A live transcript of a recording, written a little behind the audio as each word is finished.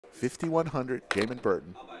5,100, Jamin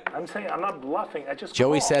Burton. I'm saying I'm not bluffing. I just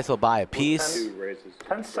Joey call. says he'll buy a piece.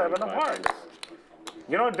 10-7 of hearts.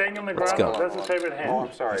 You know what Daniel Let's go. Negreanu, that's his favorite hand. Oh,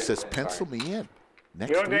 I'm sorry. He says, pencil me in.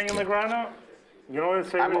 Next You know Daniel weekend. Negreanu? You know what his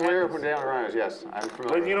favorite I'm hand aware is? of who Daniel Negreanu is, yes. I'm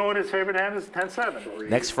familiar. But you know what his favorite hand is? 10-7.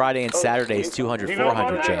 Next Friday and Saturday is 200, Do you know about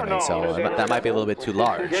 400 that or no? Jamin, so that might be a little bit too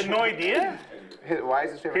large. You had no idea? Why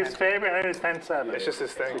is his favorite His hand? favorite hand is 10-7. It's just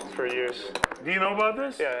his thing for years. Do you know about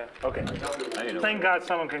this? Yeah. Okay. Thank God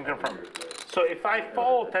someone can confirm. So if I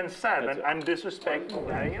fold 10-7, I'm disrespecting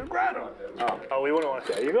Daniel Negreanu. Oh, we wouldn't want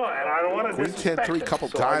to. There you go. And I don't want to Queen disrespect 10-3, him. couple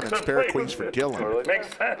So I'm diamonds, gonna pair of play queens with for it. Dylan.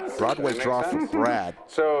 Makes sense. Broadway draw for Brad.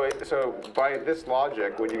 So by this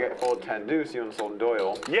logic, when you get fold 10 deuce, you insult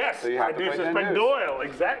Doyle. Yes, So you I have to do play 10 suspect deuce. Doyle,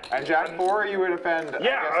 exactly. And Jack 4, you would offend I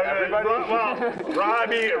guess, everybody? Well,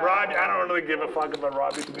 Robbie, I don't really give a fuck about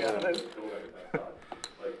Robbie, to be honest.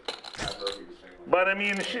 But I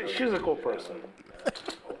mean, she's a cool person.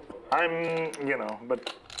 You know,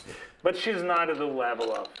 but she's not at the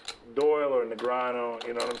level of Doyle or Negreanu,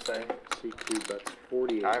 you know what I'm saying? C2, that's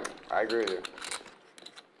 48. I agree with you.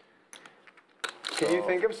 Can you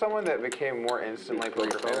think of someone that became more instantly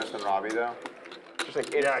poker famous than Robbie, though? Just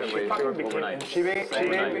like Yeah, instantly. she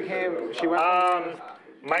fucking became She went.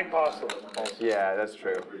 Mike Postle. Yeah, that's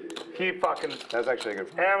true. He fucking, That's actually a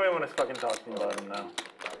good. everyone is fucking talking about him now.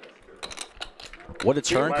 What a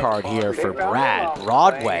turn card here for Brad.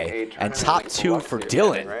 Broadway and top 2 for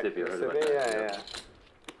Dylan. Yeah.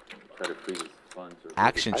 Try to freeze funds.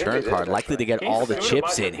 Action turn card, likely to get all the He's sued a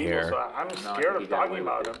chips bunch in of people, here. so I'm scared of talking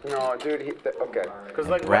about him. No, dude. Okay. Because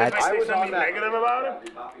like, Brad- what if I I say was on something that. negative about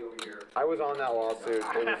him? I was on that lawsuit.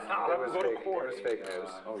 It was Go to fake. court. It was fake news.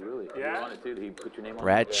 Oh, really? Yeah? You want it too? Did he put your name on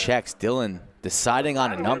Brad checks. Dylan deciding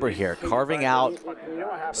on a number here, carving out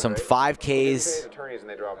some 5Ks, Attorneys and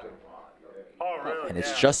they dropped him. Oh, really? and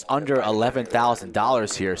it's just under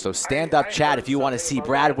 $11,000 here. So stand up, chat, if you want to see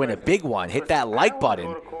Brad win a big one. Hit that like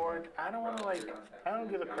button. I don't want to like. I don't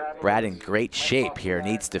give a crap. Brad in great shape here.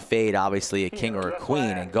 Needs to fade, obviously, a king or a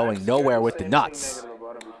queen, and going nowhere with the nuts.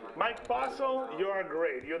 Mike Postle, you are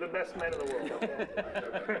great. You're the best man in the world.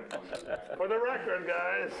 For the record,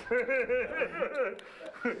 guys,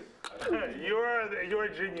 you're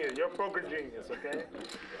a genius. You're a poker genius, okay?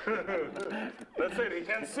 That's it. He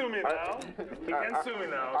can't sue me now. He can't sue me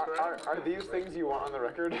now. Are these things you want on the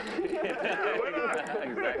record?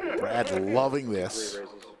 Brad loving this.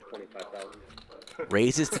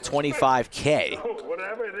 Raises to 25K.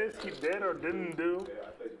 Whatever it is he did or didn't do,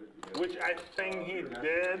 which I think he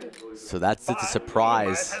did. So that's the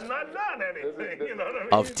surprise He might have not done anything, you know what I mean?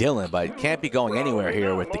 of Dylan, but can't be going anywhere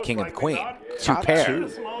here with the king and the queen. Two Top pair. two.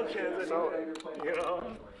 Small chance, you know.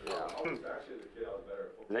 Is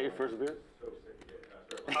that your first beer?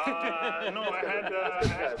 No,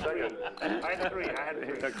 I had three.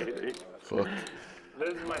 Okay.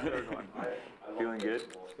 This is my third one. Feeling good?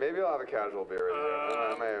 Maybe I'll have a casual beer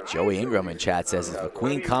with you. Joey Ingram in chat says if the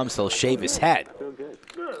queen comes, he'll shave his head. Feel good.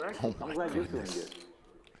 Oh my goodness.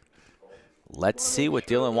 Let's see what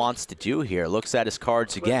Dylan wants to do here. Looks at his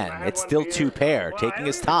cards again. It's still two pair, taking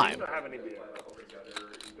his time.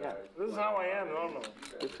 Yeah, this is how I am normally.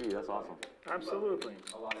 Good for you. That's awesome. Absolutely.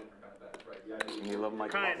 And you love my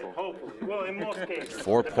Kind of, hopefully. Well, in most cases.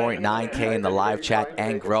 4.9K in the live chat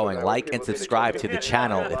and growing. Like and subscribe to the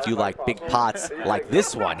channel if you like big pots like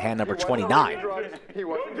this one, hand number 29. Don't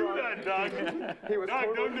do that, Doug.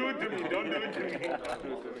 Doug, don't do it to me. Don't do it to me.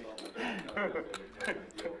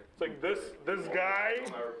 It's like this guy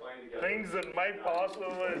thinks that Mike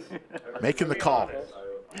Postle is Making the call.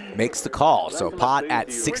 Makes the call. So pot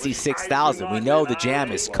at 66,000. We know the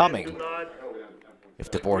jam is coming. If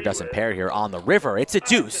the board doesn't pair here on the river, it's a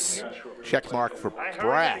deuce. Check mark for I heard that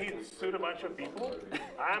Brad. he sued a bunch of people.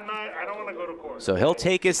 I don't want to go to court. So he'll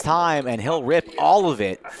take his time and he'll rip all of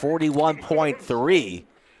it. 41.3.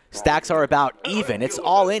 Stacks are about even. It's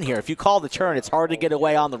all in here. If you call the turn, it's hard to get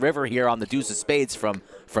away on the river here on the deuce of spades from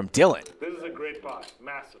Dylan. This is a great pot.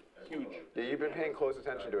 Massive. Huge. Yeah, you've been paying close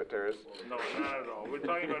attention to it, Terrace. No, not at all. We're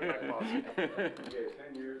talking about Mike Postle.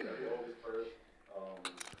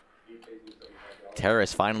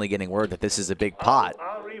 Terrace finally getting word that this is a big pot.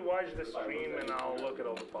 I'll rewatch the stream and I'll look at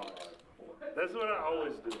all the pots. That's what I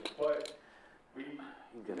always do.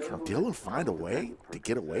 Can Dylan find a way to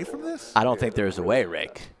get away from this? I don't think there's a way,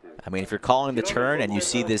 Rick. I mean, if you're calling the turn and you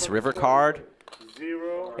see this river card,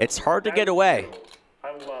 Zero. it's hard to get away.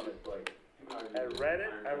 I love it. I read it.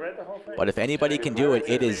 I read the whole thing. But if anybody can do it,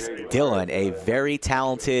 it is Dylan, a very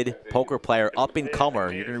talented poker player,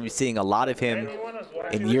 up-and-comer. You're going to be seeing a lot of him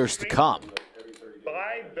in years to come.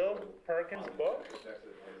 Buy Bill Perkins' book.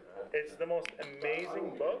 It's the most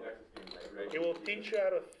amazing book. It will teach you how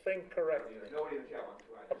to think correctly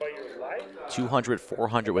about your life. 200,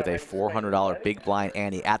 400 with a $400 big blind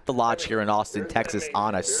ante at the Lodge here in Austin, Texas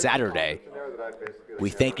on a Saturday. We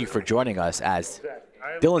thank you for joining us as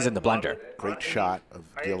Dylan's in the blender. Great shot of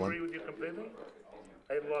I agree Dylan. with you completely.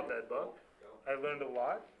 I love that book. I learned a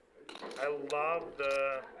lot. I love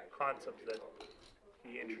the concepts that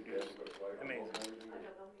he introduced. Amazing.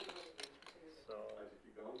 So,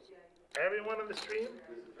 everyone on the stream,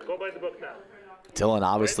 go buy the book now. Dylan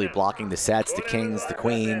obviously blocking the sets, the kings, the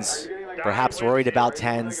queens, perhaps worried about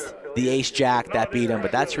tens, the ace-jack that beat him,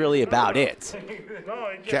 but that's really about it. No,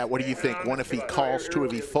 it's Cat, just what do you think? an One if he honest calls, advice. two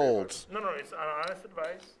if he folds. No, it's an honest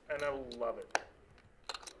advice, and I love it.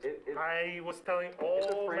 It- I was telling It's a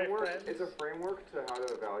all my framework. friends. It's a framework to how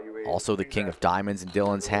to evaluate. Also the king of diamonds in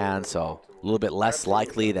Dylan's hand, so a little bit less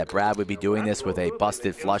likely that Brad would be doing this with a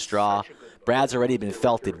busted flush draw. Brad's already been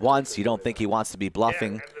felted once. You don't think he wants to be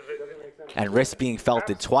bluffing and risk being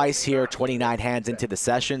felted twice here, 29 hands into the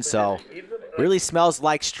session, so really smells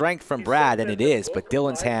like strength from Brad, and it is, but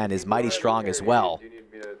Dylan's hand is mighty strong as well.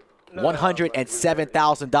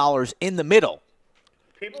 $107,000 in the middle.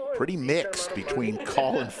 Pretty mixed between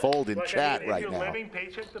call and fold in chat right If now. you're living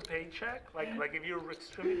paycheck to paycheck, like if you're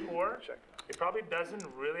extremely poor, it probably doesn't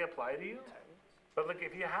really apply to you. But like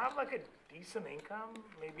if you have like a decent income,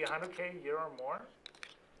 maybe 100K a year or more,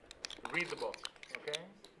 read the book, okay?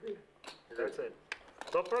 That's it.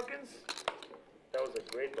 Bill Perkins, that was a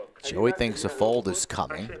great book. Joey thinks a fold is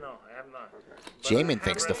coming. Actually, no, I have not. Jamin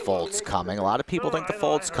thinks the fold's coming. A lot of people think the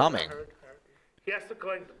fold's coming. He has to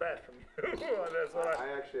collect the bet from you. That's what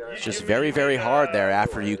I actually. It's just very, very hard there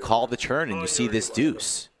after you call the turn and you see this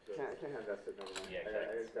deuce. I can't have that sitting over my head.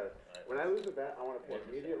 I just gotta, when I lose a bet, I want to pay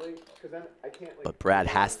immediately, because then I can't. Like, But Brad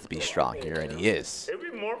has to be strong here, and he is. It'd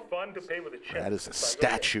be more fun to pay with a chip. That is a It's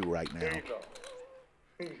like, statue right okay, there now. you go.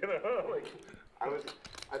 You know, like,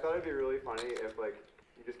 I thought it'd be really funny if like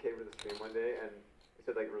you just came to the stream one day and it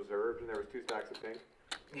said like reserved and there was 2 stacks of pink.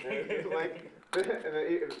 And it's like, and then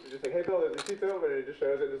it's just like, hey Bill, there's a receipt over, and it just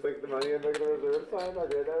shows it just like the money and like the reserve sign.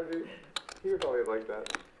 Okay, that would be. He would probably have liked that.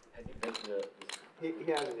 Has he been to the?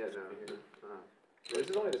 He hasn't yet. No. This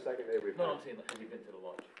is only the second day we've. No, I'm saying, has he been to the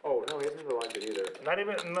lodge? Oh no, he hasn't been to lunch either. not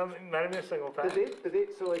even a single time. The date.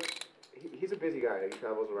 So like, he's a busy guy. Like, he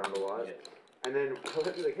travels around a lot. Yeah. And then he'll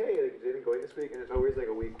be like, hey, like, is anything going this week? And it's always like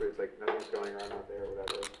a week where it's like nothing's going on out there or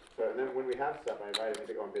whatever. So, and then when we have stuff, I invite him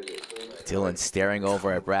to go, I'm busy. So, Dylan staring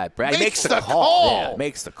over at Brad. Brad Makes makes the the call. call. Yeah,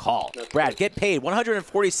 makes the call. Brad, get paid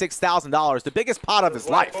 $146,000, the biggest pot of his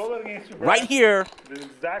life. Hold it against you, Brad. Right here, This is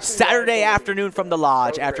exactly Saturday what I told you. afternoon from the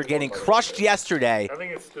Lodge after getting crushed yesterday. I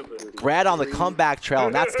think it's stupid. Brad on the comeback trail,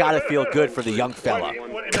 and that's got to feel good for the young fella.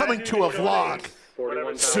 Coming to a vlog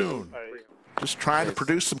Whatever soon. Just trying to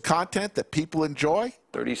produce some content that people enjoy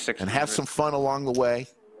 36 and have some fun along the way.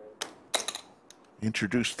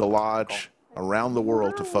 Introduce the Lodge around the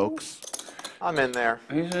world to folks. I'm in there.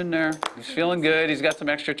 He's in there. He's feeling good. He's got some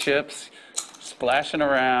extra chips. Splashing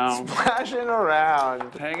around. Splashing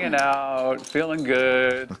around. Hanging out. Feeling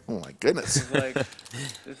good. Oh my goodness. He's like,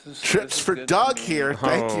 this Trips is for good Doug me. here.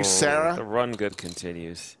 Thank you, The Sarah. run good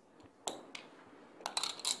continues.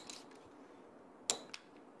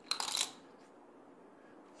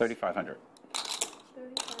 $3,500.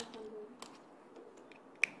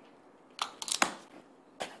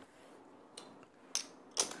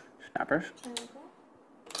 Snappers.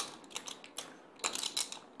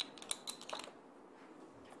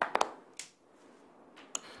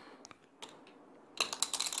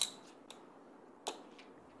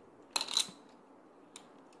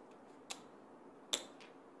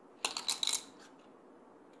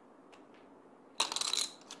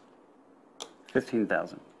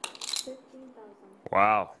 $15,000.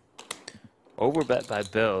 Wow. Overbet by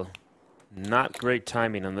Bill. Not great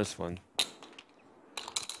timing on this one.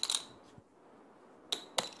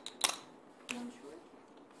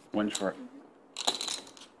 One short.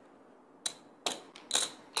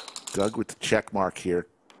 Doug with the check mark here.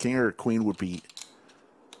 King or queen would be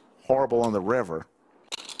horrible on the river.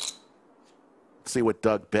 See what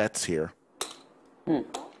Doug bets here. Going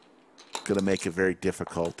to make it very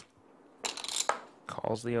difficult.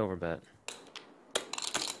 Calls the overbet.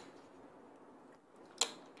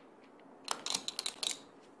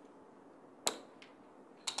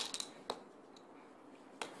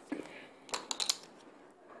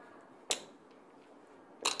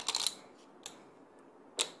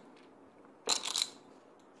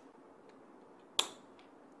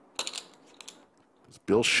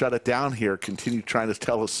 Bill shut it down here. Continue trying to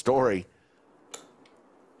tell a story.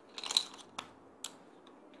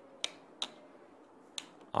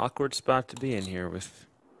 Awkward spot to be in here with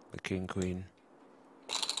The king, queen.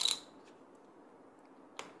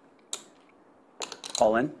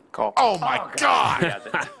 All in. Call. Oh my God!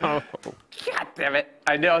 Oh, God damn it!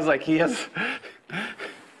 I know. I was like, he has.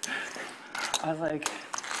 I was like,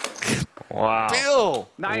 wow. Bill!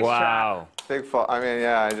 nice Wow. Big fall. I mean,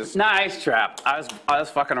 yeah, I just. trap. Nice trap. I was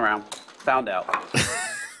fucking around. Found out.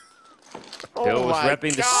 Bill was my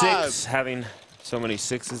repping the God. 6, having so many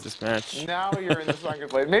 6s this match. Now you're in the fucking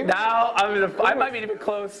place. Maybe. Now I'm in the. I might be even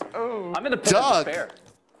close. I'm in the pit Doug. of despair.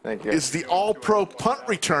 Thank you. Is the all-pro punt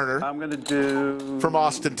returner I'm gonna do. from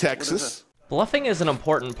Austin, Texas. Bluffing is an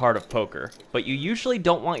important part of poker, but you usually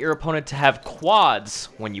don't want your opponent to have quads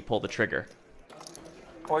when you pull the trigger.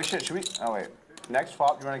 Holy shit, should we? Oh, wait. Next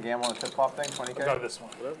flop, you want to gamble on the tip flop thing? 20K? Go this one.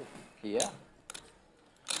 Yeah.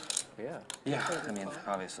 Yeah, I mean,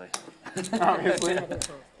 obviously. Obviously.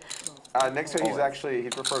 Nick said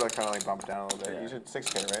he'd prefer to kind of like bump it down a little bit. You said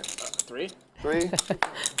 6K, right? 3? 3?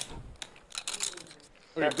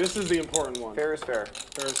 Okay, this is the important one. Fair is fair.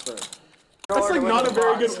 Fair is fair. That's like not a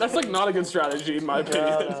very good. That's like not a good strategy in my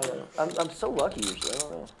opinion. I'm so lucky usually. I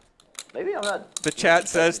don't know. Maybe I'm not. The chat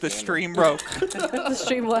says the stream broke. The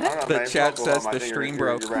stream what? The chat says the stream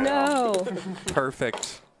broke. No.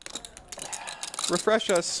 Perfect. Refresh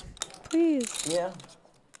us. Please. Yeah.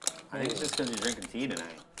 I think it's just because you're drinking tea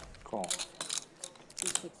tonight. Cool.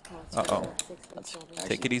 Uh-oh.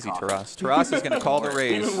 Take it easy, Taras. Taras is going to call the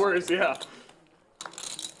raise. Even worse, yeah.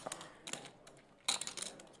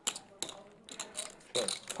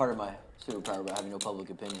 Part of my superpower about having no public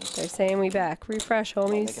opinion. They're saying we back. Refresh, I'll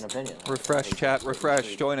make homies. an opinion. Refresh, chat.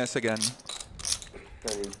 Refresh. Join us again.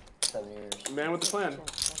 37 years. Man with the plan.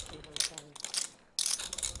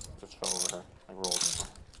 Just fell over her. I rolled.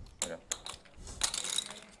 Okay.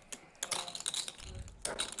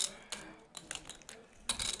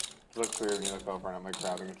 It looks weird when you look over and I'm like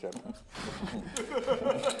grabbing a chip.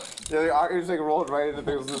 Yeah, it just like rolled right into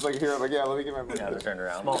things. Just like here, I'm like, yeah, let me get my money. Yeah, they're turned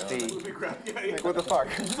around. Small fee. Like, what the fuck?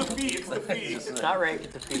 It's the fee. It's the fee. It's not rate,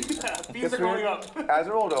 it's a fee. Fees are going up. As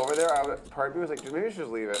it rolled over there, part of me was like, maybe I should just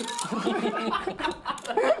leave it.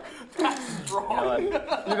 Strong. You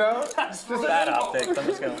know? Bad optics. I'm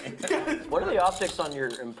just gonna leave. What are the optics on your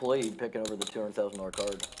employee picking over the $200,000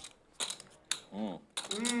 card?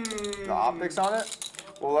 The optics on it?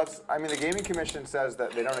 Well, I mean, the gaming commission says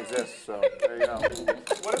that they don't exist, so there you go.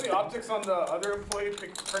 What are the optics on the other employee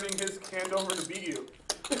turning his hand over to beat you?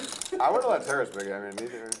 I would have let Terrace pick it. I mean,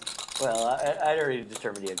 Well, I'd already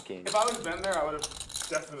determined he had king. If I was been there, I would have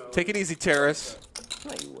definitely. Take it easy, Terrace.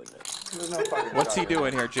 No, you wouldn't have. there's no fucking What's he shot.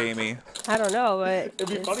 doing here, Jamie? I don't know, but It'd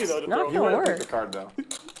be funny though to not throw. You gonna would have picked work. the card,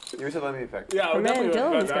 though. You said let me pick. Yeah, I would Man, definitely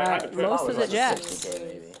Dylan's would've done that. I had to got pick. most of the jacks. 60K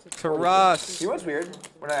maybe. Taras. You know what's weird?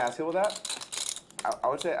 When I ask people that, I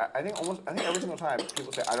would say, I think every single time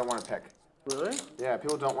people say, I don't want to pick. Really? Yeah,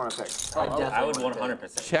 people don't want to pick. I would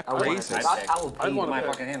 100%. Check I would raises. I will pay wanna my pick.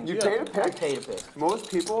 fucking hand. You pay to I pick? pay to pick.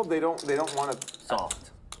 Most people, they don't want to.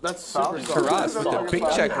 Soft. That's super Soft. soft. Taras with the big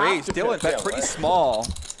check raise. Dylan bet pretty small.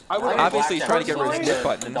 I would Obviously, he's trying to get rid of his split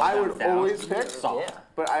button. I would always pick, Soft.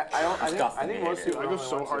 but I think most people I go don't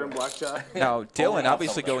so want hard to. in blackjack. Now, Dylan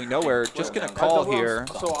obviously going nowhere. Just going to I call double here.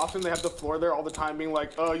 up so often they have the floor there all the time being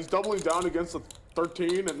like, he's doubling down against a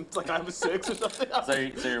 13 and it's like I have a 6 or something.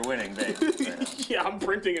 So you're winning, babe. Yeah, I'm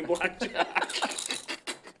printing in blackjack.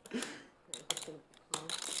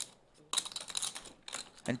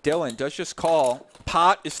 And Dylan does just call.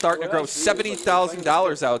 Pot is starting to grow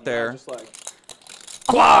 $70,000 out there. Just like,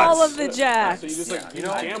 All of Quads. the jacks. so you just like you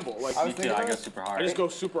just gamble. Like I was thinking I about go it. super hard. I just go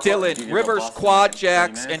super hard. Dylan, Rivers, quad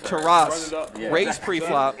jacks, and Taras. Run it up. Yeah. Raise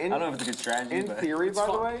pre-flop. I don't know if it's a good strategy, In but theory, by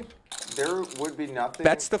the way, there would be nothing.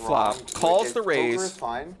 Bets the flop, wrong calls if the raise. poker is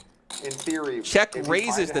fine. In theory, Check it'd be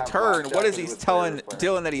raises fine the to have turn. blackjack What is if it he was telling player to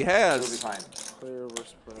player. Dylan that he It would be has? fine. Clear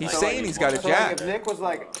versus player. He's So, saying he's got a So like, jack. if Nick was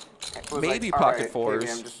like, Maybe all pocket right, fours,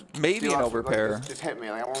 baby, I'm just maybe deal an off- like, overpair. Just hit me.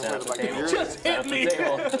 Like, I want to Set play up the the like. table. you're- Just hit me.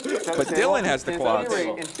 set But the table. Dylan has the In quads. theory-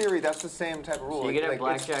 In theory, that's the same type of rule. you can have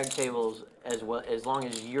Like, it's- blackjack tables as well as long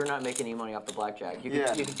as you're not making any money off the blackjack. You Yeah,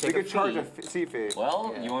 can we take could a charge fee. a seat fee.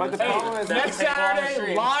 Well, Yeah. you But want the to problem is Next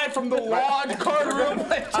Saturday, live from the Lodge card room,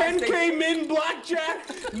 10K min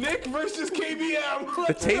blackjack, Nick versus KBM.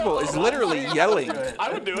 The table is literally yelling.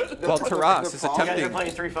 I would do it. While Taras is You guys are attempting.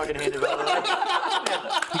 playing 3 fucking handed, by the way.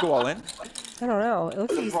 You go all in? I don't know. It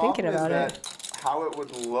looks like he's thinking Problem is about that it. how it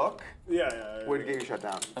would look Yeah. would get you shut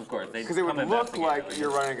down. Of course. Because it would look like you're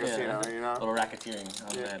running a casino, you know? Little racketeering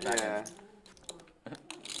on the back Yeah. end.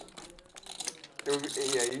 It would be,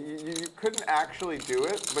 yeah, you couldn't actually do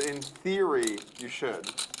it, but in theory, you should.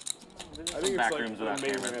 I think Back it's like rooms an without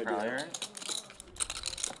amazing cameras, idea. probably, right?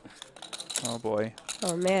 Oh boy.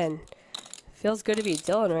 Oh man. Feels good to be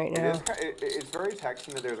Dylan right now. It's very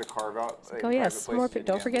texting that there's a carve out. Oh yes, more.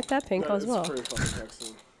 Don't forget that pink as well.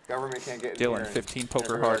 Government can't get in Dylan, here 15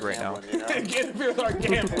 poker hard right now. Can't interfere with our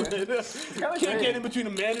gambling. Can't get in between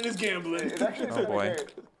a man and his gambling. It's actually Oh boy.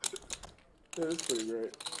 great. Yeah, that's pretty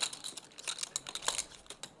great.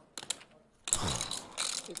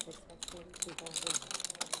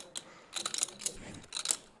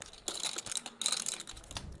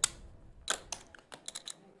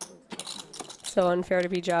 So unfair to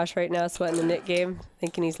be Josh right now, sweating the Nick game,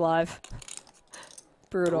 thinking he's live.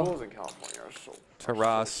 Brutal. Rules in California are so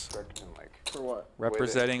Taras strict and like For what?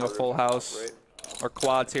 representing a full house. Or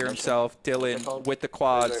quads here himself. Dylan with the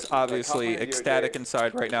quads, obviously ecstatic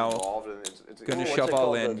inside right now. Gonna shove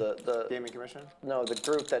all in. The gaming commission? No, the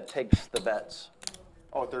group that takes the bets.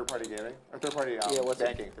 Oh, third-party gaming? Or third-party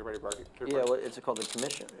banking? Third-party banking? Yeah, what is it called? The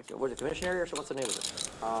commission? What is it, commission area or what's the name of it?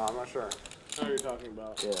 I'm not sure. I know what you're talking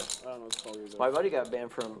about. Yeah. I don't know what it's called either. My buddy got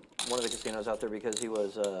banned from one of the casinos out there because he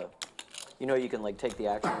was, you know, you can like take the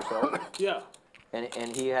action yourself. Yeah.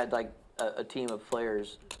 And he had like a team of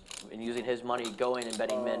players, and using his money, going and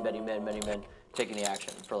betting men, taking the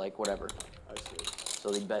action for like whatever. I see. So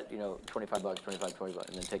they bet, you know, $25, 25, 20 bucks,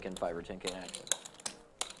 and then take in 5 or 10K in action.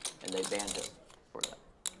 And they banned him for that.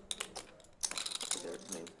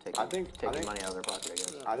 Taking money out of their pocket, I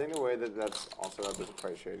guess. I think the way that that's also up is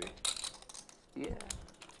quite shady. Yeah.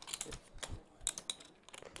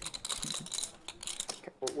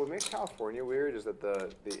 What makes California weird is that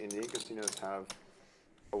the Indian casinos have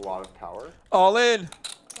a lot of power. All in.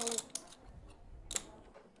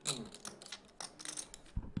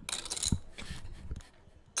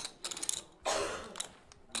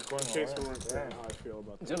 In case we weren't saying how I feel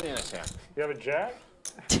about that. Zoom in a sec. You have a jack?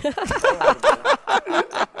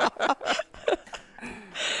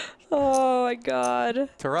 Oh my God.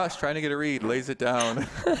 Taras trying to get a read, lays it down.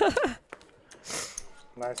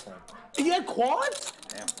 Nice one. He had quads?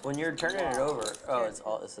 When you're turning it over,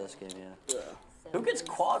 it's this game, yeah. Who gets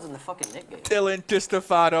quads in the fucking Nick game? Dylan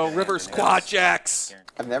DiStefano, reverse quad jacks.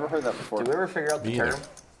 I've never heard that before. Did we ever figure out the term?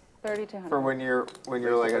 3,200. For when you're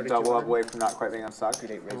like a double up away from not quite being unstuck?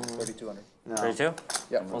 3,200. No. 32?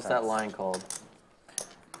 Yeah. What's that line called?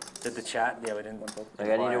 Did the chat? Yeah, we didn't.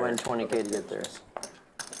 Like, I need to win 20K to get there.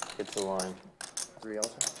 It's the line. 3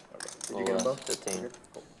 also? Okay. Did you Well, get them both? 15.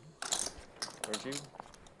 Where'd you?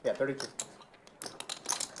 Yeah, 32.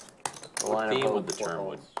 The line What of theme hope. would the term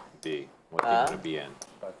would be? What theme would it be in?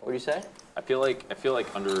 What do you say? I feel like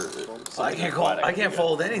under. I can't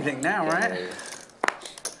fold anything now, right?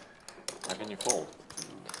 How can you fold?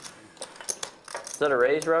 Is that a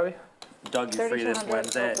raise, Robbie? Doug, you free this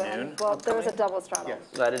Wednesday at noon? Well, there was a double straddle.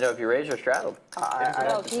 Yes. I didn't know if you raised or straddled. I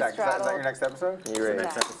have to he check. Is that your straddled. next episode? You raised.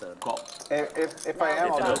 Next episode. Cool. If I am,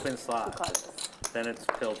 It's an I'll open slot. Then it's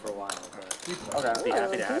filled for a while. But Okay. be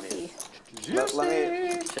happy to have you. Let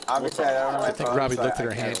me. Obviously, I don't know. I think Robbie looked at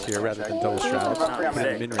her hand here rather than double straddle.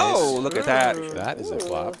 Oh, look at that. That is a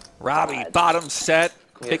flop. Robbie, bottom set.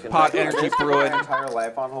 Big pot energy brewing. Entire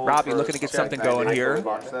life on hold. Robbie looking to get something going here.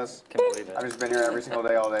 I've just been here every single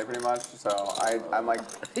day, all day, pretty much. So I'm like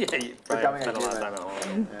you becoming spent a a lot of human. time at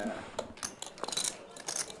home. Yeah.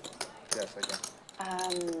 Yes, I can.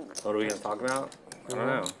 What are we going to talk about? I don't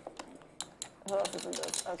know. Who else is in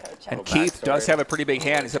this? Okay, check. And Keith does have a pretty big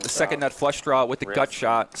hand. He's got the second nut flush draw with the gut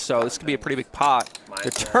shot, so this could be a pretty big pot.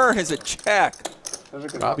 The turn is a check.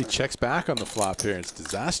 Robbie checks back on the flop here. It's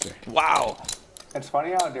disaster. Wow. It's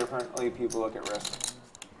funny how differently people look at risk.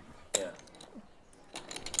 Yeah.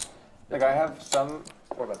 Like I have some.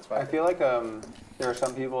 I feel like there are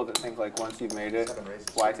some people that think like once you've made it,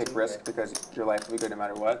 why take risk because your life will be good no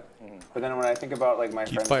matter what. But then when I think about like my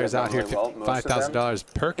Keith friends fires that out here have done really well,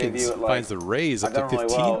 $5,000. Perkins view it like, finds the raise up I've to done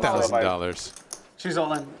really well, so $15,000. She's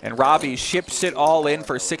all in. And Robbie ships it all in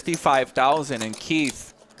for $65,000, and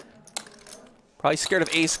Keith probably scared of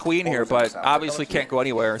ace queen here, but obviously can't go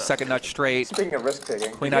anywhere. Second nut straight. Speaking of risk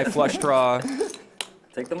taking. Queen eye flush draw.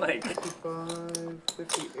 Take the mic. 55,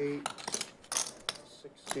 58,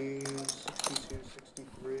 60, 62,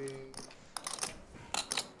 63.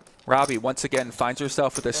 Robbie once again finds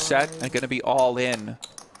herself with a set and going to be all in.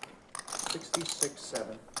 66,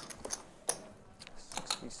 7.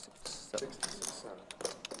 66, 7. 66, 7.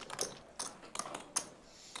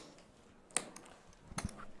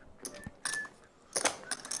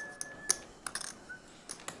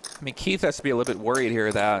 I mean, Keith has to be a little bit worried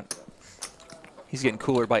here that he's getting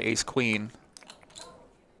cooler by ace queen.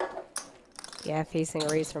 Yeah, facing a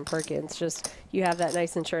raise from Perkins. Just you have that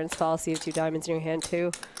nice insurance policy of 2 diamonds in your hand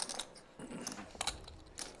too.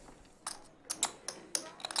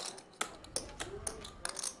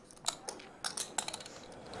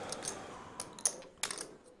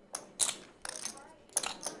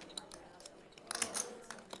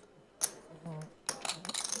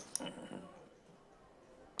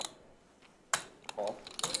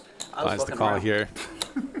 Finds the call here.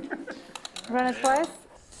 Run it twice?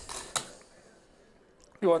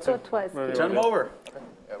 You want Do it twice. Send him over.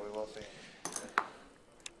 Yeah, we will see.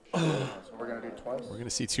 So we're gonna do twice. We're going to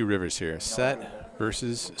see two rivers here. Set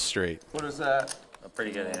versus straight. What is that? A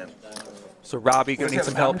pretty good hand. So Robbie going to need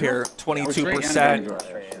some help here.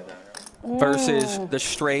 22% versus the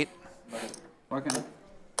straight. Tell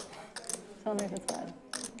me if it's bad.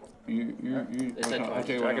 I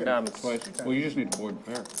tell you what, twice. Well, you just need to board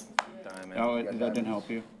pair. Diamond. Oh, that didn't help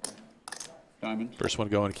you. Diamond. First one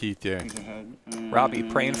going Keith here. He's ahead. Robbie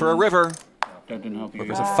praying for a river. That didn't help you.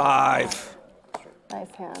 River's a 5.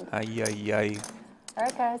 Nice hand. Ay, ay, ay. All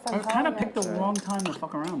right, guys. I kind of picked the wrong time to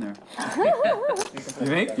fuck around there. You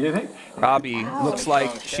think? You think? Robbie looks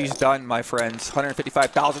like she's done, my friends.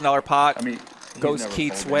 $155,000 pot. I mean, goes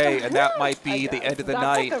Keith's way, and that might be the end of the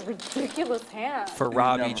night That's like a ridiculous hand. for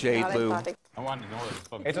Robbie J. Lou. I wanted to know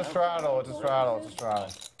what It's a straddle. It's a straddle. It's a straddle.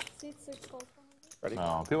 Ready?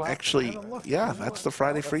 no. Actually, yeah, that's the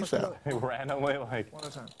Friday freeze-out. Randomly, like.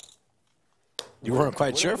 You weren't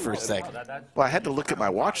quite sure for a second. Well, I had to look at my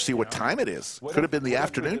watch, see what time it is. Could have been the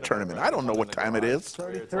afternoon tournament. I don't know what time it is.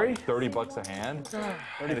 33? $30 a hand.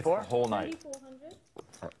 34? The whole night.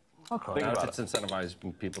 Okay. Now it's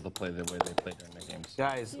incentivizing people to play the way they play during their games.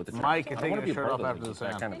 Guys, with the Mike, tricks. I think don't wanna be a shirt part off of after this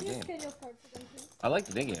that kind of game. I like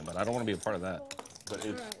the game, but I don't want to be a part of that. But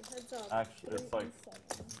it's actually, it's like.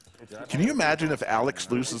 Can you imagine if Alex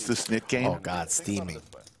loses this knit game? Oh, God, steaming.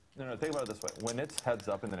 No, think about it this way. When it's heads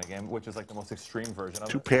up in the game, which is like the most extreme version of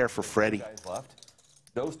it. Two pair for Freddie. Guys left.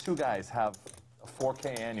 Those two guys have a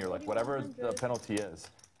 4K annual, like whatever the penalty is.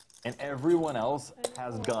 And everyone else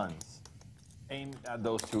has guns aimed at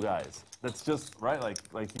those two guys. That's just, right?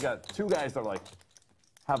 Like you got two guys that are like,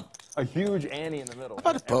 have a huge ante in the middle.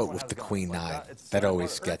 How about a boat with the queen 9? That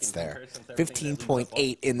always gets there.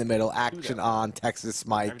 15.8 in the middle. Action on. Texas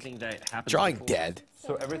Mike. Drawing dead.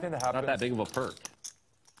 So everything that happens. Not that big of a perk.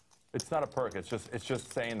 It's not a perk. It's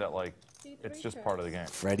just saying that like it's just part of the game.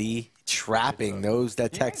 Freddie trapping knows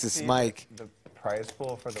that Texas Mike The prize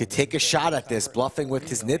pool for the could take a shot at this, bluffing with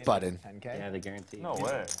his knit button. Yeah, they guarantee. No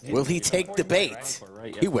way. Will he take the bait?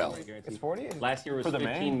 He will. It's 40? Last year was For the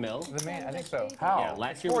 15 main? mil. The main, I think so. How? Yeah,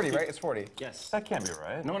 last year 40, was right? It's 40. Yes. That can't be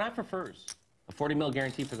right. No, not for furs. A 40 mil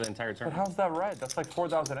guarantee for the entire But tournament. how's that right? That's like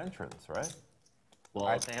 4,000 entrants, right? Well,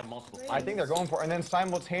 if they have multiple. I think they're going for it. And then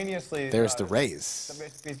simultaneously. There's the raise.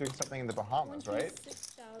 Basically doing something in the Bahamas, right?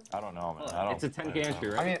 I don't know, man. I don't, It's a 10K entry,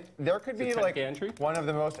 right? I mean, there could be It's a like 10K entry? one of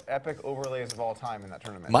the most epic overlays of all time in that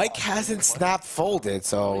tournament. Mike hasn't snap folded,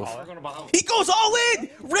 so We're going to Bahamas. he goes all in,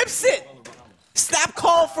 rips it. Snap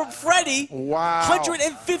call from Freddie. Wow.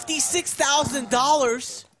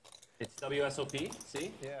 $156,000. It's WSOP,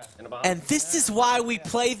 see? Yeah. In the Bahamas. And this is why we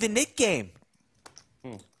play the knit game.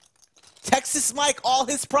 Texas Mike, all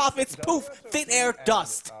his profits, poof, thin air,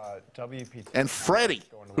 dust. WPT. And Freddie,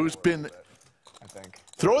 who's been I think.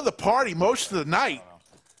 throwing the party most of the night,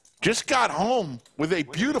 just got home with a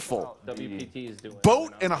beautiful WPT is doing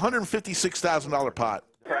boat and $156,000 pot.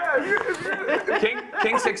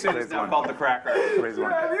 King 6 is now called the cracker.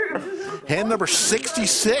 Hand number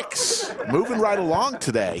 66, moving right along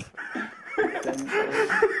today.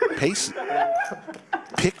 Pace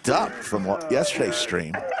picked up from yesterday's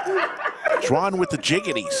stream. Juan with the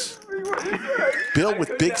jiggities. Bill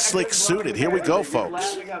with big slick suited. Here we go,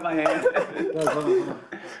 folks. I got my hand. Oh,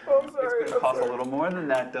 I'm sorry. It's gonna cost a little more than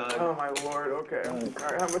that, Doug. Oh, my Lord. Okay. All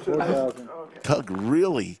right, how much is this? Okay. Doug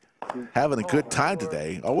really having a good time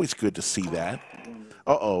today. Always good to see that.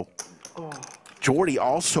 Uh-oh. Jordy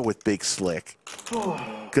also with big slick.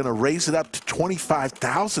 Gonna raise it up to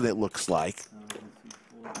 25,000, it looks like.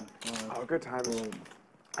 Oh, good times.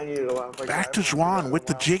 I needed a lot. Like Back to Juan with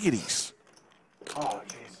the jiggities. Oh,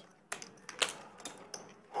 jeez.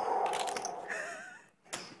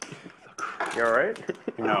 You all right?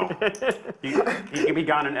 No. He can be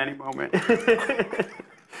gone at any moment.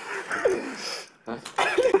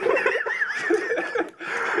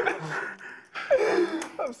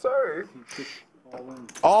 I'm sorry.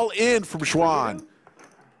 All in from Juan.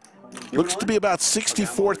 Looks to be about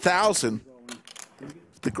 64,000.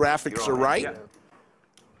 The graphics are right. Yeah.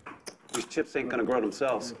 These chips ain't gonna grow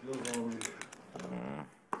themselves.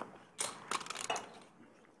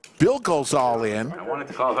 Bill goes all in I wanted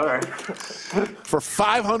to call her. for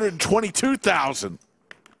 522,000.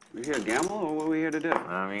 We here to gamble, or what are we here to do?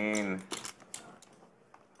 I mean,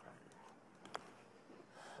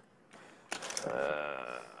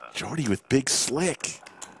 Jordy with big slick.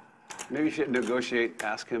 maybe you should negotiate.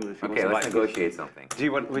 Ask him if he wants Okay, to let's negotiate something. Do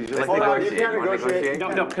you want? Would you Let's like to negotiate. You can't You wanna negotiate.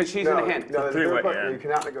 No, because she's in the hand. No, It's a three-way, you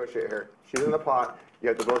cannot negotiate here. She's in the pot. You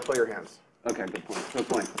have to both play your hands. Okay, good point. Good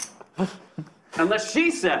point. Unless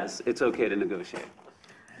she says it's okay to negotiate.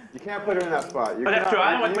 You can't put her in that spot. But that's true.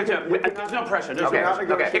 I don't want to put you. There's no pressure. There's no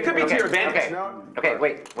pressure. It could be to your advantage. Okay,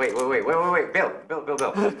 wait. Bill.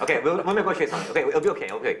 Okay, we'll negotiate something. Okay, it'll be okay.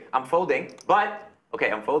 Okay, I'm folding, but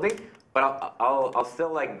I'll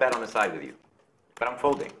still like bet on the side with you. But I'm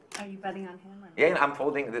folding. Are you betting on him? Yeah, I'm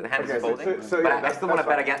folding. The hand is folding. But I still want to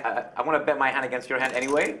bet against. I want to bet my hand against your hand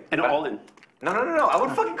anyway. And all in. No. I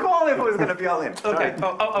would fucking call if it was gonna be all in. Okay.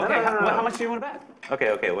 Okay. How much do you want to bet?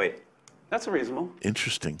 Okay. Wait. That's reasonable.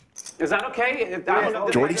 Interesting. Is that okay?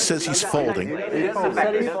 Jordy says he's folding. You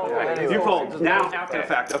fold. Now, after the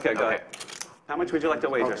fact. Okay, go ahead. How much would you like to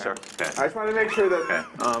wager, sir? I just want to make sure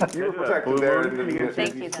that you were protected there.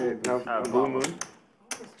 Thank you, then. Blue moon.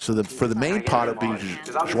 So for the main pot, it'd be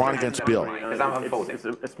Juan against Bill. Because I'm folding.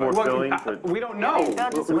 It's more filling. We don't know.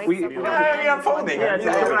 I'm folding. We can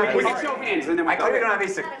show hands and then we I clearly don't have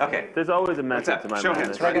ace. Okay. There's always a method to my show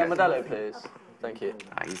madness. hands. Can I get Modelo, please? Thank you.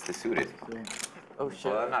 He's the suited. Oh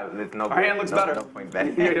shit. Well, Her hand looks better. No point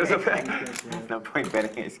betting. No point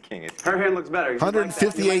betting ace king. Her hand looks better.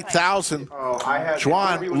 158,000.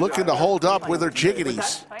 Juan looking to hold up with her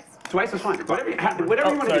jiggities. Twice is fine. Whatever you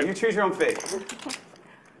want to do. You choose your own fate.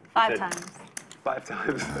 5 times. 5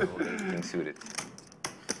 times. King suited.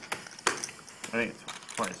 I think it's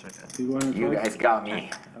twice right there. You guys got me.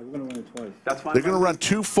 I'm going to win it twice. That's fine. They're going to run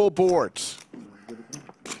 2 full boards.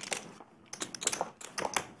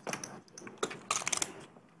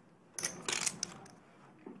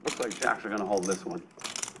 Looks like Jack's are going to hold this one.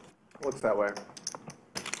 Looks that way.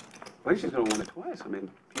 I think she's going to win it twice. I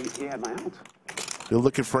mean, he had my out. They're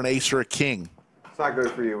looking for an ace or a king. It's not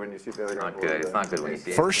good for you when you see the other guy. Not good. It's not good when you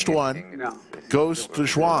see First one goes to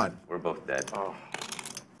Juan. We're both dead. I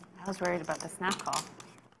was worried about the snap call.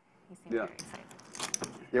 He seemed very excited.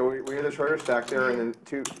 Yeah, we had the shorter stack there, and then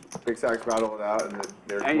 2 big stacks battle it out, and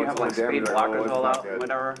there's And you have like speed blockers all out,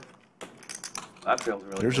 whatever. That feels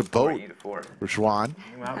really There's good. a boat for Juan.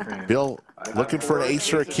 Bill looking for an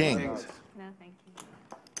ace or a king. No, thank you.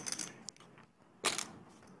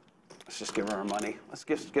 Let's just give her her money. Let's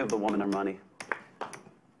just give the woman her money.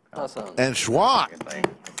 Awesome. And Juan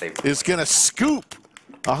is going to scoop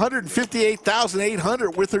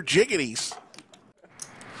 158,800 with her jiggities.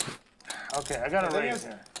 Okay, I got a raise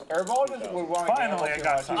here. Airball just would want to Finally, I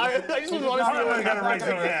got something. I just want to Finally, I got a raise in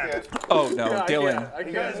the hand. Oh no,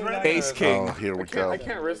 Dylan. Ace king. Oh, here we go. I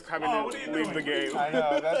can't risk having to leave the game. I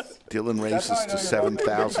know, that's... Dylan raises to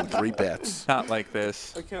 7,000, 3 bets. Not like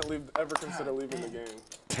this. I can't ever consider leaving the game.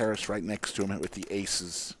 Terrace right next to him with the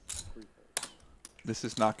aces. This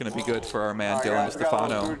is not going to be good for our man Dylan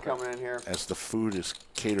Stefano. Food coming in here. As the food is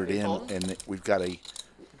catered in, and we've got a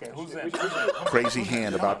Okay, who's in? crazy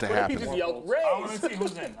hand about to happen. I want to see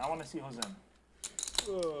who's in.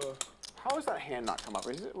 How is that hand not come up?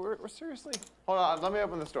 Is it? We're seriously? Hold on, let me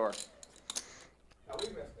open this door.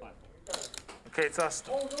 Okay, it's us.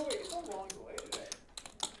 Oh, no, wait, it's on the wrong delay today.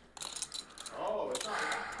 Oh, it's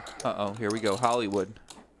not. Uh-oh, here we go, Hollywood.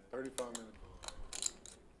 35 minutes.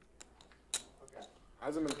 Okay.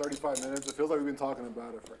 Hasn't been 35 minutes. It feels like we've been talking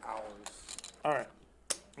about it for hours. All right.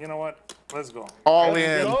 You know what? Let's go. All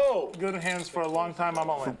in. Go. Good hands for a long time. I'm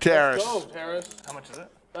all in. Terrace. Let's go, Terrace. How much is it?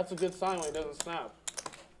 That's a good sign when he doesn't snap.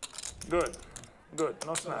 Good. Good.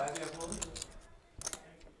 No snap.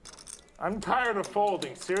 I'm tired of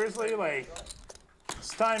folding. Seriously, like,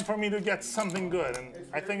 it's time for me to get something good, and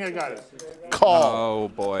I think I got it. Call. Oh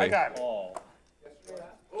boy. I got it.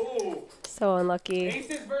 So unlucky.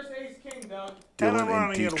 Aces versus ace king, Doug. And I'm Dylan in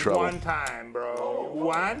running deep it trouble. one time, bro.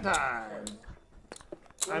 One time.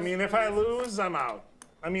 I mean, if I lose, I'm out.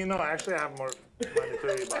 I mean, no, actually, I have more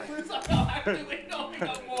money to buy. Actually, no, we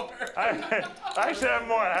got more. I actually have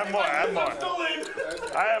more. I have more.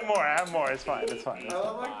 I have more. It's fine. It's fine.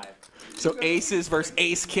 So aces versus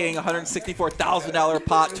ace king, $164,000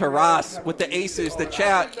 pot. Taras with the aces, the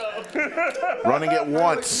chat. Running it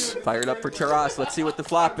once. Fired up for Taras. Let's see what the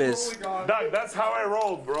flop is. Doug, that's how I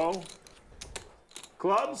rolled, bro.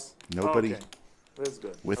 Clubs? Nobody Okay. That's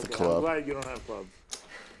good. with Okay, a club. I'm glad you don't have clubs.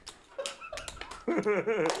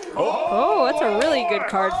 Oh, that's a really good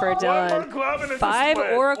card for a Dylan. 5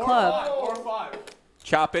 or a club. Or 5.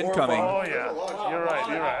 Chop incoming. Oh, yeah. You're right.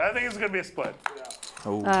 I think it's going to be a split.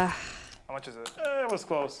 Oh. How much is it? It was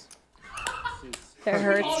close. It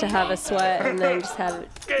hurts to have a sweat and then just have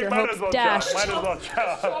your hopes dashed. Might as well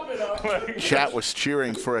chop. Chat was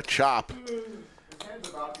cheering for a chop.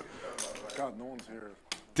 God, no one's here.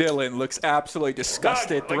 Dylan looks absolutely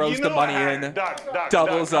disgusted, Doug, throws you the know money I had in, it. Doug,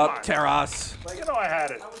 doubles come up, on. Terras, You know I had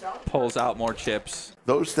it. pulls out more chips.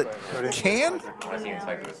 Those that can,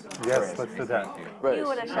 Yes, let's do that. You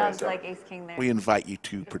would have shoved like ace king there. we invite you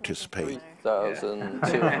to participate.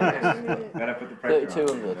 3,200. Gotta put the pressure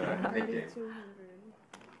 3,200.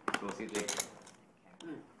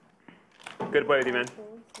 Good play with you, man.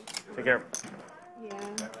 Take care. Yeah.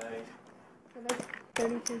 So that's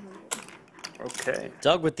 3,200. Okay.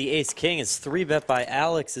 Doug with the ace king is 3-bet by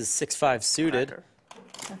Alex is 6-5 suited.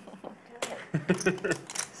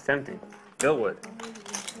 It's tempting. Bill would.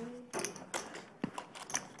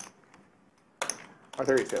 Oh,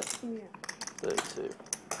 32. Yeah. 32. You know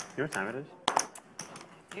what time it is?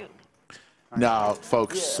 No,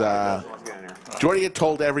 folks, Jordy had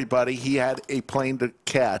told everybody he had a plane to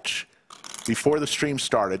catch before the stream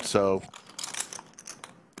started, so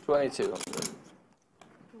 2,200.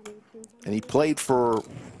 and he played for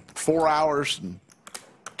 4 hours and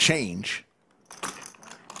change.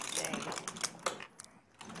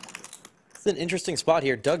 It's an interesting spot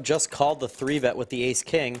here. Doug just called the 3-bet with the ace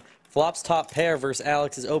king. Flops top pair versus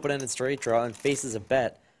Alex's open-ended straight draw and faces a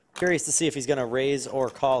bet. Curious to see if he's going to raise or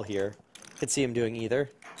call here. Could see him doing either.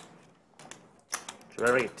 Should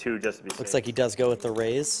I make it 2 just to be safe? Looks like he does go with the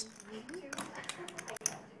raise.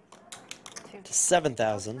 To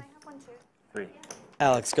 7,000. 3.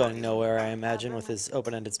 Alex going nowhere, I imagine, with his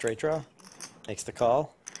open-ended straight draw. Makes the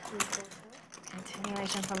call.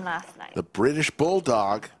 Continuation from last night. The British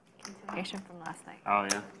Bulldog. Continuation from last night. Oh,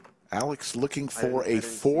 yeah. Alex looking for a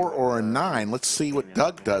 4 or a 9. Let's see what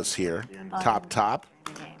Doug does here. Top.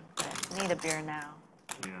 Need a beer now.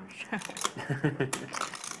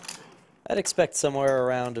 I'd expect somewhere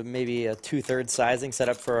around maybe a 2/3 sizing set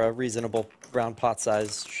up for a reasonable round pot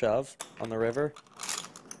size shove on the river.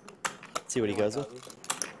 See what he goes with.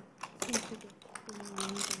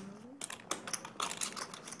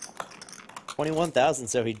 $21,000,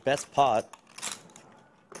 so he bets pot.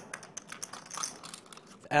 If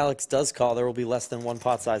Alex does call, there will be less than one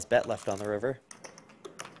pot size bet left on the river.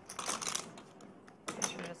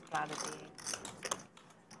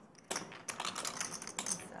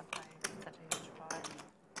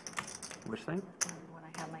 Which thing? When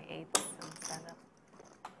I have my 8s and stand up.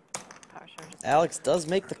 Power surge. Alex does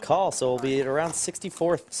make the call, so we'll be at around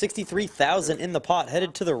 63,000 in the pot,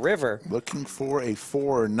 headed to the river. Looking for a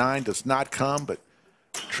 4 or 9. Does not come, but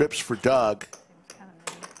trips for Doug.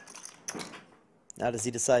 Now does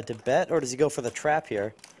he decide to bet, or does he go for the trap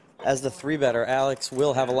here? As the 3-better, Alex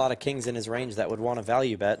will have a lot of kings in his range that would want a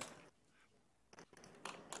value bet.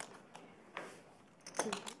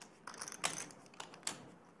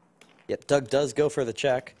 Yet Doug does go for the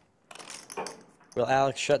check. Will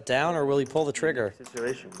Alex shut down, or will he pull the trigger?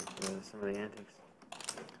 Situation with some of the antics.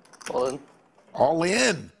 All in. All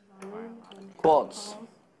in. Quads.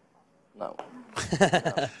 No.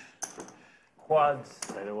 Quads.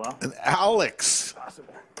 Played it well. And Alex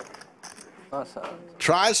That's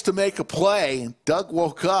tries to make a play. Doug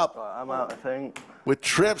woke up I'm out, I think. with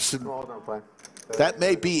trips, and that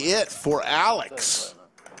may be it for Alex.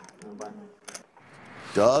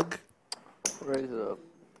 Doug, Raise it up.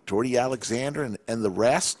 Jordy Alexander, and the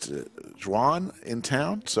rest drawn in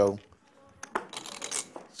town. So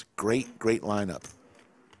it's a great lineup.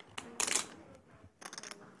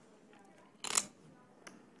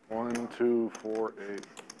 1, 2, 4, 8.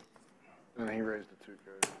 And he raised the 2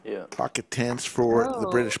 cards. Yeah. Pocket tens for the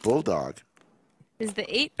Oh. British Bulldog. Is the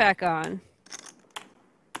 8 back on?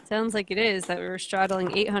 Sounds like it is, that we were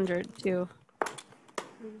straddling 800 too.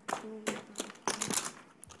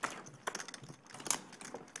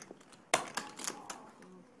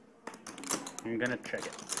 I'm gonna check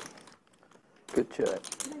it. Good check.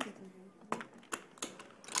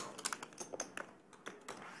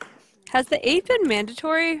 Has the 8 been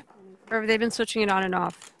mandatory, or have they been switching it on and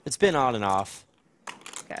off? It's been on and off.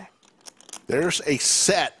 Okay. There's a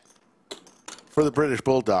set for the British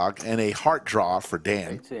Bulldog and a heart draw for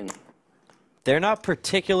Dan. 18. They're not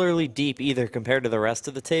particularly deep either compared to the rest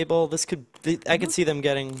of the table. This could I could see them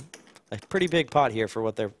getting a pretty big pot here for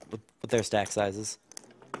what their stack sizes.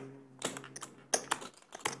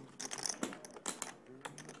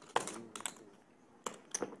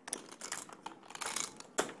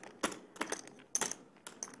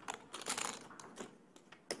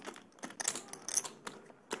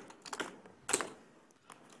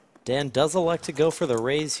 Dan does elect to go for the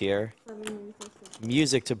raise here.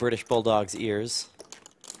 Music to British Bulldog's ears.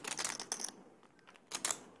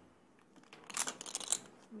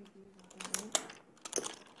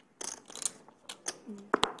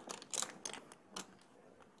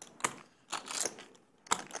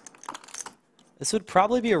 This would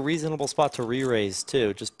probably be a reasonable spot to re-raise,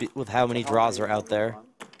 too, just with how many draws are out there.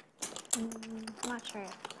 I'm not sure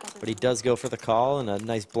yet. But he does go for the call and a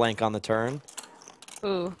nice blank on the turn.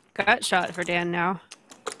 Ooh, gut shot for Dan now.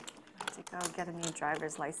 I have to go get a new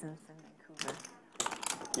driver's license in Vancouver.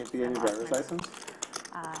 You have to get a new driver's license?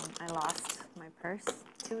 I lost my purse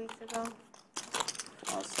 2 weeks ago.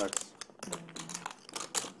 Oh, that sucks.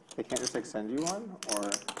 They can't just like send you one, or?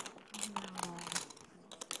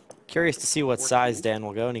 Curious to see what size Dan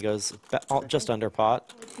will go, and he goes just under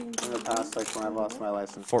pot. In the past, like when I've lost my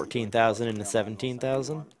license. 14,000 into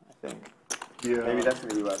 17,000. I think. Yeah. Maybe that's in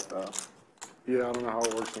the U.S. though. Yeah, I don't know how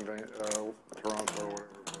it works in Toronto or whatever.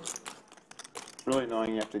 It's really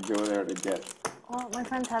annoying. You have to go there to get. Well, my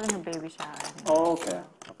friend's having a baby shower. Oh, okay.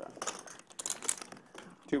 Okay.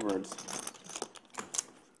 Two birds.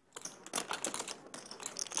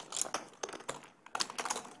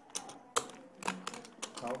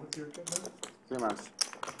 How old is your kid now? 3 months.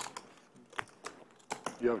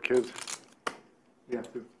 You have kids? Yeah,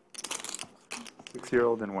 2.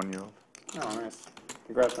 6-year-old and 1-year-old. Oh, nice.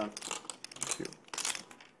 Congrats, man. Thank you.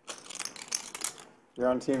 You're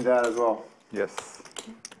on Team Dad as well. Yes.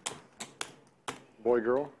 Boy,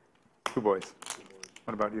 girl? 2 boys.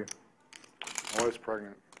 What about you? My wife's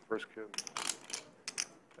pregnant. First kid.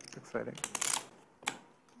 That's exciting.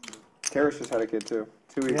 Karis just had a kid too.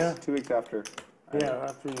 2 weeks. Yeah. 2 weeks after. Yeah,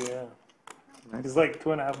 after you, yeah. Nice. He's like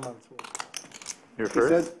 2.5 months. Your He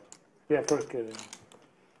first? said, Yeah, first kid. Yeah.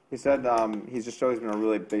 he said he's just always been a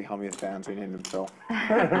really big Hellmuth fan, so he named him Phil.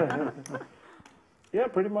 Yeah,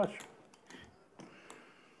 pretty much.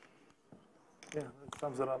 Yeah, that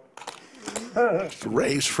sums it up.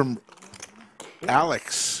 Raise from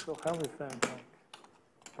Alex. So Hellmuth fan,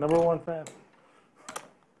 like, #1 fan.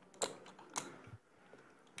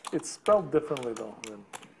 It's spelled differently though. Than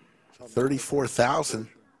 34,000.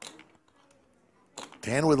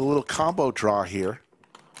 Dan with a little combo draw here.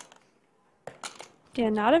 Yeah,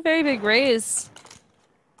 not a very big raise.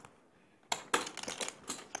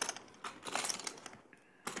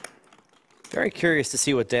 Very curious to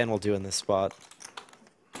see what Dan will do in this spot.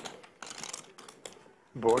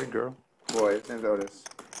 Boy, girl. Boy, his name's Otis.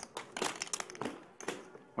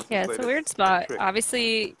 Yeah, it's a weird spot.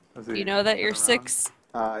 Obviously, you know that your 6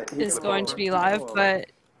 is going to be live,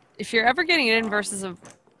 but if you're ever getting it in versus a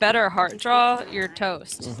better heart draw, you're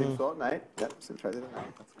toast. Sleeps all night. Yep, sleeps right through the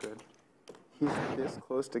night. That's good. He's this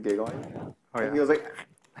close to giggling. Oh, yeah. He was like,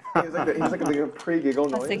 he's like a pre-giggle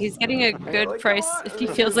I noise. think he's getting a good price if he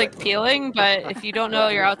feels like peeling, but if you don't know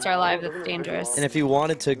your outs are live, that's dangerous. And if he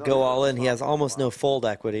wanted to go all in, he has almost no fold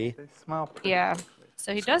equity. Yeah,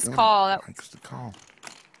 so he does call. Likes to call.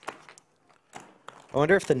 I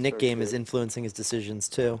wonder if the Nick game is influencing his decisions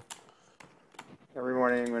too. Every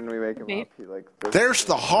morning when we wake him up, he like. There's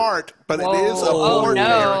the heart, but Whoa. it is a Oh, board no.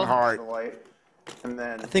 pairing heart. And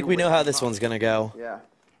then I think we know how this one's gonna go. Yeah.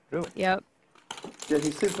 Really? Yep. Yeah,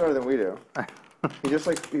 he sleeps better than we do. he just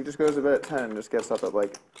goes to bed at 10 and just gets up at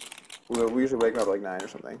like. We usually wake him up at like 9 or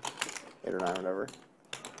something, 8 or 9, whatever.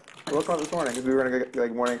 We woke him up this morning because we were gonna get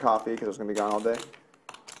like morning coffee because I was gonna be gone all day,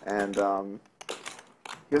 and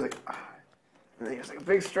he was like, and then he was like a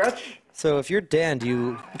big stretch. So if you're Dan, do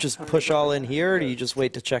you just push all in here, or do you just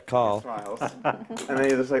wait to check call? Smiles, and then he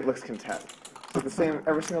just like looks content. It's like the same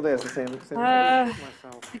every single day. It's the same.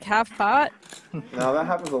 Like half pot. No, that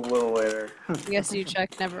happens a little later. I guess you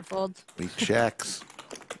check, never fold. He checks.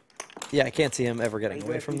 Yeah, I can't see him ever getting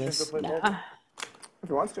away from this. Nah. If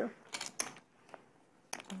he wants to.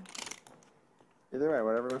 Either way,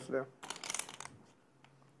 whatever he wants to do.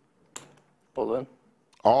 Hold in.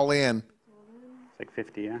 All in. It's like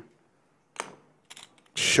 50, yeah.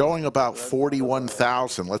 Showing about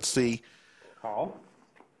 41,000. Let's see. Call.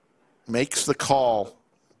 Makes the call.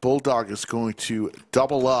 Bulldog is going to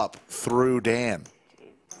double up through Dan.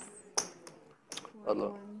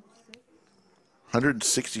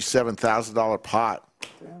 $167,000 pot.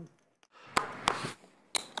 Damn.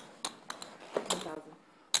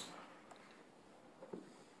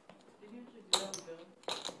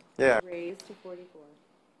 Yeah. Raised to 44.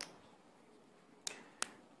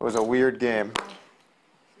 It was a weird game.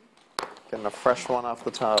 Getting a fresh one off the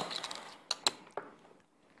top.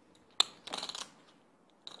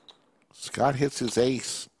 Scott hits his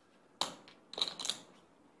ace.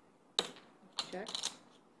 Check.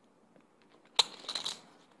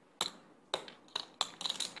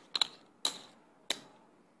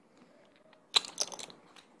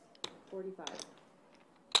 $45.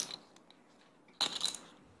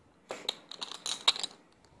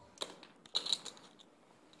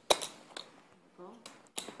 Call.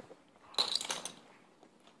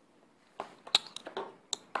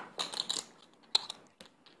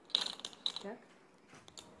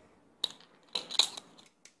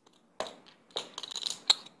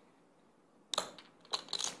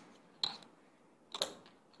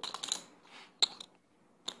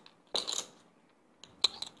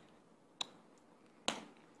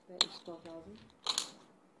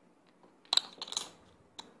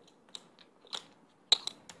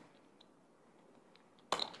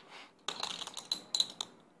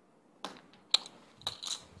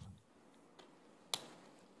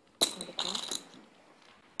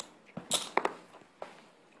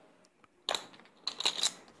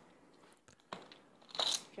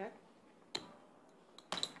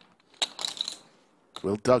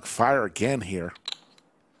 Will Doug fire again here?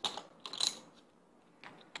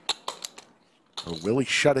 Or will he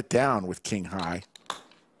shut it down with king high?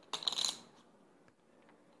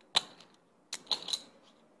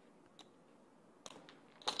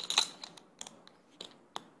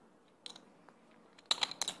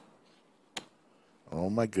 Oh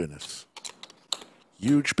my goodness.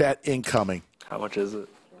 Huge bet incoming. How much is it?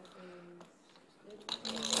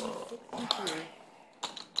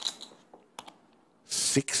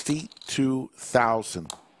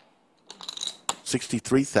 $62,000.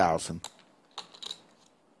 63,000.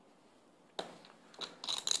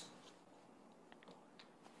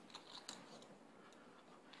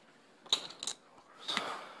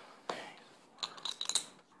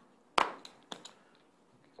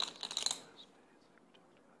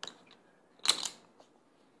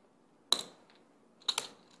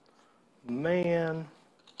 Man.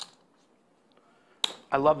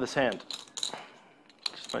 I love this hand.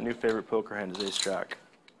 Just my new favorite poker hand is ace-jack.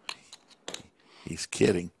 He's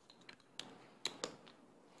kidding.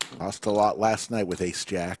 Lost a lot last night with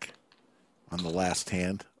ace-jack on the last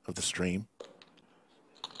hand of the stream.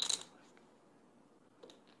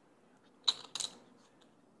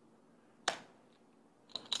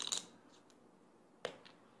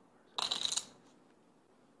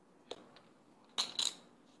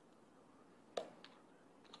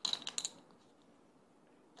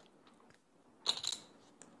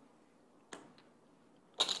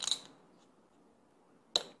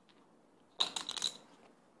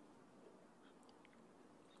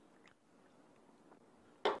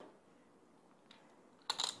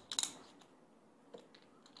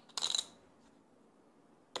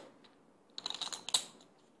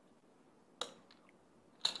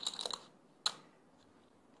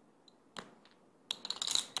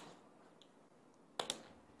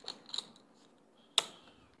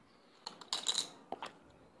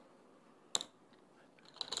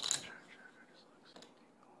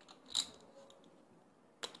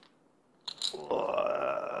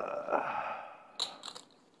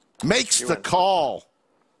 Makes the call.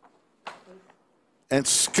 And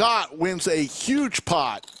Scott wins a huge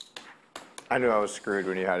pot. I knew I was screwed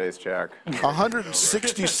when you had ace-jack.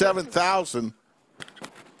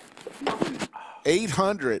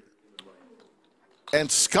 167,800. And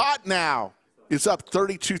Scott now is up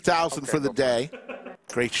 32,000 for the day.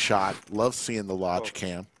 Great shot. Love seeing the lodge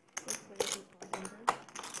cam.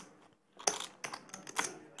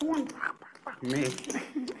 Me.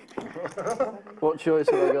 What choice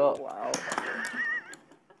have I got? Wow.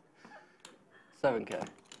 7K.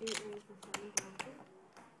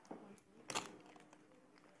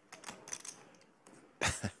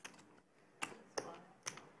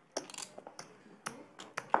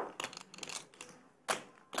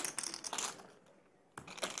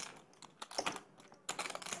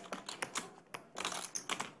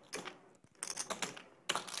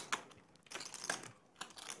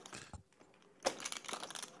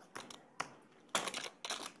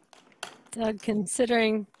 Doug,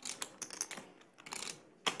 considering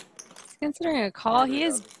a call, he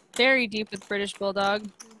is very deep with British Bulldog,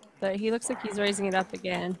 but he looks like he's raising it up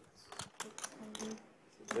again.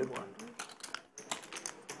 Good one.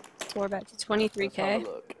 4 back to 23K.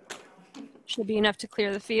 Should be enough to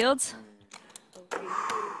clear the field.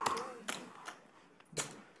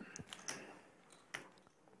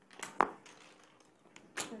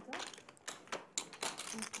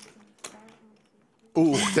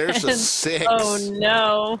 Ooh, there's a 6. Oh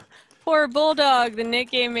no. Poor Bulldog. The Nick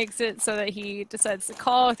game makes it so that he decides to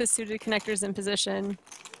call with his suited connectors in position.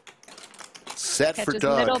 Set for Catches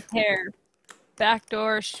Doug. middle pair.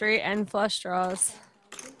 Backdoor, straight, and flush draws.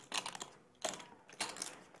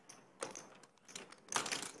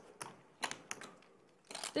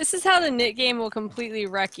 This is how the Nick game will completely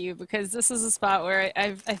wreck you, because this is a spot where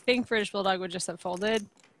I think British Bulldog would just have folded.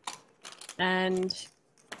 And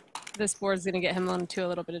this board's going to get him into a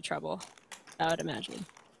little bit of trouble, I would imagine.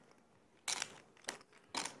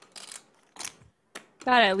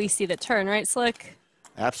 Gotta at least see the turn, right, Slick?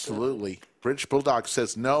 Absolutely. British Bulldog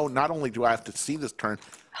says, no, not only do I have to see this turn,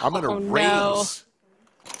 I'm going to raise. No.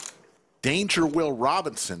 Danger Will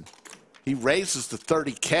Robinson. He raises to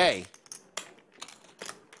 30K.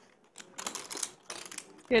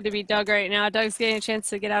 Good to be Doug right now. Doug's getting a chance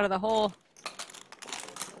to get out of the hole.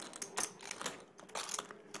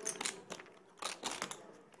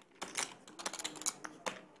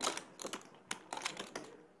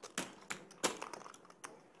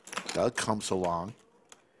 Doug comes along.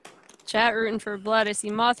 Chat rooting for blood. I see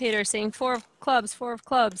Moth Hater saying 4 of clubs, 4 of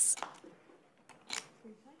clubs.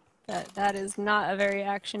 That is not a very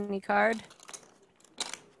action-y card.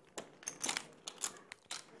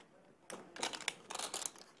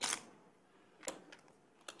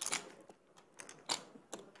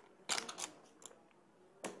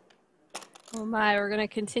 Oh my, we're gonna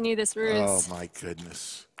continue this ruse. Oh my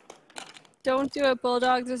goodness. Don't do it,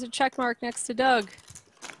 Bulldogs. There's a check mark next to Doug.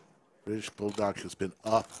 British Bulldog has been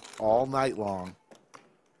up all night long.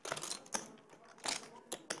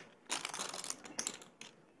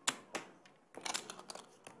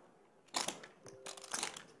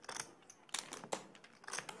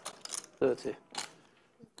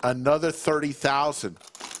 Another 30,000.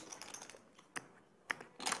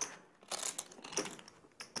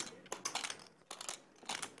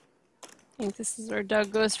 I think this is where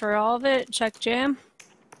Doug goes for all of it. Check jam.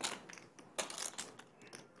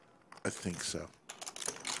 I think so.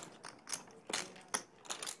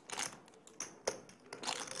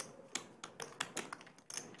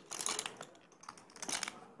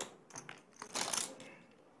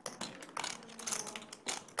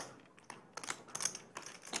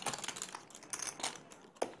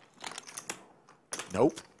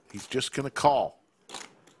 Nope. He's just going to call.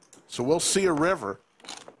 So we'll see a river.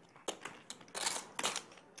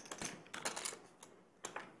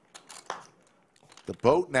 The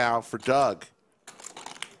boat now for Doug.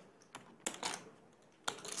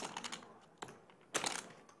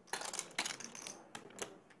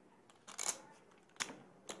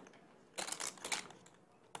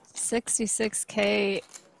 $66K.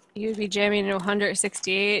 You'd be jamming to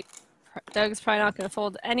 168. Doug's probably not going to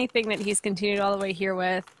fold anything that he's continued all the way here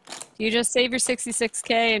with. Do you just save your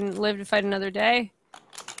 66K and live to fight another day?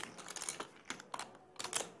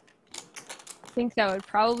 I think that would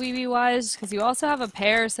probably be wise because you also have a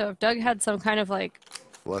pair. So if Doug had some kind of like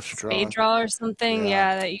flush draw, spade draw or something,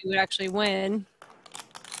 yeah, that you would actually win.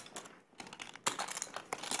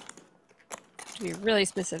 To be a really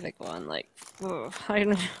specific one, like, oh, I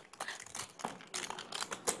don't know.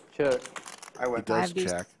 Check. I went. He does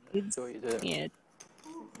check. So you did. Yeah.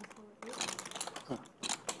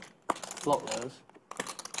 Flop those.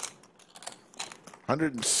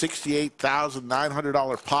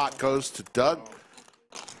 $168,900 pot goes to Doug.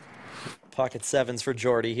 Pocket sevens for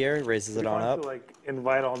Jordy here. He raises it on up. To, like,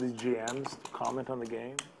 invite all these GMs to comment on the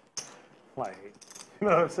game. Like, you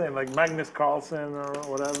know what I'm saying? Like Magnus Carlsen or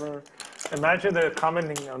whatever. Imagine they're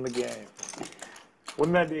commenting on the game.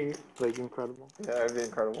 Wouldn't that be like incredible? Yeah, that'd be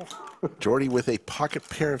incredible. Jordy with a pocket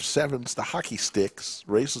pair of sevens, the hockey sticks,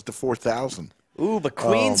 raises to 4,000. Ooh, but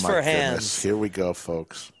queens for hands. Goodness. Here we go,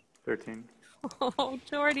 folks. 13. Oh,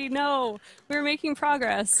 Jordy, no. We're making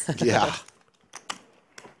progress. Yeah.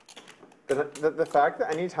 The fact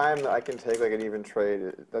that any time that I can take like an even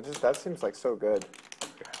trade, that seems like so good.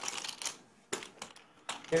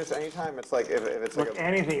 Just anytime it's like if it's like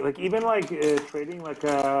anything, like even like trading like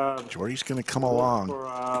Jordy's going to come along.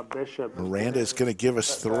 For Bishop. Miranda is going to give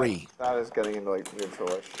us 3. That is getting into like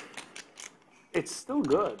neutralish. It's still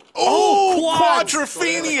good. Oh,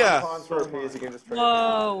 Quadrophenia!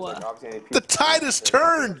 Whoa. The tide has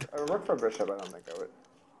turned. I work for Bishop. I don't think I would.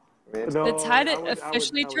 I mean, The tide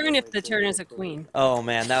officially turn if the turn is a queen. Oh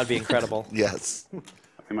man, that would be incredible. Yes. I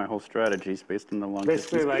mean, my whole strategy is based on the long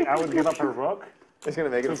Basically, distance. like I would give up a rook. It's gonna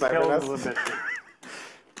make it a sniper nest.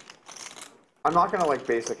 I'm not gonna like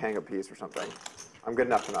basic hang a piece or something. I'm good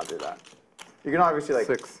enough to not do that. You can obviously like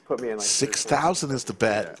put me in like 6,000 is the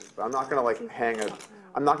bet. But I'm not gonna like hang a.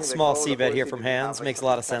 I'm not gonna Small like, C bet here from hands makes a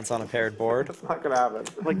lot of sense on a paired board. It's not gonna happen.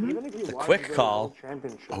 Like even if you The quick call.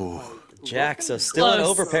 Oh, Jack, so still an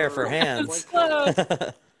overpair for hands.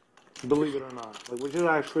 Believe it or not, like, which is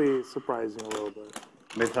actually surprising a little bit.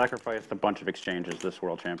 They sacrificed a bunch of exchanges this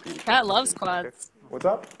World Championship. Cat loves quads. What's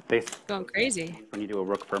up? They Going crazy. when you do a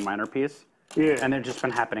rook for a minor piece. Yeah. And they've just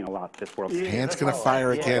been happening a lot this World Championship. Hand's going to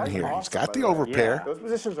fire again here. He's got the overpair. Those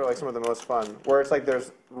positions are like some of the most fun, where it's like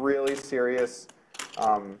there's really serious.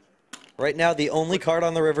 Right now, the only card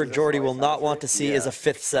on the river Jordy will not want to see is a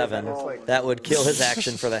 5th 7. That would kill his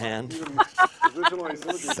action for the hand.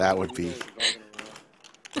 That would be.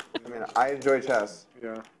 I mean, I enjoy chess.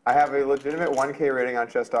 Yeah. I have a legitimate 1K rating on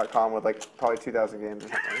chess.com with like probably 2,000 games or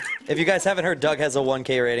something. If you guys haven't heard, Doug has a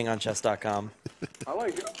 1K rating on chess.com.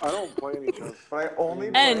 I don't play any chess. But I only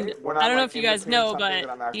And when I I'm, don't know like, if you in guys between know, something but that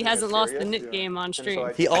I'm actually he hasn't lost the serious. knit game on stream.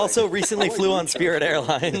 He also recently flew on Spirit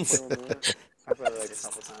Airlines. I played like a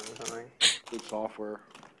couple times or something. Good software.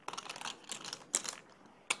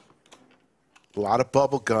 A lot of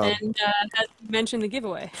bubble gum. And as you mentioned the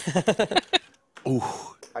giveaway. Ooh.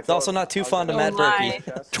 It's also not too fond of Matt Berkey.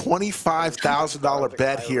 $25,000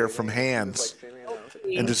 bet here from hands.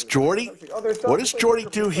 And does Jordy? What does Jordy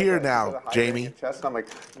do here now, Jamie? I'm like,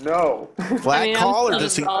 no. Flat call or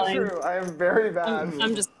does he? I am very bad.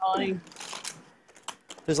 I'm just calling.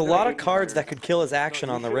 There's a lot of cards that could kill his action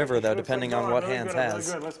on the river, though, depending on what hands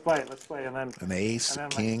has. Let's play. Let's play, and then An ace, and then,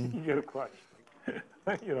 king. Like, you get a crush.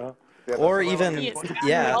 You know. Or even, He is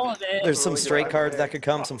yeah, all of it. there's some straight cards that could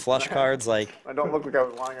come, some flush cards, like. I don't look like I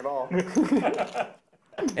was lying at all.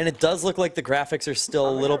 And it does look like the graphics are still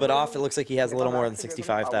a little bit off. It looks like he has a little more than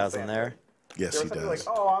 65,000 there. Yes, he does. Like,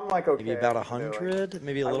 oh, I'm like okay. Maybe about 100,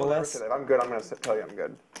 maybe a little less. If I'm good, I'm going to tell you I'm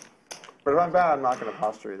good. But if I'm bad, I'm not going to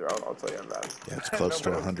posture either. I'll tell you I'm bad. Yeah, it's close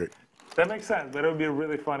to 100. That makes sense, but it would be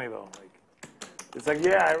really funny though. Like, it's like,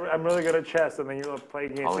 yeah, I'm really good at chess, and then you play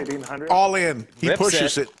against 1800. All in. He Rips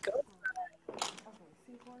pushes it.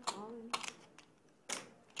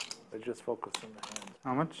 They just focus on the hand.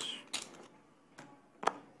 How much?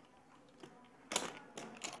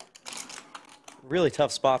 Really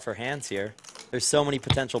tough spot for hands here. There's so many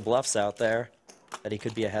potential bluffs out there that he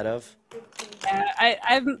could be ahead of.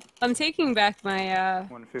 Yeah, I'm taking back my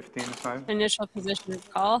 115.5. initial position of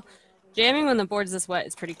call. Jamming when the board's this wet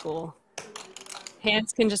is pretty cool.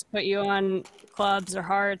 Hands can just put you on clubs or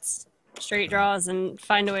hearts, straight draws, and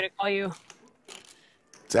find a way to call you.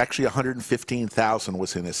 It's actually 115,000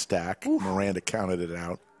 was in his stack. Miranda counted it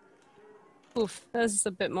out. Oof, that's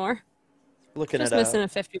a bit more. Looking Just at missing a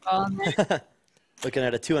 50 ball in there. looking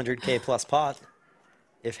at a 200K plus pot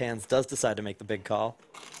if hands does decide to make the big call.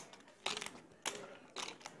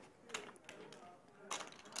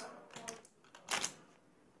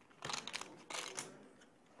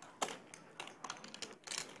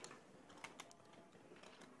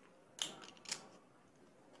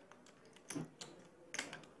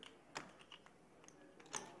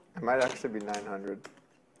 It might actually be 900.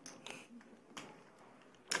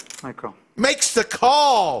 Michael. Makes the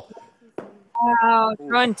call. Wow,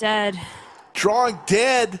 drawing dead. Drawing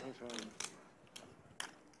dead.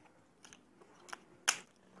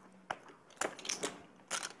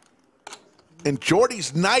 And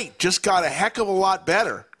Jordy's night just got a heck of a lot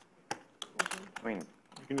better. I mean,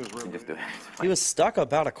 you can just do it. He was stuck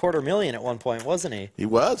about $250,000 at one point, wasn't he? He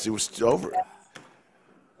was. It was over.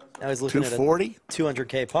 Now he's looking 240? at a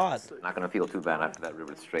 200K pot. Not gonna feel too bad after that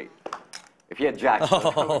river straight. If you had jack,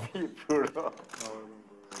 Oh.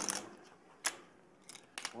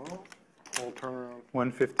 Full turnaround.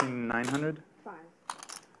 115,900.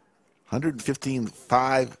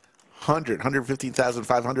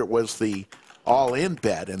 115,500 was the all-in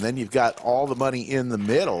bet, and then you've got all the money in the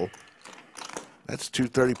middle. That's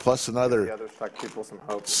 230 plus another The other stuck people some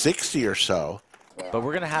hope. 60 or so. But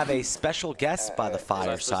we're going to have a special guest by the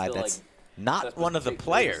fireside that's not one of the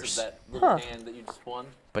players, Huh.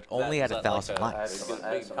 but only at 1,000 likes.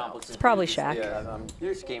 It's probably Shaq.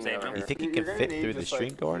 You think he can fit through the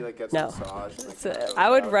stream door? No. I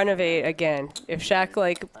would renovate again. If Shaq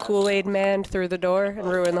like Kool-Aid Man through the door and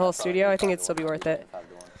ruined the whole studio, I think it'd still be worth it.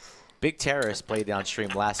 Big Terrorist played downstream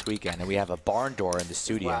last weekend, and we have a barn door in the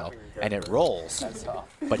studio, and it rolls.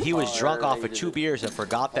 But he was drunk off of 2 beers and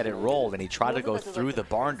forgot that it rolled, and he tried to go through the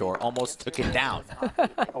barn door, almost took it down.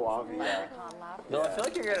 No, I feel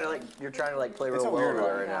like you're trying to play real world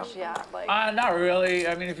right now. Yeah, like. Not really.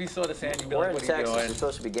 I mean, if you saw the sand, you'd be We're like, in what are you Texas. doing? You're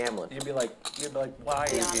supposed to be gambling. You'd be like, why are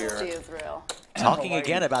you The here? honesty is real. Talking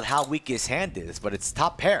again about how weak his hand is, but it's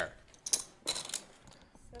top pair.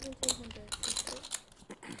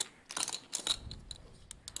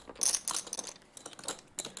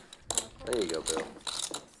 There you go, Bill.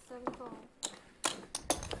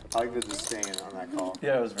 I like the disdain on that call.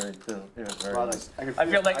 Yeah, it was very cool. It was very Well, nice. I can I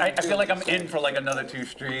feel feel- like I can feel I'm in for like another 2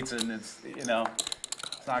 streets, and it's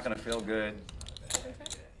it's not gonna feel good.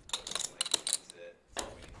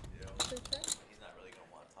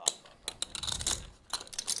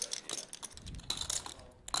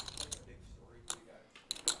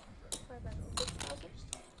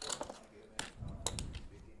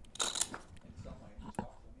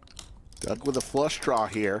 Doug with a flush draw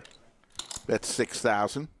here. That's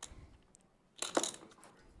 6,000.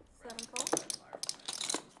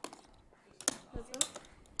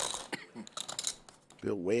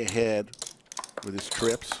 Bill way ahead with his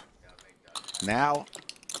trips. Now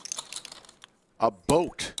a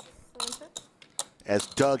boat as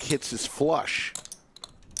Doug hits his flush.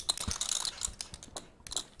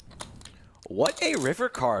 What a river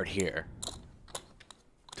card here.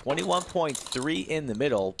 21.3 in the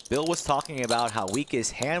middle. Bill was talking about how weak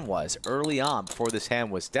his hand was early on before this hand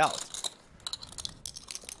was dealt.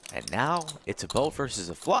 And now it's a boat versus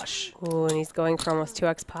a flush. Ooh, and he's going for almost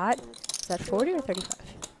 2x pot. Is that 40 or 35?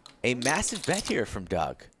 A massive bet here from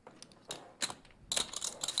Doug.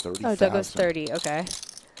 30,000. Oh, Doug goes 30. Okay.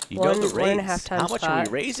 You know the raise. 1.5 times How much pot. are we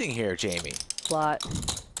raising here, Jamie? A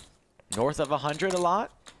lot. North of 100 a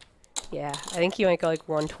lot? Yeah, I think he might go like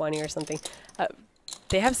 120 or something.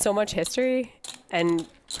 They have so much history, and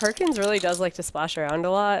Perkins really does like to splash around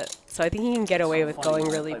a lot. So I think he can get away with going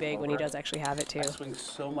really big when he does actually have it, too. I swing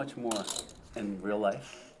so much more in real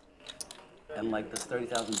life. And like this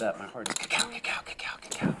 30,000 bet, my heart is cacao, cacao, cacao,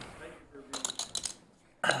 cacao.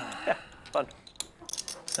 Yeah, fun.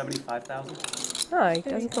 75,000. Oh, he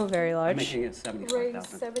doesn't go very I'm large. making it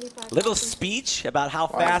 75,000. Little speech about how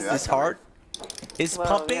fast his heart is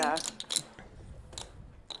pumping. Yeah.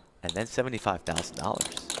 And then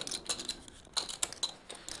 $75,000.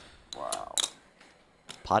 Wow.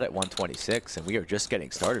 Pot at 126, and we are just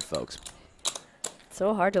getting started, folks. It's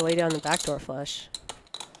so hard to lay down the backdoor flush.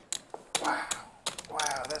 Wow,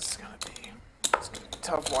 that's gonna be a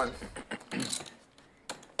tough one.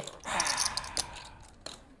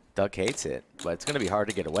 Doug hates it, but it's going to be hard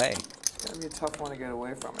to get away. It's gonna be a tough one to get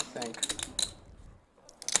away from, I think.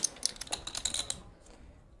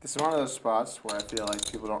 This is one of those spots where I feel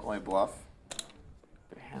like people don't really bluff.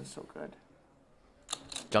 But your hand's so good.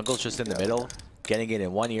 Jungle's just in the middle, getting it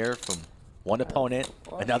in one ear from one opponent,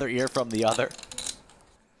 another ear from the other.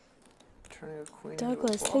 Turning a queen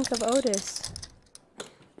Douglas, into a think of Otis.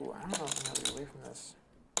 Ooh, I don't know if I'm gonna get away from this.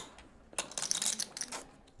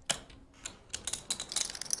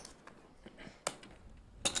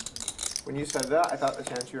 When you said that, I thought the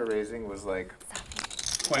chance you were raising was like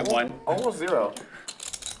 0.1. Almost zero.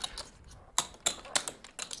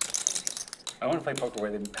 I want to play poker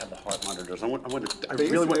where they have the heart monitors. I want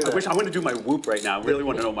to do my whoop right now. I really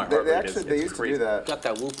want to know my heart rate is. They used to do that. Got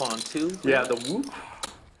that whoop on too? Yeah, the whoop.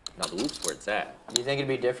 No, the whoop's where it's at. Do you think it'd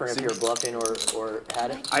be different if you're bluffing or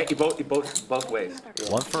had it? Both ways.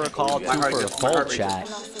 One for a call, two for a fold, chat.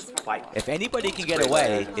 If anybody can get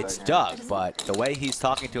away, it's Doug, but the way he's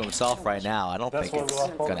talking to himself right now, I don't think it's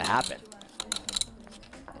going to happen.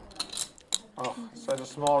 Oh, such a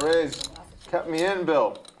small raise. Kept me in,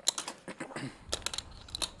 Bill.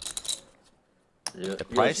 The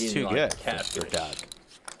price too good for Doug.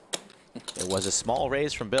 It was a small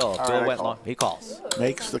raise from Bill. Bill went long. He calls.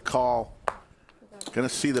 Makes the call. Gonna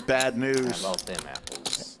see the bad news.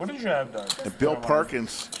 What did you have, Doug? And Bill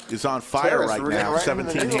Perkins is on fire right now.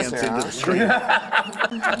 17 hands into the stream.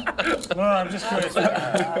 No, I'm just curious.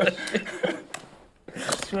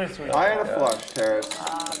 I had a flush, Terrace.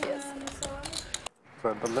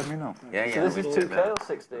 But let me know. Yeah. So this is 2K or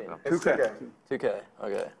 16? 2K. 2K,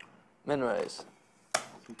 okay. Min raise.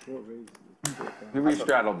 You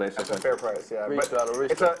re-straddle, basically. That's a fair price, yeah. Re-straddle,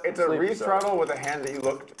 But it's a re-straddle with a hand that you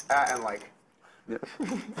looked at and like. Yeah.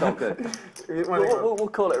 Felt good. We'll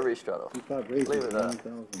call it a re-straddle. Leave it at that.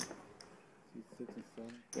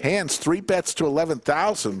 Hands 3 bets to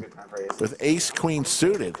 11,000 with ace queen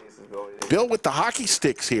suited. Bill with the hockey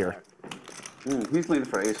sticks here. He's leaning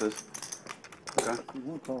for aces. Okay.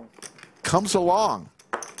 Comes along.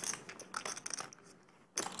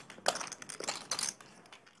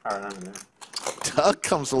 Doug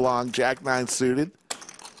comes along, Jack 9 suited.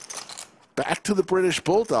 Back to the British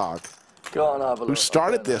Bulldog, who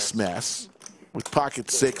started this mess with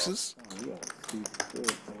pocket sixes.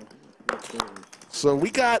 So we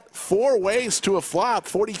got 4 ways to a flop,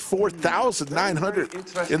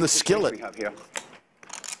 44,900 in the skillet.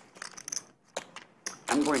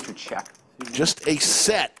 I'm going to check. Just a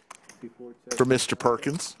set for Mr.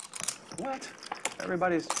 Perkins. What?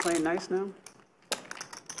 Everybody's playing nice now?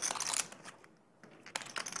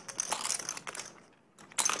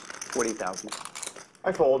 $40,000.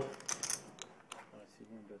 I fold.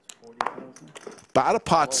 About a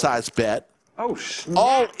pot size bet. Oh, snap.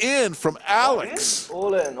 All in from Alex.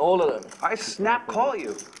 All in, all of them. I snap call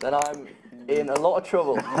you. Then I'm in a lot of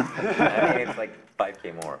trouble. I think it's like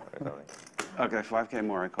 5K more or something. Okay, 5K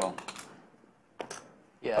more, I call.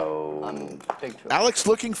 Yeah, I'm big trouble. Alex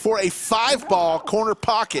looking for a 5-ball corner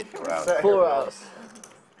pocket. 4 outs.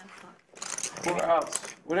 4 outs.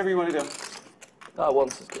 Whatever you want to do.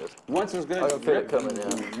 Once is good. Once is good. I can feel it coming,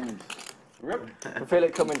 yeah. Rip. I can feel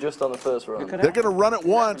it coming just on the first run. They're going to run it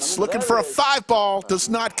once, looking for a 5-ball. Does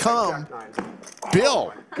not come.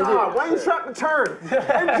 Bill. God, why you shot the turn?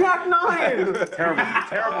 And Jack 9! Terrible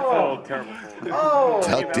fold, terrible fold. Oh!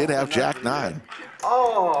 Doug did have Jack 9.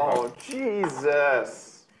 Oh, Jesus.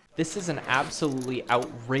 This is an absolutely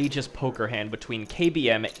outrageous poker hand between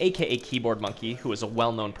KBM, aka Keyboard Monkey, who is a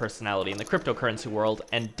well-known personality in the cryptocurrency world,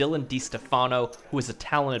 and Dylan DiStefano, who is a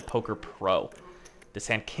talented poker pro. This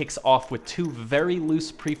hand kicks off with 2 very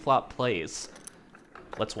loose pre-flop plays.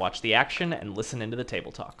 Let's watch the action and listen into the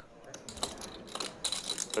table talk.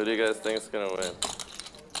 Who do you guys think is gonna win?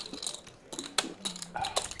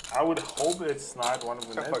 I would hope it's not one of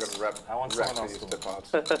the Nets. I want someone else to win.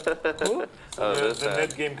 The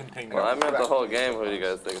net game continues. Well, I meant the whole game. Who do you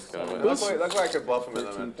guys think is gonna win? That's why I could bluff him in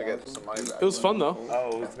them to get some money back. It was fun though.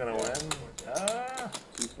 Oh, who's gonna win?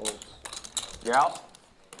 You're out.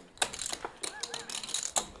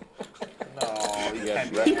 No, you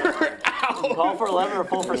can't do You're out. Call for 11 or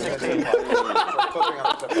full for 16. Oh,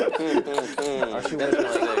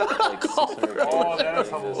 that is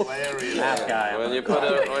hilarious. That guy. When you put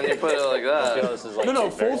it like that. No,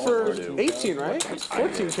 full for 18, right?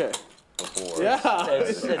 14K. Yeah.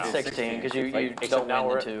 It's 16 because you don't win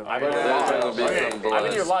the 2. I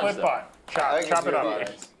think you're live. Split pot. Chop it up.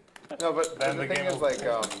 No, but Then the the thing game is, like,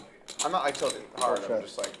 I'm not, I killed it hard.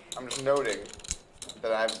 I'm just noting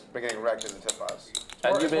that I've been getting wrecked in the tip-offs.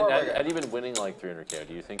 Had you been winning like 300K,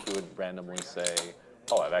 do you think you would randomly say,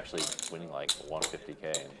 oh, I'm actually winning like 150K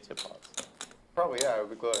in tip-offs? Probably, yeah, it would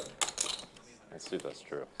be gloating. Let's see if that's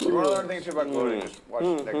true. If you want to learn things about gloating, just watch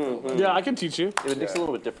Nick gloat. Yeah, I can teach you. It Nick's a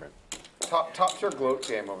little bit different. Top tier gloat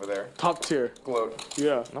game over there. Top tier. Gloat.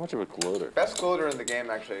 Yeah. Not much of a gloater. Best gloater in the game,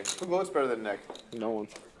 actually. Who gloats better than Nick? No one.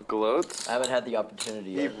 Gloats? I haven't had the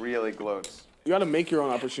opportunity He yet. really gloats. You gotta make your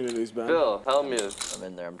own opportunities, Ben. Phil, Hellmuth. I'm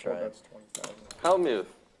in there, I'm trying. Hellmuth.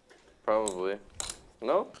 Probably.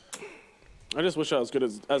 No? I just wish I was good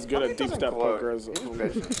as good at deep step poker as.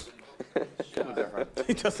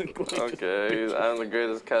 He doesn't gloat. Okay, I'm the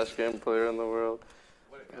greatest cash game player in the world.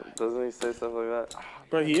 Doesn't he say stuff like that?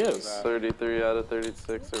 But he is. 33 out of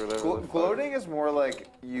 36 or whatever. Gloating is more like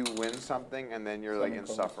you win something and then you're like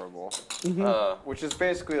insufferable. Which is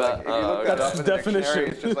basically like, if you look that up in the dictionary,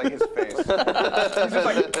 it's just like his face. He's just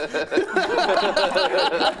like...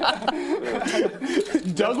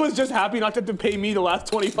 Doug was just happy not to have to pay me the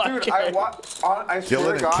last 25K. Dude, I swear Dylan to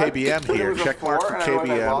and God, KBM when it here. was a Check mark four for and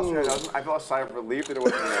I lost KBM. I felt a sigh of relief that it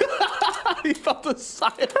wasn't there. He felt a sigh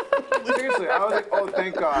of relief. Seriously, I was like, oh,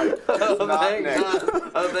 thank God. It's not Nick.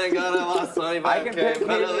 Oh, thank God I lost 25K. I can pick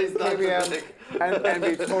but at least not KBM Nick. and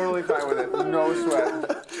be totally fine with it. No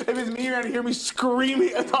sweat. If it's me, you're gonna hear me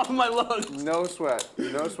screaming at the top of my lungs. No sweat.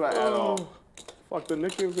 No sweat at all. Fuck, the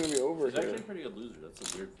Nick game's gonna be over He's here. actually a pretty good loser.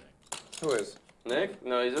 That's a weird thing. Who is? Nick?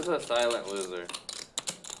 No, he's just a silent loser.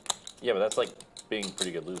 Yeah, but that's like being a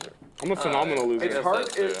pretty good loser. I'm a phenomenal loser. It's hard.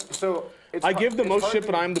 I give the most shit,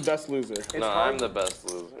 but I'm the best loser. No, I'm the best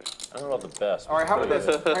loser. I don't know about the best. All right, how about this?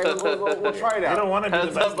 All right, we'll try it out. You don't want to be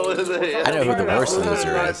the best loser. I know who the worst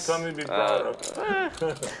loser is. Something to be proud of.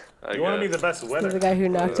 You want to be the best winner. The guy who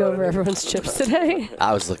knocked over everyone's chips today.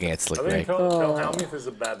 I was looking at Slick I think Rick. Phil Hellmuth is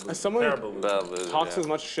a bad loser. As someone Terrible Bad loser. talks as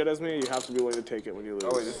much shit as me, you have to be willing to take it when you lose.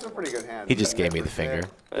 Oh, wait, this is a pretty good hand. He just gave me the finger.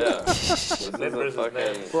 Yeah. This is a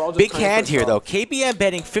fucking... We're all just Big playing hand for here, fun. though. KBM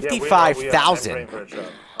betting Yeah, we 55,000.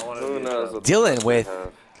 Who knows what Dylan with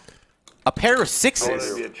a pair of I want sixes.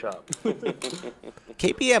 to be a chop.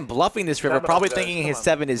 KBM bluffing this river, Tap it probably up, guys. thinking Come his on.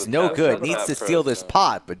 7 is The no tap good, shot needs tap to steal first. this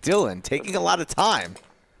pot. But Dylan taking a lot of time.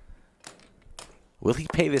 Will he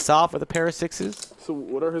pay this off with a pair of sixes? So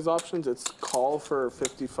what are his options? It's call for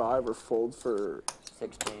 55 or fold for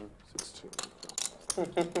 16. 16.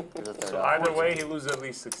 So either way, he loses at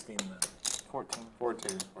least 16 then. 14.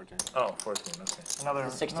 14. Oh, 14, okay. Another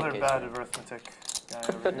 16K bad swing. arithmetic guy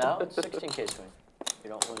over here. No, it's 16K swing. You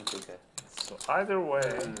don't win 2K. So either way,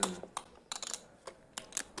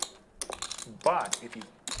 but if you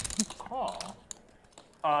call,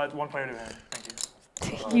 One player to hand. Thank you.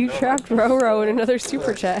 You trapped Roro in another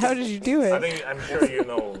super chat. How did you do it? I'm sure you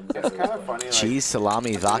know. It's kind of funny. Like, Cheese,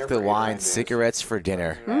 salami, vodka, wine, cigarettes for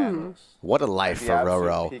dinner. What a life for the absolute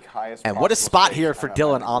Roro. peak highest And what a possible spot stakes, here for I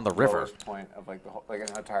Dylan have on the the river. lowest point of like the whole, like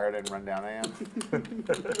how tired and run down I am.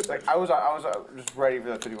 It's like I was just ready for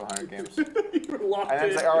the 5100 games. And then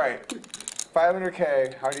it's like, all right,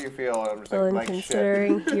 500K. How do you feel? And I'm just Dylan like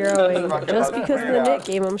considering shit. heroing Fucking just about to because of figure the it Nick out.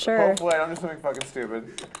 game, I'm sure. Hopefully I don't do something fucking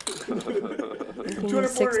stupid. Thinking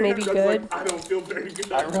 6 may be good. I don't feel very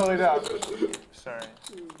good. I really don't. Sorry.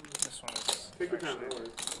 This one is Take your time, don't worry.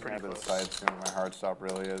 Pretty the side soon my hard stop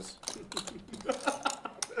really is.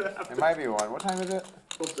 It might be 1. What time is it?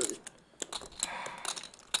 12:30.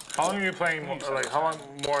 How long are you playing? Like, how long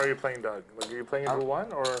more are you playing, Doug? Like, are you playing into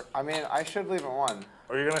 1 or? I mean, I should leave at 1.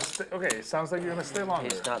 Or you're gonna stay? Okay, it sounds like you're gonna stay longer.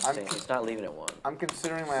 He's not staying. He's not leaving at 1. I'm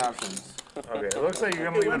considering my options. Okay, it looks like you're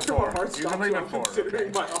gonna leave at 4. You're gonna leave at 4.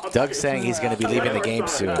 Doug's saying he's going to be leaving the game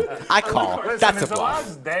soon. I call. Listen, That's a it's the bluff.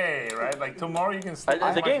 last day, right? Like tomorrow you can.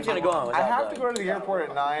 The game's gonna go on. I have to go to the airport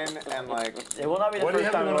at 9 and like. It will not be the What do you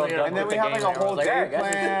first have time to we'll do have And then we have like a whole day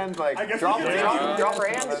planned, like drop our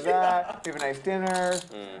hands, like that. We have a nice dinner.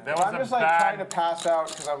 That I'm was just a like bad. trying to pass out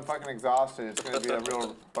because I'm fucking exhausted. It's gonna be a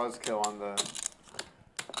real buzzkill on the.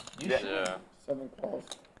 Yeah. 7 calls.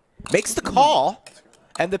 Makes the call,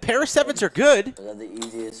 and the pair of 7s are good. The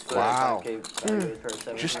easiest. Wow.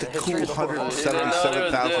 Just a cool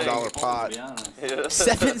 $177,000 pot.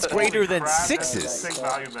 7's greater than Brad, 6s. Sick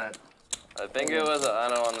value bet. I think it was I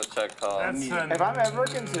don't want to check call. If I'm ever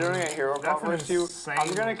considering a hero call versus you,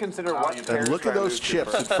 I'm gonna consider what pairs. And look at those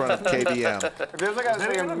chips in front of KBM. If there's like a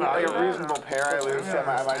reasonable pair I lose to,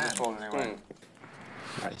 I might just fold anyway.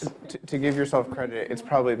 To give yourself credit, it's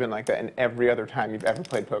probably been like that in every other time you've ever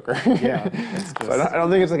played poker. Yeah. So I don't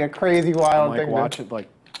think it's like a crazy wild like thing. Watch it, like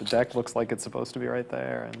the deck looks like it's supposed to be right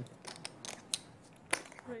there, and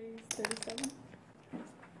Raise 37.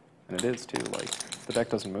 it is too. Like the deck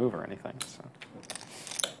doesn't move or anything. So.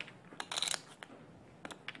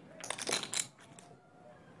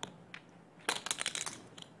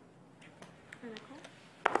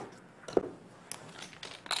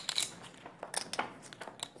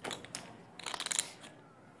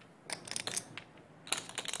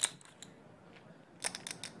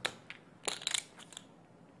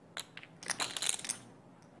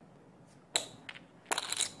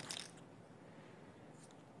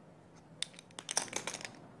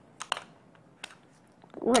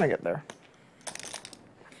 We're gonna get there.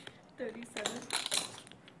 37.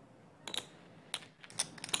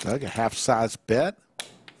 Doug, a half-size bet.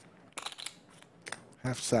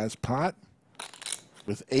 Half-size pot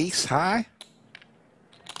with ace high.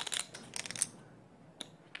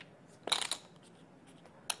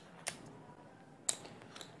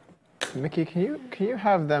 Mickey, can you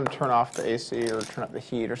have them turn off the AC or turn up the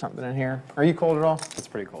heat or something in here? Are you cold at all? It's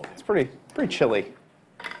pretty cold. It's pretty chilly.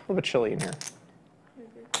 A little bit chilly in here.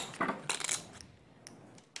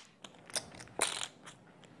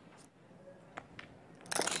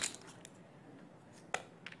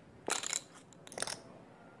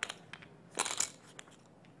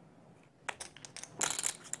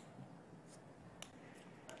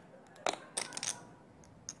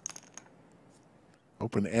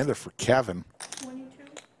 Open ender for Kevin. 22.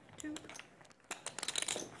 2.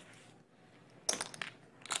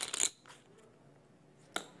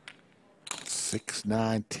 Six,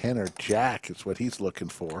 nine, 10, or jack is what he's looking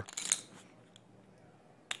for.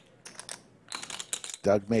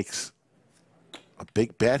 Doug makes a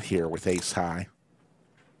big bet here with ace high.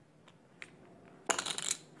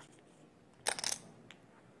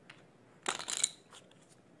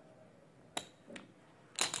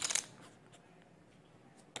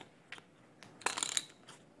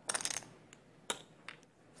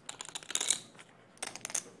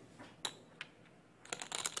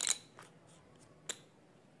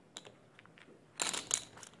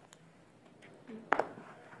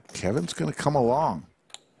 Kevin's going to come along.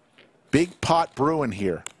 Big pot brewing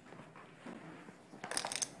here.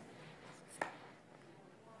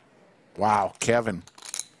 Wow, Kevin.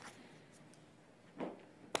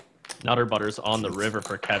 Nutter Butters on the river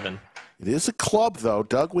for Kevin. It is a club, though.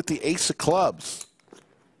 Doug with the ace of clubs.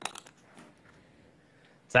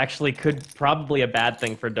 It's actually probably a bad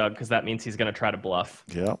thing for Doug because that means he's going to try to bluff.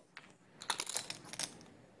 Yep.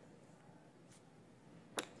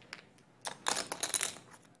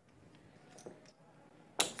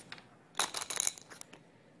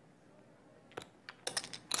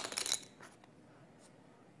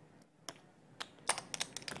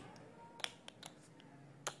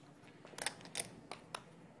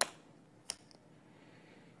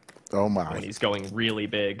 Oh my. And he's going really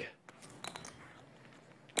big.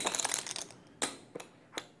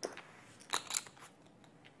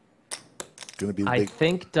 Gonna be the I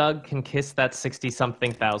think Doug can kiss that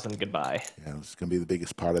 60-something thousand goodbye. Yeah, this is going to be the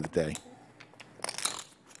biggest part of the day.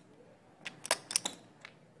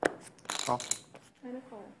 Oh.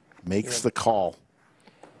 Makes the call.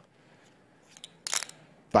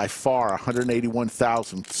 By far,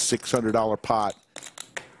 $181,600 pot.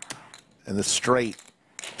 And the straight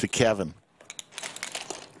to Kevin.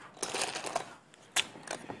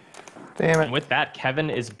 Damn it. And with that, Kevin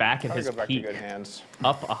is back at his Go back to peak. good hands.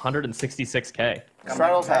 Up 166K.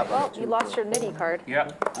 Straddles happen. Well, you lost your nitty card.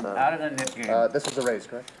 Yep, I'm out of the nit game. This is a raise,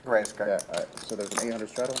 correct? Raise, correct. Yeah, all right. So there's an 800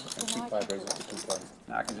 straddle and 5 raises to 220.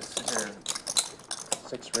 Now I can just sit here.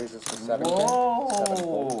 6 raises to 7. Whoa! 7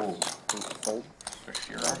 folds. 8 fold. For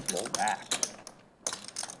sure, I'm back.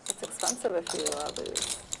 It's expensive if you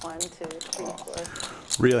lose. 1, 2, 3, 4.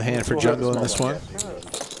 Real hand for jungle in this one.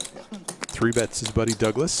 3 bets his buddy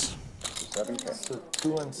Douglas. 7K. So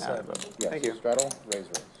 2 and 7. Yes. Thank you. Straddle, raise.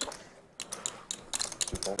 2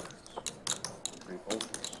 folds. 3 folds.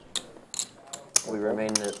 We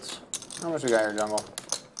remain nits. How much we got here, jungle?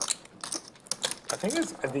 I think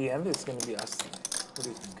it's at the end. It's going to be us. What do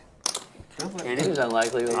you think? It is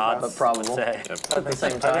unlikely, but probable. At the same I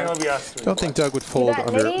think time. it'll be us. Don't think Doug would fold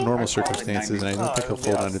under normal circumstances, and I don't think he'll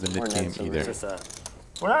fold under the nit game either.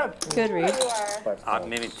 We're not. Good read.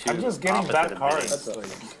 Maybe 2. I'm just getting bad cards.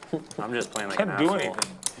 I'm just playing like Can't an do asshole.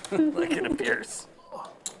 anything. Like it appears.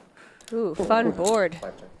 Ooh, fun board.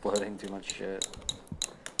 Floating too much shit.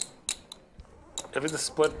 If it's a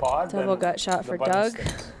split pod, Double then gut shot the for button Doug.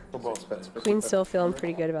 sticks for both. Queen's still feeling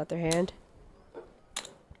pretty good about their hand.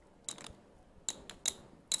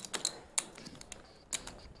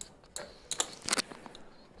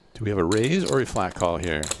 Do we have a raise or a flat call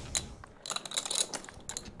here?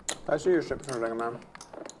 I see your ship for a second, man.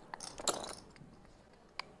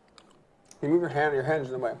 You move your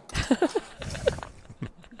hand's in the way.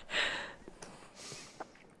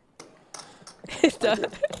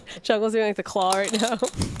 Juggle's doing like the claw right now.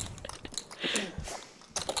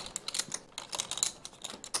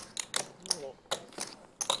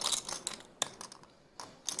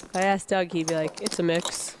 If I asked Doug, he'd be like, it's a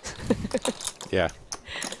mix. Yeah.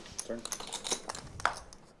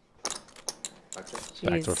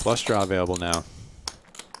 Backdoor flush draw available now.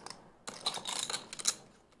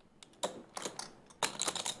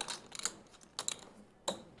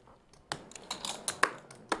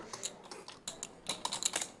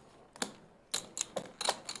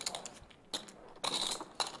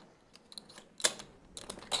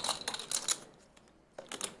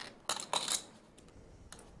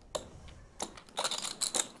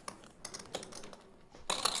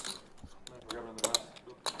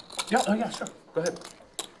 Yeah, oh yeah, sure. Go ahead.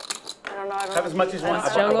 I don't know. Have as much as you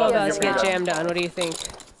want. Jungle about to get jammed on. What do you think?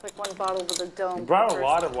 It's like one bottle with a dome. You brought a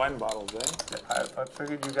lot of wine bottles, eh? I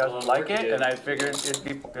figured you guys would like it, and I figured it'd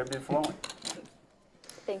be flowing.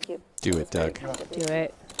 Thank you. Do it, Doug. Do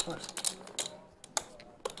it. Of course.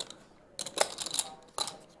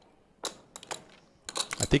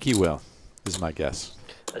 I think he will, is my guess.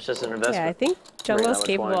 That's just an investment. Yeah, I think Jungle's Right,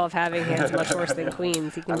 capable of having hands much worse than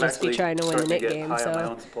queens. He can just be trying to win the knit game,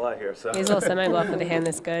 so may as well semi-bluff with a hand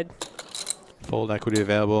this good. Fold equity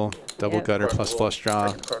available. Double Yep. gutter plus flush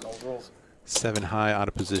draw. 7 high out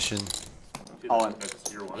of position. All in.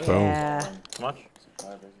 Boom. Yeah. How much?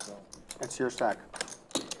 It's your stack.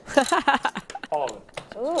 All of it.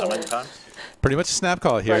 How many times? Pretty much a snap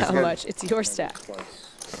call here. How much? It's your stack.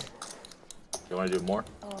 You want to do more?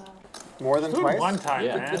 More than Do it twice? one time,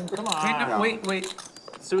 Yeah. man. Come on. Wait.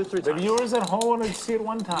 Let's do it 3 The times. viewers at home want to see it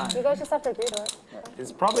one time. You guys just have to agree to it.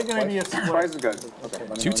 It's probably going to be a Twice split. is good. Okay.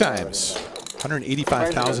 2 times.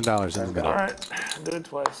 $185,000 in the middle. All right, do it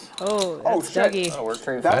twice. Oh, that's shit. Dougie. Oh, we're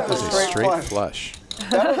straight. That That is is a straight flush.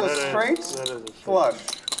 That is a That straight is a split. flush.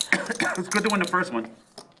 It's good to win the first one.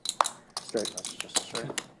 Straight. That's just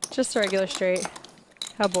straight. Just a regular straight.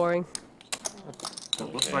 How boring.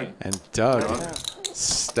 It looks like And Doug you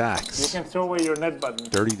stacks. can throw away your net button.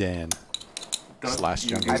 Dirty Dan. Slash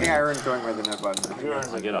Jungle I think I Man. earned going with the net button. I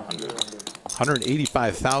get 100.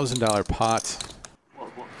 $185,000 pot.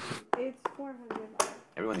 It's 400.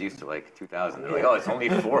 Everyone's used to like 2,000. They're like, oh, it's only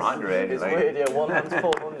 400. It's Like, weird, yeah. One hand's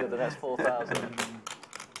 400, the next 4,000.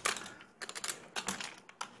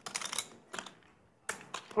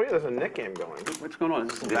 Oh yeah, there's a net game going. What's going on?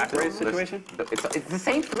 Is this a this- back raise this- situation? It's the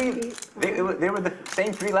same 3. They were the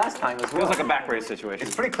same 3 last time as well. Feels like a back raise situation.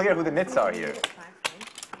 It's pretty clear who the nits are here.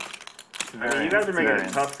 I mean, you guys are making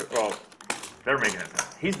it tough. Well, they're making it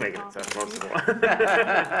tough. He's making it tough most of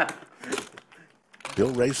all.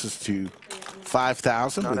 Bill races to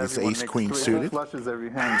 5,000 with his ace-queen suited. Flushes every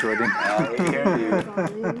hand, Jordan. I hear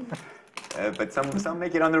you. But some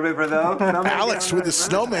make it on the river, though. Some make it Alex on with the the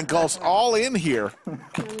snowman goes all in here.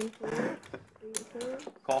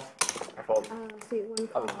 Call. I fold.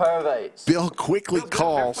 I'm a pair of 8s. Bill quickly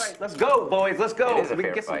calls. Let's go, boys. Let's go. It is a We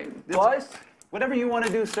can fair get some- fight. Twice? Whatever you want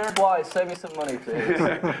to do, sir. Twice. Save me some money, please.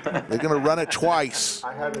 They're going to run it twice.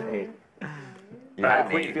 I had an 8. Yeah,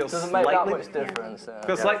 Queen feels Doesn't make that slightly. much difference.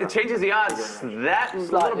 Feels slightly. It changes the odds that a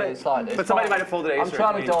little bit. Slightly. But somebody might have folded ace. I'm or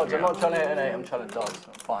trying to queen. dodge. I'm not trying to hit an 8. I'm trying to dodge.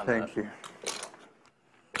 I'm fine with Thank you.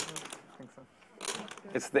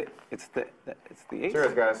 It's the ace.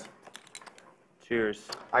 Cheers, guys. Cheers.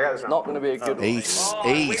 I got this. It's not going to be a good one. Ace,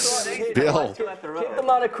 ace, Bill. Keep the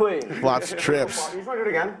man a queen. Lots of trips. You just want to do it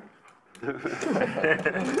again?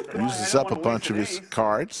 Uses up a bunch of his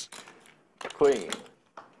cards. Queen.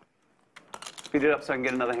 Speed it up so I can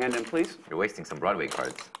get another hand in, please. You're wasting some Broadway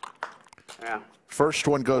cards. Yeah. First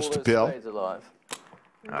one goes All to those Bill. spades alive.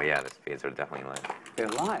 Oh yeah, the spades are definitely live. They're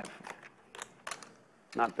live.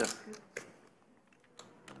 Not this.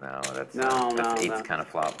 No, that's No. eight's kind of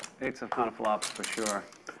flop. Eight's a kind of flop for sure.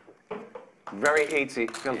 Very eightsy.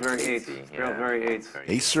 Feels very eights. Eightsy, Feels yeah. very eights.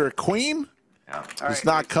 Ace or a queen? Yeah. Does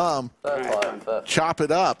not come. Fair fight. Fair. Chop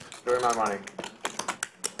it up. Enjoy my money.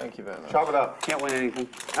 Thank you very much. Chop it up. Can't win anything.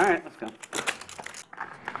 All right, let's go.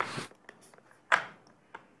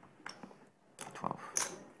 12.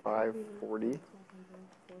 540.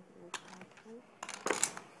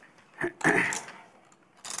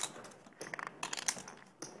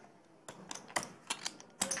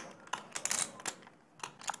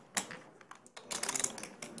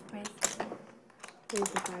 Raise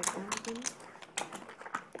to 5,000.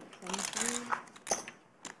 75.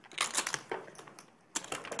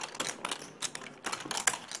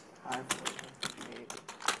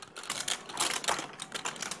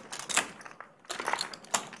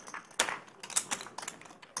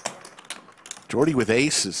 Jordy with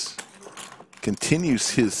aces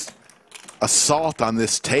continues his assault on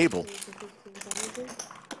this table.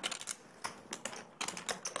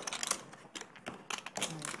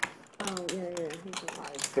 Oh, yeah.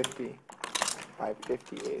 550.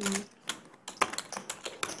 558.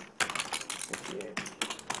 58.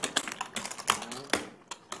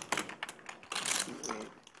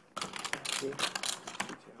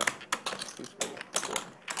 58.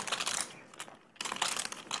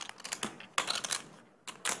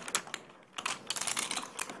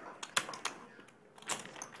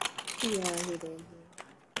 Yeah, he did.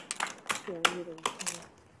 Yeah, he did.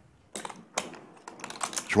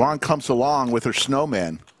 Juan comes along with her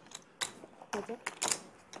snowman.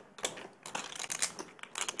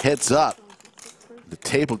 Heads up. The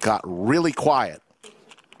table got really quiet. I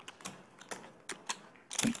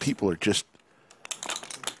think people are just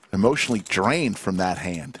emotionally drained from that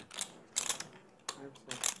hand.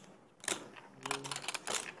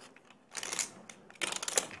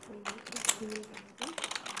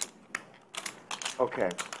 Okay.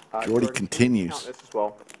 Jordy continues. Count this as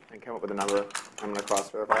well and come up with a number. I'm going to cross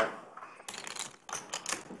verify it.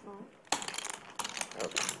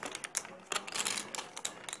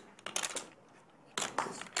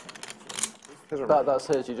 That's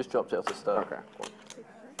his. You just dropped it off the stove. Okay, cool.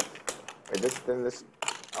 Wait, this.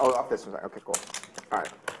 Oh, off this one. Okay, cool. All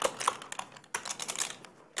right.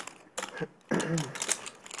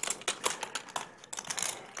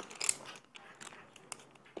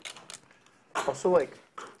 Also, like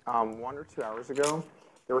 1 or 2 hours ago,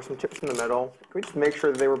 there were some chips in the middle. Can we just make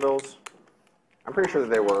sure that they were bills? I'm pretty sure that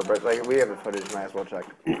they were, but like we have the footage, might as well check.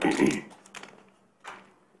 Okay.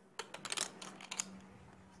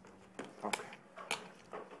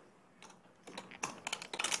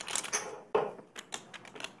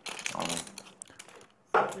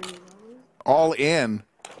 All in.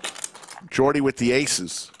 Jordy with the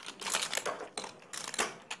aces.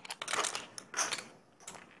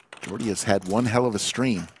 Jordy has had one hell of a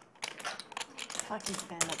stream. Fucking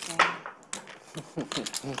stand-up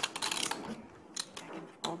game.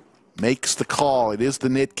 Makes the call. It is the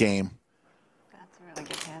knit game. That's a really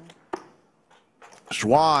good hand.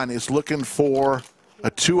 Juan is looking for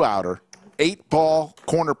a 2-outer. 8-ball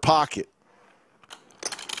corner pocket.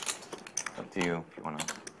 Up to you if you want to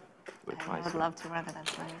do it I twice. would love to rather than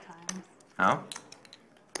 20 times. No?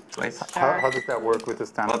 Twice? How does that work with the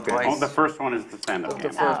stand-up game? Oh, the first one is the stand-up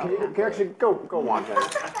game. Can you actually go on, Jim?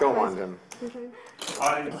 Go on, Jim.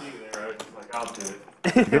 I didn't see you there. I was just like, I'll do it.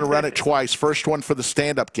 You're going to run it twice. First one for the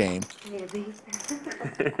stand-up game. You're good.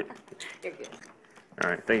 All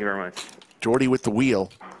right, thank you very much. Jordy with the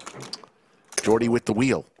wheel. Jordy with the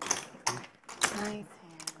wheel. Nice hand.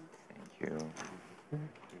 Thank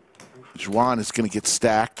you. Juan is going to get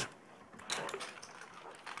stacked.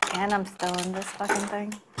 And I'm still in this fucking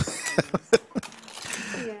thing.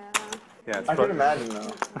 Yeah, I can imagine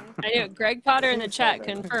though. I know. Greg Potter in the chat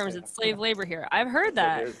confirms it's slave labor here. I've heard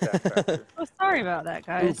that. Oh, sorry about that,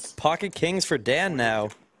 guys. Ooh, pocket kings for Dan now.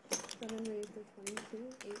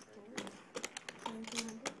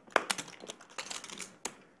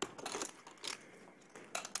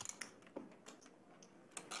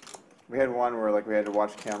 We had one where like we had to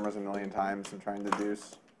watch cameras a million times and trying to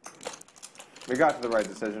deuce. We got to the right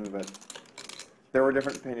decision, but there were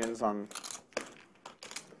different opinions on.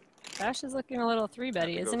 Josh is looking a little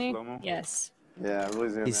 3-betty, isn't he? Yes. Yeah, really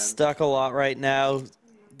zoom He's in. stuck a lot right now.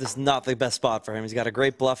 This is not the best spot for him. He's got a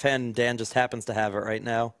great bluff hand, and Dan just happens to have it right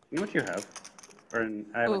now. You know what you have? Or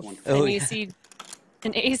I have like one. And you see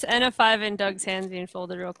an ace and a 5 in Doug's hands being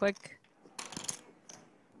folded real quick.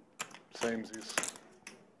 Samesies.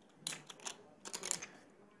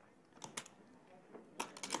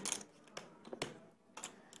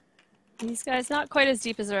 These guys not quite as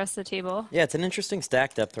deep as the rest of the table. Yeah, it's an interesting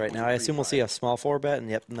stack depth right now. I assume we'll see a small 4-bet,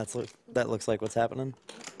 and yep, and that looks like what's happening.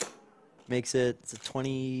 Makes it, it's a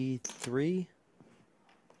 23?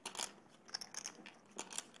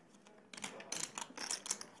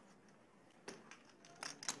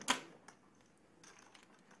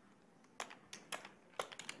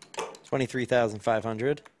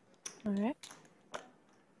 $23,500. All right.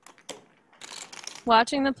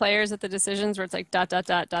 Watching the players at the decisions where it's like ...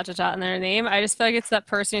 in their name, I just feel like it's that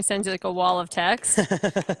person who sends you like a wall of text.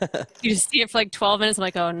 You just see it for like 12 minutes. I'm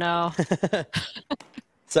like, oh no.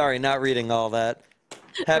 Sorry, not reading all that.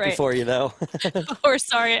 Happy Right. for you, though. Or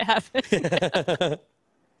sorry it happened.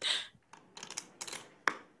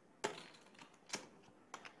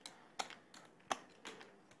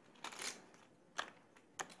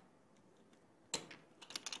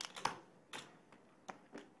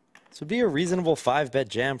 This would be a reasonable 5-bet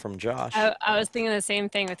jam from Josh. I was thinking the same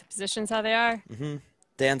thing with the positions, how they are.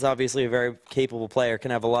 Dan's obviously a very capable player,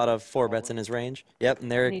 can have a lot of 4-bets in his range. Yep,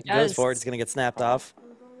 and there And he it goes does. for it. It's going to get snapped off.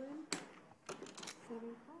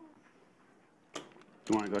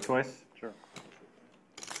 You want to go twice? Sure.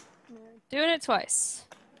 Doing it twice.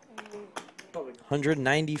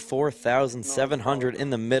 194,700 in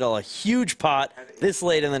the middle. A huge pot this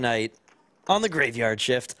late in the night on the graveyard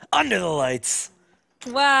shift under the lights.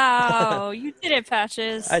 Wow, you did it,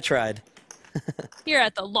 Patches. I tried. Here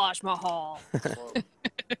at the Lodge Mahal.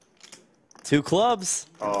 2 clubs.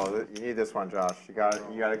 Oh, you need this one, Josh. You got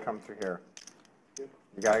to come through here. You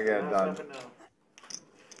got to get it done.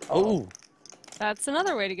 Oh. That's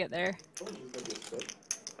another way to get there.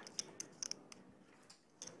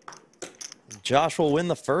 Josh will win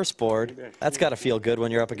the first board. That's got to feel good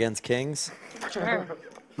when you're up against kings. Sure.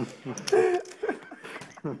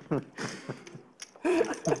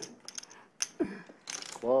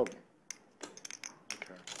 Club.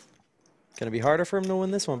 Gonna be harder for him to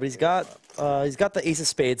win this one, but he's got the ace of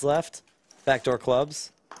spades left. Backdoor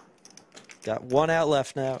clubs. Got 1 out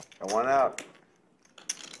left now. Got 1 out.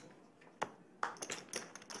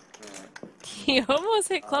 He almost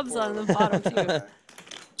hit clubs on the bottom, too.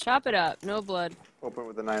 Chop it up. No blood. Open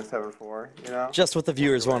with the 9-7-4, you know? Just what the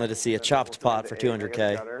viewers wanted to see, a chopped pot for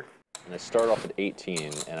 200K. And I started off at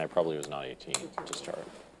 18, and I probably was not 18 to start.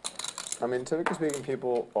 I mean, typically speaking,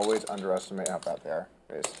 people always underestimate how bad they are.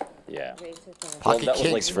 Yeah. Pocket that was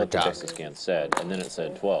kings like for what the Doug. Texas scan said, and then it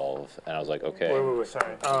said 12, and I was like, okay. Wait,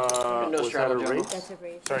 sorry. No Was that a straddle, raise? That's a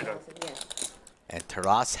raise. Sorry, Doug. And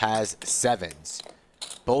Taras has 7s.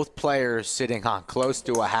 Both players sitting on close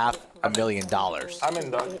to $500,000. I'm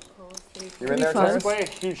in, Doug. You in there, Let's Terrence? play a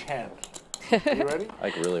huge hand. You ready? I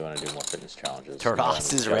like, really want to do more fitness challenges.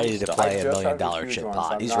 Taras is ready to play a $1 million chip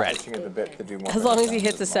pot. He's ready. As long as he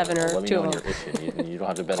hits a 7 or Let me 2 know of when them. you're itching. You don't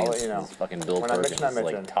have to bet I'll let against you know. this fucking Bill When I'm itching, Perkins, I'm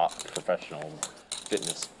like itching. top professional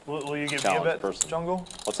fitness. Will you give me a challenge bet, person. Jungle?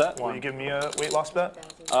 What's that? Will you give me a weight loss bet?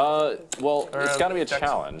 Well, Or it's a got to be a Dex-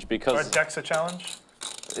 challenge Or a because Dexa challenge?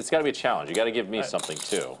 it's got to be a challenge. You got to give me something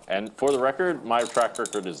too. And for the record, my track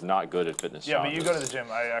record is not good at fitness Yeah, but challenges. you go to the gym.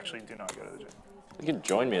 I actually do not go to the gym. You can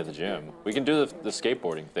join me at the gym. We can do the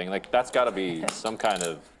skateboarding thing. Like that's got to be some kind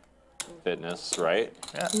of fitness, right?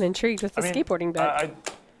 Yeah. I'm intrigued with the skateboarding bet.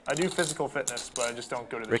 I do physical fitness, but I just don't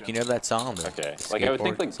go to the Rick, gym. you know that song? Okay. Like I would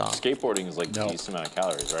think like song. skateboarding is like a decent amount of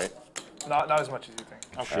calories, right? Not as much as you think.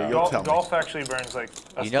 Sure, you'll tell me. Golf actually burns like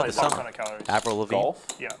a You know the fuck song? ton of calories. Avril Lavigne? Golf?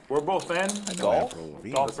 Yeah, we're both in. Golf?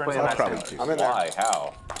 Golf burns a I'll lot of probably calories. do. I'm in there. Why?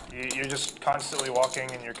 How? You're just constantly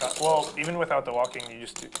walking, and well, even without the walking, you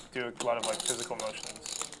just do a lot of like physical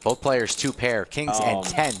motions. Both players 2 pair, kings and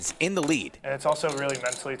 10s in the lead. And it's also really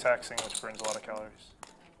mentally taxing, which burns a lot of calories.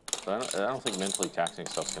 But I don't think mentally taxing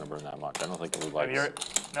stuff's gonna burn that much. I don't think it would like.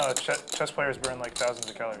 No, chess players burn like thousands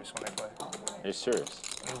of calories when they play. Are you serious?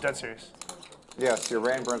 I'm dead serious. Yes, your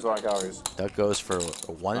brain burns a lot of calories. Doug goes for a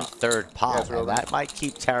 1/3 pot, Yeah, it's real and that might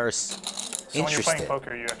keep Taras So when you're interested. playing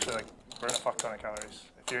poker, you actually like burn a fuck ton of calories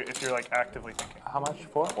if you're like actively thinking. How much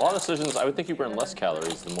for? A lot of decisions, I would think you burn less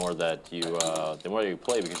calories the more that you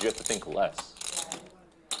play because you have to think less.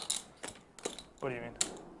 What do you mean?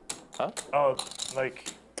 Huh? Oh,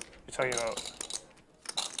 like you're talking about.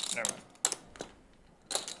 Never mind.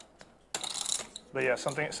 But yeah,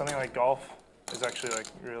 something like golf is actually like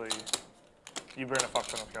really. You burn a fuck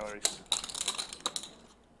ton of calories.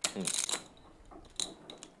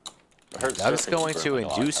 Doug's going to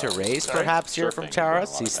induce a raise perhaps here from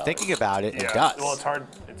Taras. He's thinking about it and Yeah, does. well, it's hard.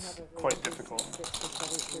 It's quite difficult.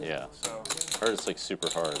 Yeah. So. I heard it's like super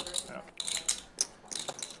hard. Yeah.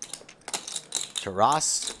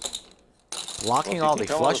 Taras blocking Well, all if you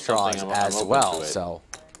the can come up flush with something, draws I'm as open well, to it. so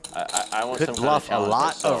I want could some bluff a kind of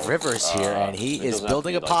lot challenge of rivers here, and he it is doesn't have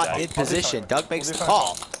building to a be pot like that. in position. Doug makes the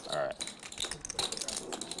call. All right.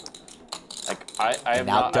 Like I have And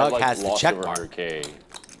now not. Doug I've, like, has the lost check over mark. 100K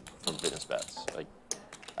from fitness bets. Like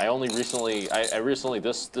I only recently. I recently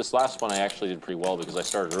this last one I actually did pretty well because I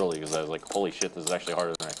started early because I was like, holy shit, this is actually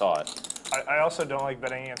harder than I thought. I also don't like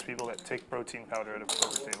betting against people that take protein powder at a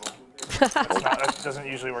poker table. That doesn't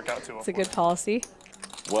usually work out too well. It's a good policy.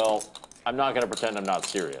 Well, I'm not gonna pretend I'm not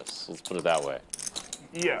serious. Let's put it that way.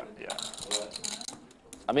 Yeah.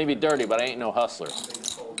 I may be dirty, but I ain't no hustler.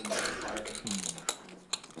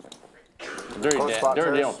 Dirty Close spot, don't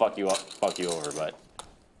Terrace. fuck you over, but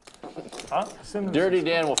Huh? Dirty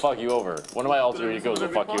Dan will fuck you over. One of my alter egos will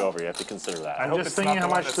fuck you over. You have to consider that. I'm just thinking how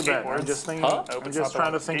much to bet. I'm just thinking. Huh? I'm just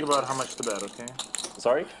trying to think about how much to bet. Okay.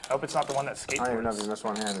 Sorry? I hope it's not the one that skateboards. I don't even know if you missed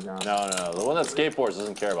one-handed, John. No. The one that skateboards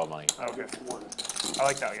doesn't care about money. Okay. I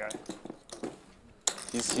like that guy.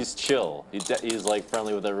 He's chill. He's like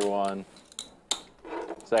friendly with everyone.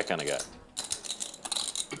 He's that kind of guy.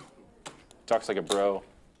 Talks like a bro.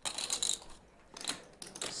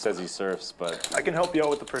 Says he surfs, but I can help you out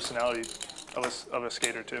with the personality of a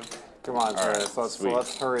skater too. Come on, All right, Terrace.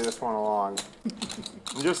 Let's hurry this one along.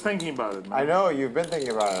 I'm just thinking about it, man. I know, you've been thinking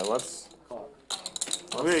about it. Let's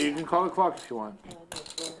Okay, you can call the clock if you want.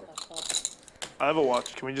 I have a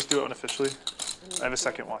watch. Can we just do it unofficially? I have a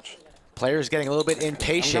second watch. Players getting a little bit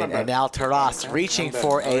impatient, and now Taras reaching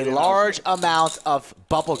for a large amount of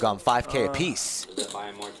bubblegum, 5K apiece.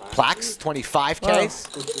 Plaques, 25K.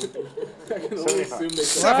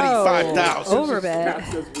 75,000.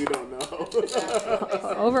 Overbet. We don't know.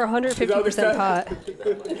 Over 150% pot.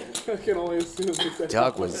 I can only assume he said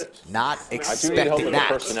Doug was not I do need help expecting with that.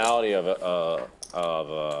 the personality of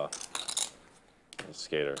a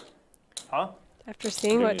skater. Huh? After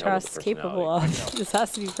seeing what Taras is capable of, this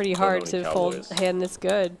has to be pretty hard to fold a hand this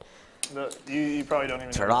good. You probably don't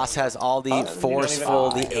even. Taras has all the 4s full,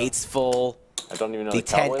 the 8s full, I don't even know the the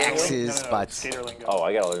cowboy lingo. 10Xs, but Oh,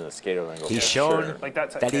 I gotta learn the skater lingo. he's for shown sure. Like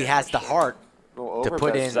that that he has the heart to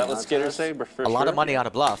put in Is that what skaters say? For a lot of sure? money on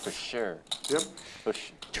a bluff, For sure. Yep.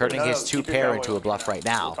 turning his 2-pair into a bluff right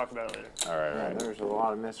now. Talk about it later. All right, Yeah, there's a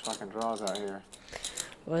lot of missed fucking draws out here.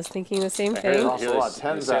 Was thinking the same I heard thing. also a lot of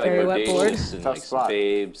tens out Very here. wet board. And Tough like spot.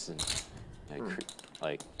 babes and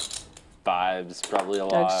like fives probably a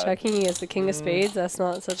Doug's lot. checking. He has the king of spades. That's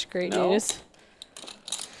not such great No. news.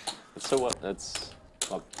 So what? That's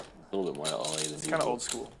a little bit more LA than It's kind of old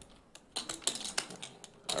school.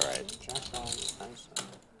 All right.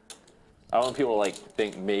 I want people to like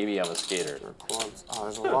think maybe I'm a skater. Clubs. Oh,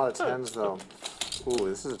 there's a lot of tens though. Ooh,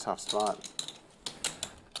 this is a tough spot.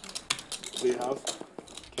 What do you have?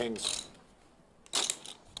 Kings.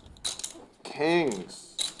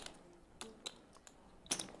 Kings.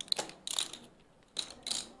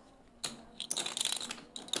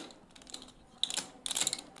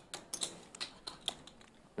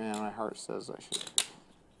 Man, my heart says I should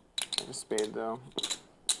have a spade though.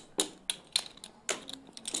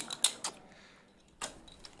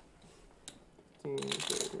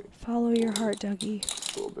 Follow your heart, Dougie.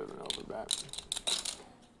 A little bit of an overbet.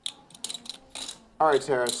 All right,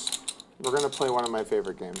 Terrace. We're gonna play one of my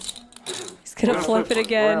favorite games. He's gonna flip it We're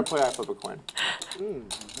again. gonna play I Flip a Coin.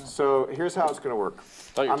 So here's how it's gonna work. I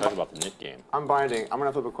thought you were talking about the knit game. I'm binding. I'm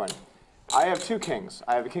gonna flip a coin. I have two kings.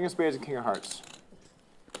 I have a king of spades and king of hearts.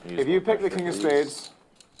 If you pick the king of spades,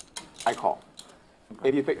 I call.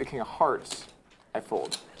 If you pick the king of hearts, I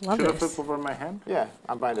fold. Love Should I this. flip over my hand? Yeah,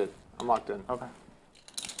 I'm binded. I'm locked in. Okay.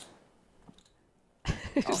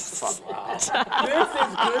 Oh, fuck. This is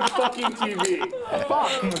good fucking TV. Fuck.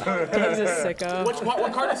 He's a sicko.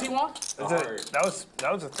 What card does he want? That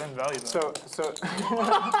was a thin value. So.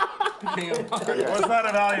 It was not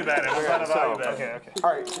a value bet. It was not a value bet. Okay.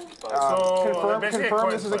 All right. So basically confirm coin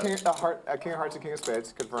this is a flip. king of hearts and king of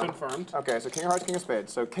spades. Confirm. Confirmed. Okay, so king of hearts, king of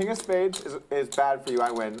spades. So king of spades is bad for you.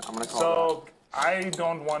 I win. I'm gonna call So I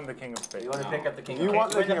don't want the king of spades. You want to pick up the king You of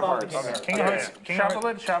want the Win king of bottom hearts. of the King of hearts. Shuffle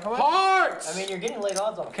it. Shuffle it. Hearts! I mean, you're getting late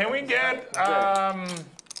odds on it. Can we get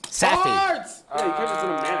Safi. Hearts! Yeah, you could just in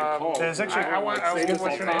a man and call. There's actually I want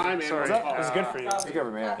what's your name? Sorry, it's good for you. You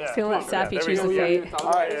cover me. He's gonna let Safi There we choose go. the fate.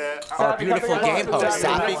 All right. Our beautiful game host,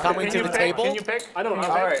 Safi, coming to the table. Can you pick? I don't know.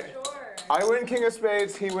 All right. I win king of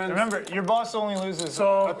spades. He wins. Remember, your boss only loses a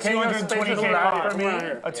 220K pot for me.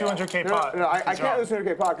 A 200K pot. No, I can't lose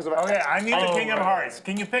 200K pot because Okay, I need the king of hearts.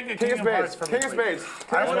 Can you pick a king of hearts for me? King of spades.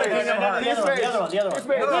 I want the king of hearts. The other one. King of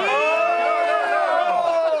spades.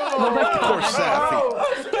 Poor Safi.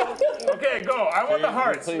 Okay, go. I want the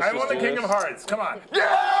hearts. I want the king of hearts. Come on.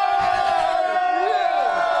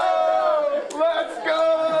 Let's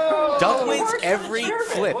go! Doug wins every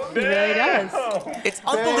flip. He really does. It's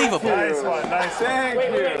unbelievable. Nice one. Nice one. Thank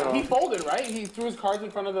Wait, he you. folded, right? He threw his cards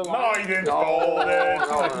in front of the line. No, you didn't fold it.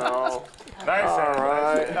 No. Nice. All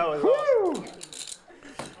right. That was awesome.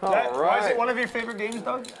 All Why is right. it one of your favorite games,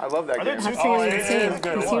 Doug? I love that Are there game. two Absolutely games? insane. It is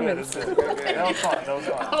good. He's It human. is good. That was fun. That was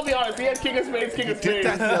fun. I'll be honest, he had king of spades, king of Did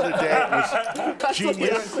spades. that the other day. It was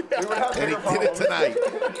genius. And he did it tonight.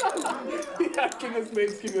 He had king of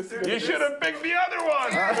spades, king of spades. You should have picked the other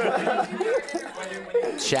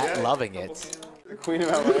one. Chat loving it. Queen of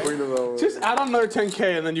LA. Queen of LA. Just add on another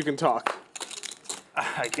 10K and then you can talk.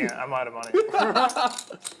 I can't. I'm out of money.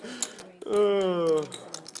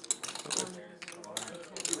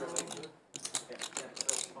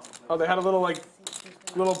 Oh, they had a little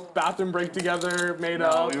little bathroom break together made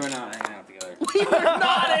up. No, we were not hanging out together. We were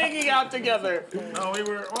not hanging out together. No, we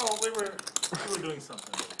were doing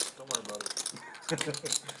something. Don't worry about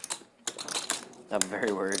it. I'm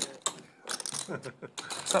very worried.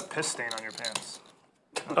 What's that piss stain on your pants?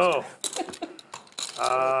 Oh.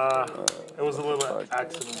 It was a little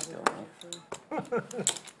accident.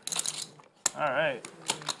 All right.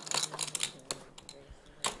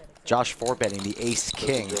 Josh four-betting the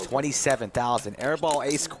ace-king, 27,000. Airball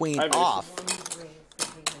ace-queen off.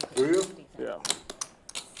 Do you? Yeah.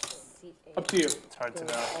 Up to you. It's hard to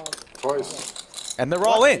know. Twice. And they're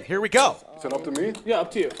all in. Here we go. Is it up to me? Yeah,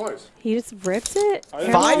 up to you. Twice. He just rips it?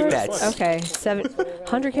 5 bets. Okay,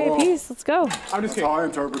 700K apiece. Let's go. I'm just That's how I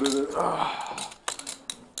interpreted it.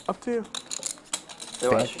 Up to you.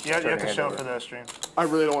 You have to show for the stream. I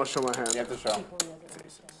really don't want to show my hand. You have to show.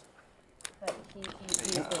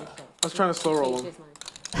 I was trying to slow roll him.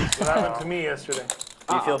 What happened to me yesterday?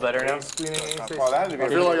 Do you feel better now? I feel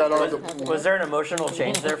like I don't have to. Was there an emotional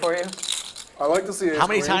change there for you? I like to see. How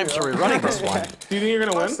many times are we running this one? Do you think you're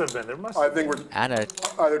gonna win? Must have been. There must I think we're Anna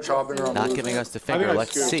either chopping or I'm not losing. giving us the finger.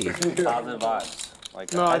 Let's see. Positive vibes.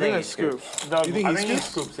 Like No, I think I scoop. Doug, You think I he think he scoops?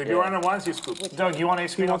 scoops. If you run it once, you scoop. Doug, you want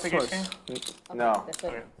ace queen? I'll take ace twice. king. No.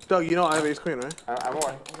 Okay. Doug, you know I have ace queen, right? I'm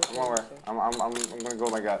aware. I'm aware. I'm gonna go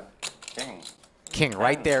with my gut. King. King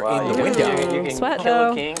right there Wow, in you the window. You can Sweat, kill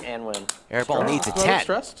though. a king and win. Airball needs a Not 10.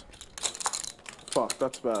 stressed? Fuck,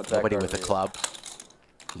 that's bad. Nobody with the club.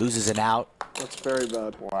 Loses an out. That's very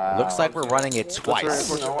bad. Wow. Looks like we're running it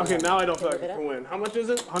twice. Okay, now I don't feel like I can win. How much is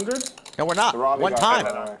it? 100? No, we're not. Robbie One got time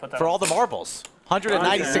that. for all the marbles.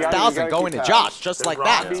 196,000 You gotta going keep to that. Josh, just like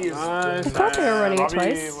that. Nice. I thought they were running it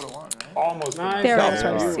twice. Almost. Nice. They were Nice.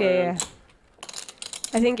 twice. Yeah.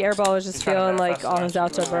 I think Airball was just feeling like all his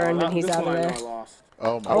outs are burned and he's This out of one I know there. I lost.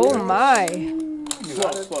 Oh my Oh goodness. my.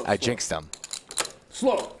 Slow. I jinxed him.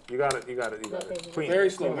 Slow. You got it. You got it. You got it. Queen. Very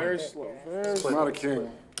slow. Very slow. I'm not a king.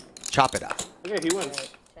 Chop it up. Okay, he wins.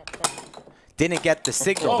 Didn't get the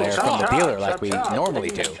signal there from the dealer like we normally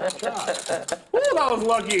do. Ooh, that was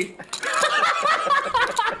lucky.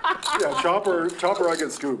 Yeah, chopper, I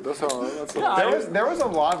get scooped. That's how. That's how. There was a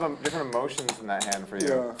lot of different emotions in that hand for you.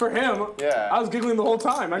 Yeah. For him, Yeah. I was giggling the whole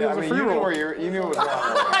time. I knew Yeah, it I was mean, a free you knew roll. you knew it was wrong.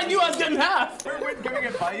 I knew I was getting half. We're giving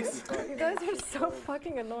advice. You guys are so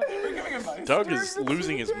fucking annoying. We're giving advice. Doug is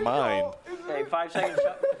losing his mind. Okay, 5 second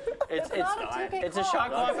shot. It's a shot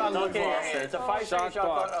clock on looking at it. It's a 5 second shot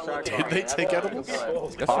clock on looking Did at they it. take edibles?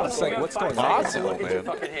 That's what it's like. What's going on? Possible, man.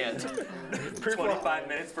 Fucking hands. 25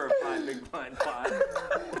 minutes for a blind, big blind pot.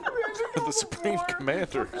 The Supreme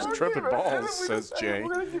Commander is tripping balls, says Jay.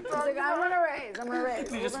 He's like, I'm gonna raise.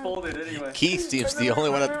 He just folded anyway. Keith seems the only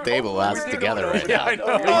one at the table who has it together right Yeah, now.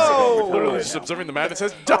 I know. Literally just observing the madness.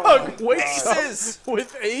 Says Doug aces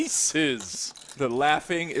with aces. The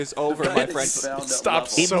laughing is over, my friend. It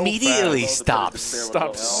stops so Immediately fast. stops.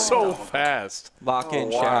 Stops so fast. Lock in,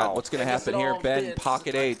 chat. What's going to happen here? Ben,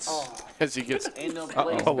 pocket eights. As he gets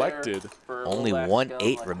collected. Only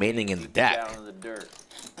 1-8 remaining in the deck.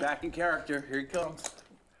 Back in character. Here he comes.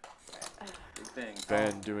 Big thing.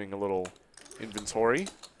 Ben doing a little inventory.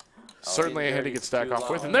 Certainly a hand he could stack off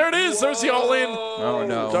with. And there it is. There's the all-in. Oh,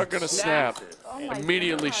 no. Doug going to snap.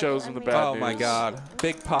 Immediately shows him the bad news. Oh, my God.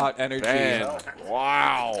 Big pot energy. Ben.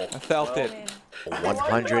 Wow. I felt it.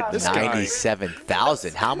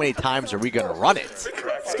 197,000. How many times are we going to run it?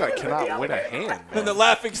 This guy cannot win a hand. And the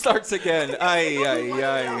laughing starts again. Ay, ay,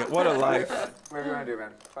 ay. What a life. What do you want to do, man?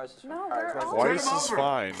 Twice is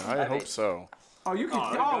fine. I hope so. Oh, you can. Oh,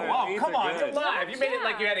 wow. Come on. You're live. You made it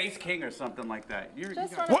like you had ace king or something like that. You're,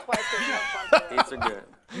 Just you run got, it twice. It's Eights are good.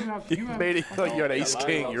 You made it like you had ace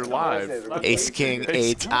king. You're live. Ace, king,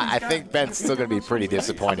 8. I think Ben's still going to be pretty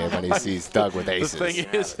disappointed when he sees Doug with aces. The thing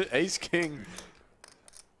is, ace king.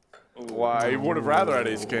 Why? He would have rather had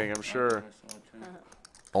ace king, I'm sure.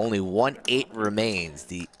 Only 1-8 remains.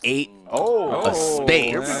 The 8 of of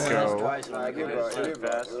spades. Here we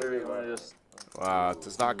go. Wow, it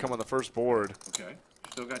does not come on the first board. Okay.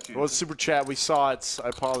 Still got you. It was super chat. We saw it. I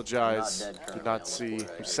apologize. Did not see.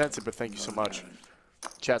 We sent it, but thank you so much.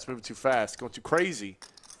 Chat's moving too fast. Going too crazy.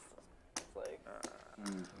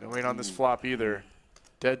 No ain't on this flop either.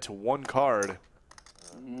 Dead to one card.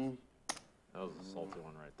 That was a salty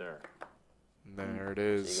one right there. And there it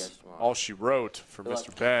is. All she wrote for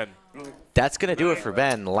Mr. Ben. That's going to do it for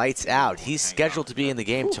Ben. Lights out. He's scheduled to be in the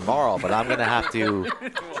game tomorrow, but I'm going to have to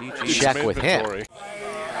check with him.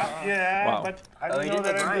 Yeah, but I didn't know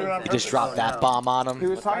that I did it on You just dropped that bomb on him. He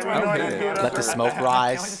was talking Let the smoke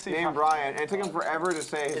rise. Named Brian, and it took him forever to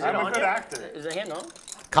say his Is it name. on here? Is the hand on?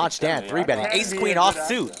 Conch Dan 3-betting. Ace Queen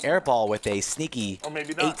offsuit. Airball with a sneaky Or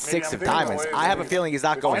maybe not. 8-6 of diamonds. I have a feeling he's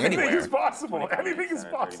not going Anything anywhere. is possible. Anything is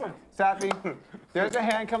possible. Sappy, there's a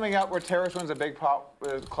hand coming up where Terrace wins a big pot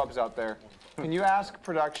with clubs out there. Can you ask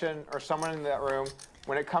production or someone in that room,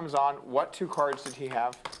 when it comes on, what 2 cards did he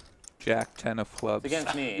have? Jack 10 of clubs.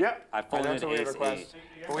 Against me. Yep. I folded ace 8.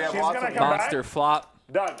 But we have She's lots gonna of come Monster back. flop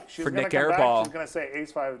Doug, she's for gonna Nick come back. Airball. She's gonna say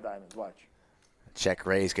ace 5 of diamonds. Watch. Check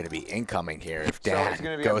raise going to be incoming here if it's Dan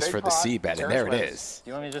gonna be a goes big for the pot. C-bet, and there it Terrace is. Do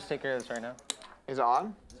you want me to just take care of this right now? Is it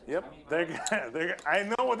on? Yep. I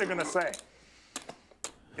know what they're gonna say.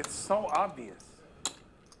 It's so obvious.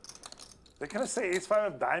 They're gonna say ace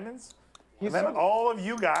 5 of diamonds, and then all of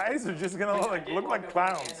you guys are just gonna look like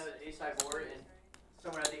clowns. Ace high board and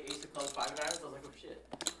someone had the ace of clubs 5 of diamonds. I was like, oh shit.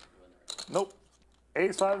 Nope.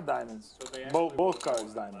 Ace 5 of diamonds. Both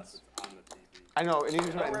cards diamonds. I know, it needs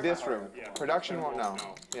to be in this room. Production won't know.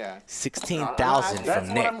 Yeah. 16,000 That's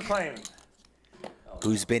from what I'm Nick, claiming.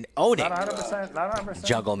 who's been owning Not 100%. Not 100%.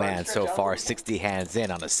 Jungle Man so far, 60 hands in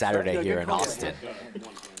on a Saturday here in Austin.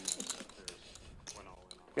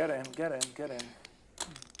 Get in, get in, get in.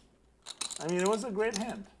 I mean, it was a great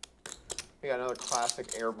hand. We got another classic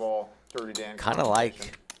airball, Dirty Dan. Kind of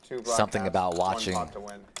like Two black something hats, about 1 watching pot to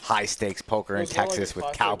win. high-stakes poker in It's more like a Texas with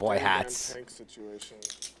classic cowboy Dirty Dan hats. Tank situation.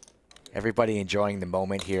 Everybody enjoying the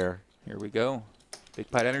moment here. Here we go. Big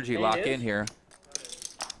pot energy lock in here.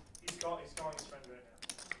 He's calling his friend right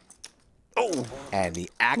now. Oh! And the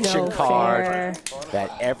action No card fair.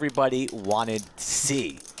 that everybody wanted to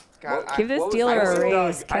see. God, Give this what was dealer I a saying?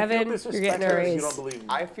 raise. Kevin, you're getting a raise.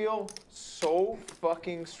 I feel so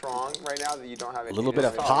fucking strong right now that you don't have A little bit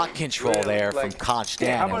of pot control there from Conch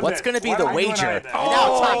Dan. How And about what's this? going to be Why the don't you and I wager? then? And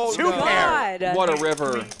now it's Oh, like 2 pair. God. What a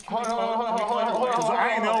river.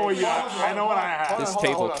 I know what you have. I know what I have. This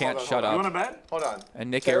table can't shut You want to up. bet? Hold on.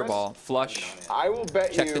 And Nick Terrace, Airball, flush, I will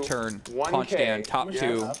bet check you the turn, 1K Conch Dan, top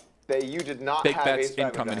 2. that you did not Big have bets ace 5 of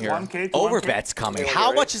incoming diamonds. here. 1K to Over 1K? bets coming.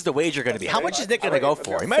 How much is the wager going to be? How much is Nick going to go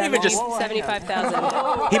for? He might even just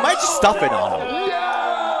 75,000. he might just stuff it on him.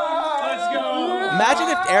 Let's go. Imagine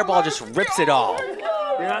if Airball just rips it all.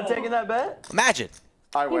 You're not taking that bet? Imagine.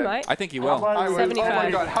 I He win. might. I think you will. I win. Oh my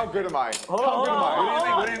 75. God, how good am I? Hold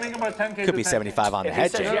on. What do you think about 10K? Could be to 10K? 75 on the If he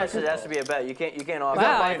head, says Jay. yes, it has to be a bet. You can't offer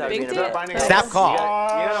Wow, a bet without big being a deal. bet. Snap call. You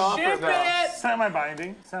gotta offer Ship a bet. it.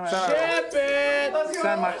 Semi-binding. Ship it! Let's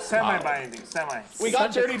go! Semi-binding. Semi. We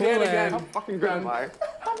got Such a Dirty cool Dan man. again. How fucking good am I?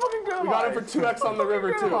 How fucking good am I? We got him for 2x on the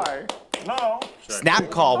river, too. No. Snap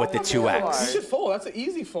call with the You 2x. should fold. That's an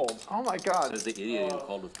easy fold. Oh my God. Says the idiot who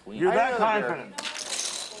called with queen. You're that know that you're- confident.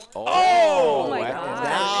 Oh, my and God.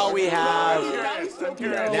 now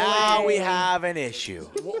we have an issue.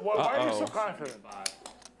 Why are you so confident?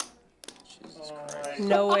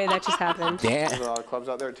 No way that just happened. There's a Dan, lot of clubs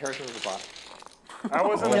out there. Terrace was the pot. I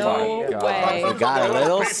wasn't No God. way. we got a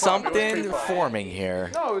little something forming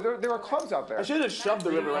here. No, there were clubs out there. I should have shoved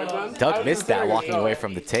the river right then. Doug missed that walking away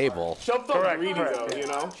from the table. Shoved up greedy, though, you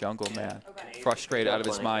know? Jungle Man. Frustrated out of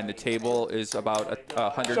his mind. The table is about a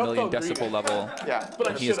 100 million decibel level. Yeah.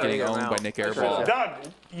 And he is getting owned by Nick Airball. Doug,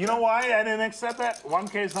 you know why I didn't accept that?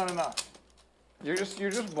 1K is not enough. You're just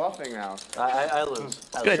bluffing now. I lose.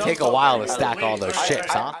 It's going to take a while to stack all those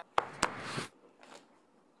chips, huh?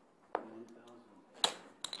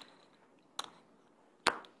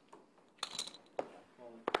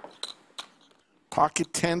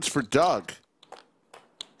 Pocket tens for Doug.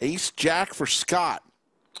 Ace Jack for Scott.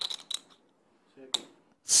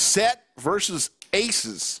 Set versus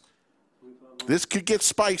aces. This could get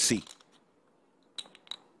spicy.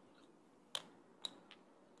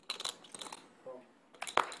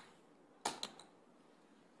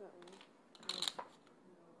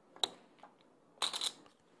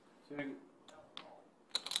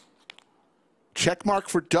 Check mark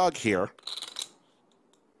for Doug here.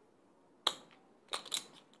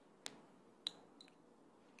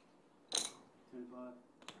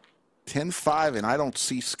 $10-5, and I don't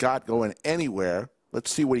see Scott going anywhere.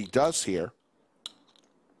 Let's see what he does here.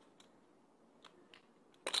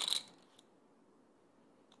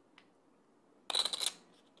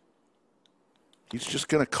 He's just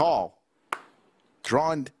going to call.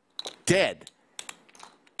 Drawn dead.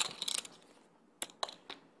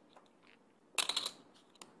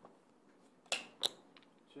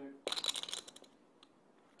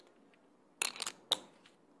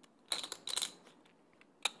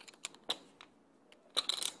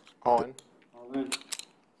 All in.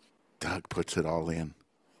 Doug puts it all in.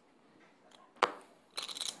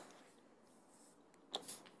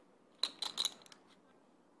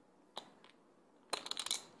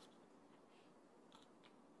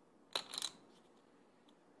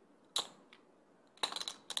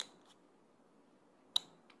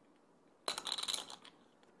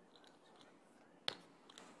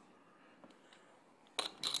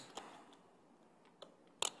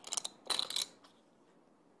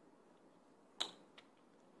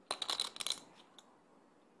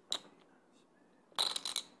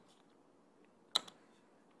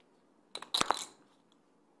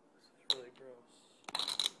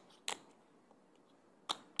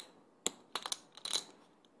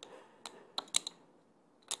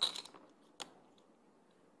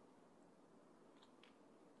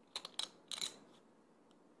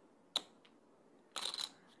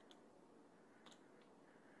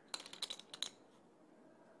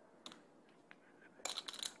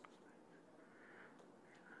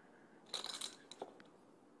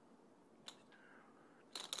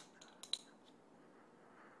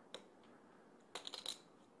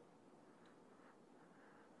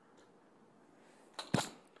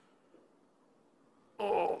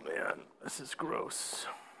 This is gross.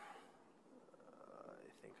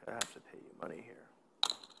 I think I have to pay you money here.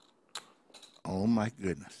 Oh, my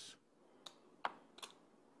goodness.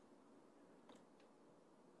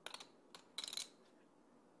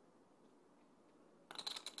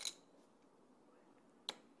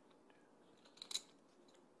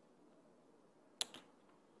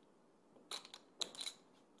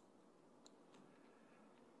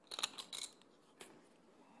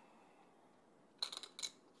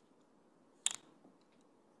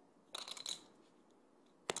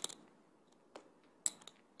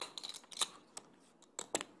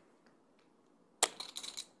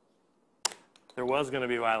 There was going to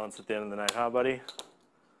be violence at the end of the night, huh, buddy?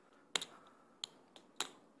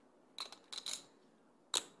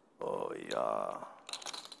 Oh, yeah.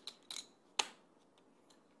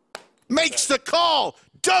 Makes the call.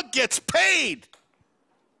 Doug gets paid.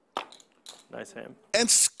 Nice hand. And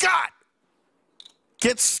Scott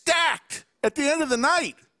gets stacked at the end of the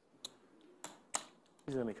night.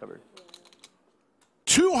 He's going to be covered.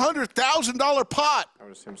 $200,000 pot. I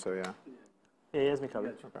would assume so, yeah. Yeah, he has me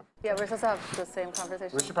covered. Okay. Yeah, we're supposed to have the same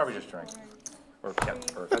conversation. We should probably just drink. Or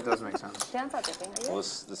that does make sense. Dan's not drinking, are you? Well,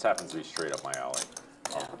 this happens to be straight up my alley.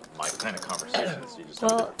 My kind of conversations. You just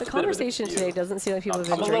Well, the conversation today doesn't seem like people have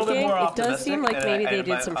been drinking. It does seem like maybe they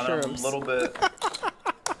did some shrooms. A little bit.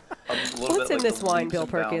 What's in this wine, Bill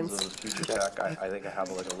Perkins? Future check. I think I have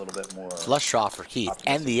like a little bit more. Flush draw for Keith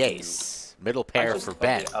and the ace. Middle pair for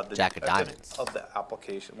Ben. Jack of diamonds. Of the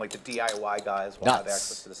application, like the DIY guys will have Nuts.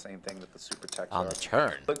 access to the same thing that the super tech On the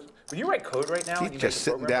turn. But when you write code right now, Keith and you just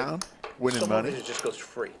make a sitting program, down, winning some of money. it just goes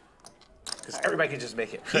free. Because everybody can just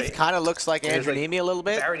make it. Keith kind of looks like There's, Andrew Neeme a little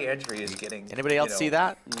bit. Barrier to entry is getting. Anybody else see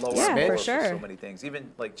that? Lower Yeah, and for lower sure. So many things,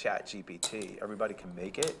 even like Chat GPT, everybody can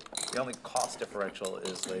make it. The only cost differential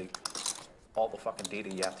is like all the fucking data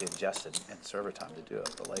you have to ingest and server time to do it.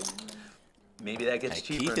 But like. Maybe that gets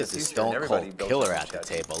cheaper. Keith in is the a future, stone and everybody cold builds killer their at the chat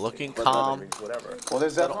table, GPT, looking whatever, calm. Whatever. Well,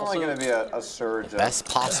 there's But definitely going to be a surge Best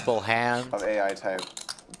possible hand of AI type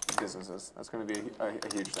businesses. That's going to be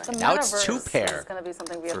a huge thing. Now it's two Metaverse pair is gonna be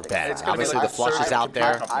something we for have to Ben. get. Obviously, the flush is out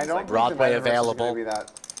there. I don't Broadway think the metaverse available. is going to be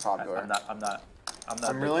that popular. I'm not.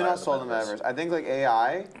 I'm really not sold on the metaverse. I think like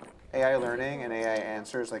AI learning and AI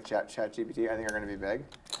answers like Chat GPT, I think are going to be big.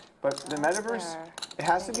 But the metaverse, it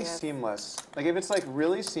has to be seamless. Like if it's like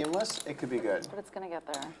really seamless, it could be good. But it's gonna get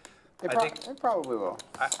there. It probably will.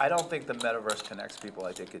 I don't think the metaverse connects people.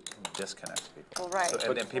 I think it disconnects people. Well, right.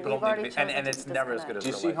 So, and people don't need to be, and it's never as good as Do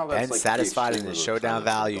you see how Ben that's like satisfied in the showdown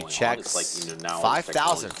value. It's Checks like, now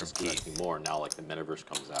 5,000 from Keith. Keith. More now, like the metaverse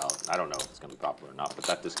comes out. I don't know if it's going to be popular or not, but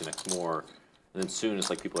that disconnects more. And then soon it's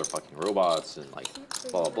like people are fucking robots and like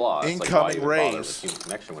blah, blah, blah. It's like, why Incoming even bother with rays. human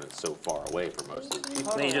connection when it's so far away for most of the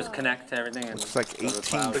people? Then you just connect to everything. And It's like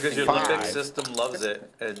 18. Because your limbic system loves it,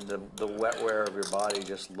 and the wetware of your body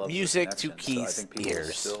just loves Music the to connection. So I Keith's think people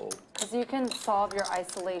ears. still. Because you can solve your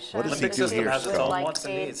isolation What does he with do here, with, Scott? like Wants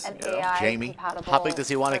and an needs, an you know? AI Jamie, compatible how big does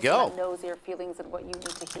he wanna person go? that knows your feelings and what you need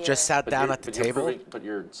to hear. Just sat But down you're- at the but you're table. proving- But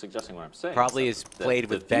you're suggesting what I'm saying. Probably is has that played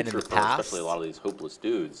with Ben in future the for past. Especially a lot of these hopeless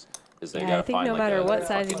dudes. Is they Yeah, gotta I think find no like matter a what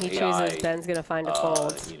sizing he fucking AI, chooses, Ben's gonna find a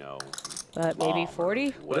fold. You know, But maybe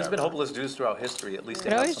 40? Well, there's been hopeless dudes throughout history. At least You they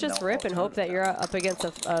can have always some just now rip and hope that you're up against a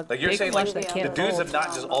Like you're big saying, flush like that the can't dudes fold. have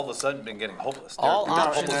not just all of a sudden been getting hopeless. All They're not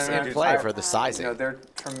options hopeless in dudes. play for the sizing. No, they're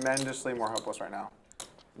tremendously more hopeless right now.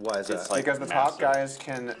 Why is that? like Because the top massive.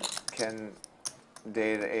 guys can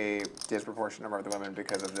date a disproportionate number of the women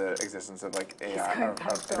because of the existence of like AI of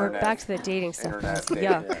We're internet. back to the dating stuff. Internet guys.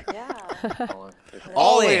 dating. Yuck.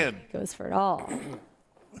 All in. Goes for it all.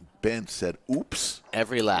 Ben said, oops.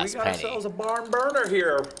 Every last We got penny. ourselves a barn burner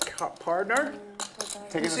here, partner.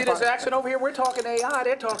 You see this action over here? We're talking AI.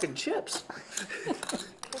 They're talking chips.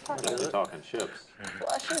 They're talking chips.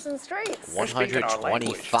 Flushes and straights.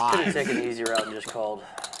 125. Could have taken the easy route and just called.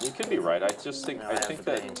 You could be right. I just think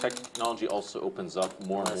that technology also opens up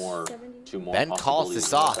more and more to more. Ben calls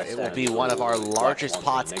this off. It will be one of our largest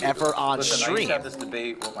pots ever on Listen, I used stream. to have this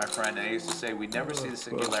debate with my friend, and I used to say we never see the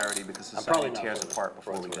singularity because society tears apart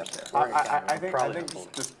before we get there. I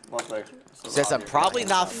think just like Says I'm probably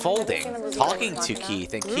not folding. Talking to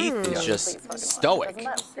Keith, and Keith is just stoic. Doesn't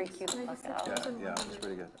that freak you the fuck out? Yeah, it's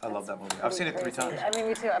pretty good. I love that movie. I've seen it 3 times. I mean,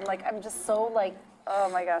 me too. I'm just so like, oh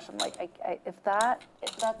my gosh. I'm like, if that's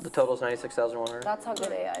The total's 96,100. that's how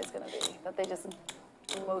good AI is gonna be. That they just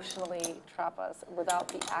emotionally trap us without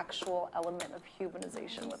the actual element of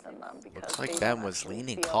humanization within them. Because Looks like they Ben don't was actually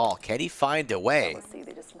leaning feel call. Can he find a way? jealousy.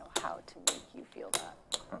 They just know how to make you feel that.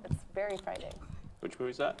 It's very frightening. Which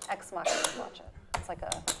movie is that? Ex Machina, watch it. It's like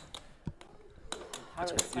a. How do I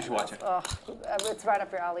You explain should watch this? it. Ugh, it's right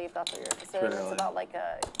up your alley if that's what you're interested in. Really? It's about like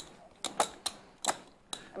a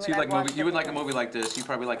So you I've like watched you would it. like a movie like this. You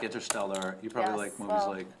probably like Interstellar. You probably Yes, like movies well-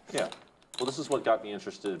 like. Yeah. Well, this is what got me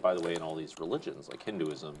interested, by the way, in all these religions, like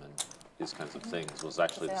Hinduism and these kinds of things, was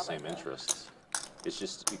actually the same interests. It's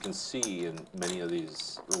just, you can see in many of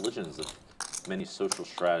these religions that many social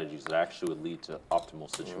strategies that actually would lead to optimal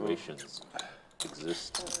situations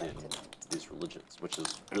exist in these religions, which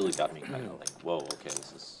has really got me kind of like, whoa, okay,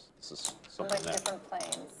 this is something Like that. different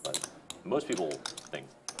planes. But most people think,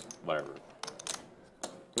 whatever.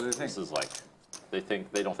 What do they think? This is like,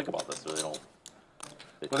 they don't think about this, or they don't.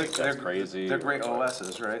 They Well, think that's crazy. They're or great whatever.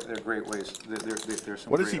 OSs, right? They're great ways. There's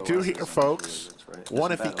some What does he great do OSs here, in folks? religions, right? One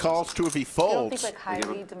There's if he some bad calls, two if he You don't think folds. like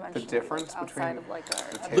highly dimensional, The difference like, outside between of like the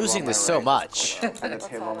a table Losing on this my so right much. and the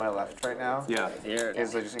table on my left right now Yeah.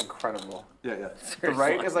 is like just incredible. Yeah. The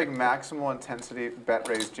right is like maximal intensity, bet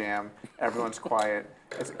raise jam, everyone's quiet.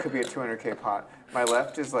 It could be a 200K pot. My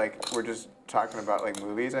left is like, we're just talking about like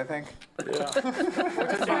movies, I think.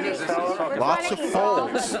 Lots of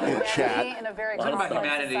folds in chat. in a very Talking about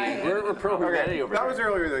complex humanity. society. We're pro humanity over That here. was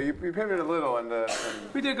earlier though. You pivoted a little and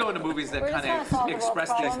We did go into movies that We're just kind trying to solve of the express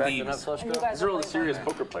world's these problems, themes. and you guys These are all the playing serious them.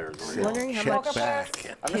 poker players. over I'm here. wondering how Check much back.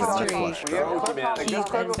 history Like, Keith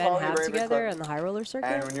just and Ben follow have me, together in the high roller And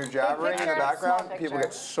circuit. when you're jabbering in the Big picture, background, small people picture.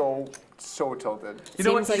 get so tilted. You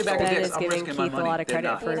know what? Seems Eat a like bag of Ben dicks. is I'm giving risking my Keith a money. lot of They're credit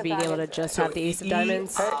not. for being able to just have the ace of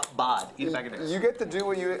diamonds. Bod. Eat a bag of dicks. You get to do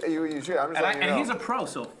what you should. I'm just letting you And know. he's a pro,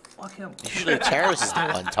 so fuck him. Usually Terrace is the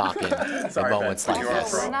one talking in moments like Also,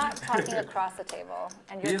 this. we're not talking across the table,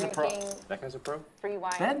 and He you're is a pro. drinking That guy's a pro? free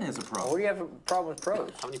wine. Ben is a pro. What do you have a problem with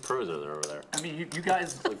pros? How many pros are there over there? I mean, you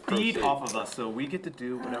guys feed off of us, so we get to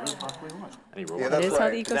do whatever the fuck we want. Any Yeah, robots? that's It is how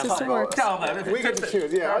right. the ecosystem works. Tell him that. We get to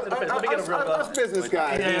choose. Yeah, Let me get a real us business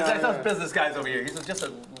guys. Yeah, that's us business guys over here. He's just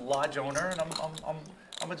a lodge owner, and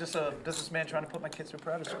I'm just a businessman trying to put my kids through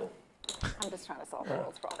private school. I'm just trying to solve the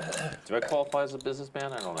world's problems. Do I qualify as a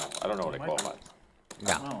businessman? I don't know. I don't know what I qualify.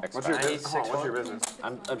 No. What's your business? What's your business?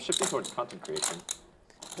 I'm shifting towards content creation.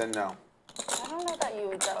 Then no. I don't know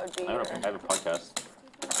that would be I your... don't know. I have a podcast.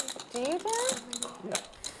 Do you do? Yeah.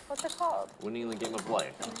 What's it called? Winning the game of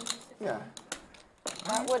life. Yeah.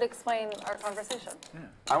 That would explain our conversation.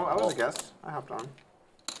 I was a guest. I hopped on.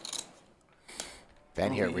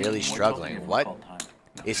 Ben here really struggling. What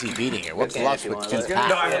is he beating here? What Okay, bluffs if you would wanna Keith let-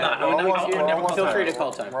 No, have? I will not. No, no, Feel free to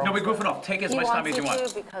call time. No, we goofing off. Take as He much time wants as you you want.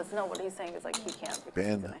 to because, no, what he's saying is like he can't. because he's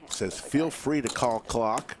Ben gonna hang says, out with feel the guy. free to call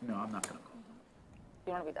clock. No, I'm not gonna call.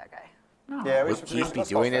 You want to be that guy. Yeah, Would Keith be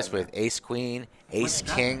doing this with ace queen, ace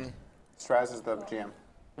king? Straz is the GM.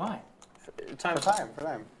 Why? Time. For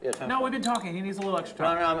time. Yeah, time. No, we've been talking. He needs a little extra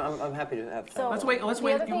No, time. no, I'm happy to have time. So Let's wait the a other few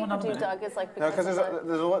thing another you could do, minute. Doug, is like No, because of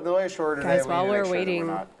there's a delay shorter today. Guys, we while need to we're make sure that waiting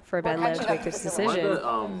not- for Ben Lamb to make this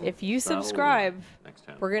decision, if you subscribe,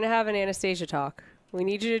 we're going to have an Anastasia talk. We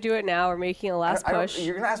need you to do it now. We're making a last I don't- push.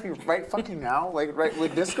 You're gonna ask me right fucking now, like right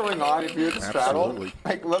with this going on. If you're at the straddle, Absolutely.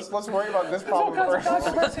 like let's worry about this problem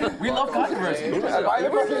first. We love controversy. Am I the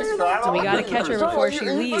fucking straddle? So we got to catch her before she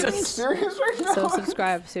Are you fucking leaves. serious right now? So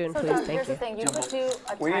subscribe soon, So please. Doug, Thank here's the you. thing. You could do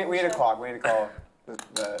a We need a time clock. We need to call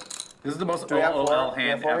the. This is the most Do we have OOL four- hand we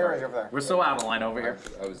have four here or is ever. it over there? We're so out of line over here.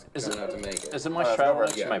 I was Is gonna it- have to make it. Is it my let's straddle? go.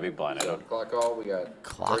 That's my big blind. I don't. Clock call, we got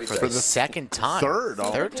Clock 30 for the seconds. second time. Third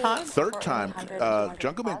time? Third time.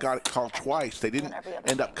 Jungleman got it called twice. They didn't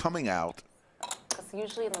end up coming out. Because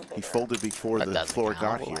usually in the He bigger. folded before That the doesn't floor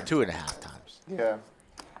count. got here. 2.5 times. Yeah,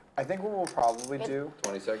 I think what we'll probably do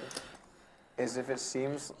 20 seconds. is if it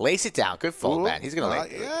seems Lace it down. Good fold, Ooh, man. He's going to not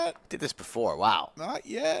lay. yet. Did this before. Wow. Not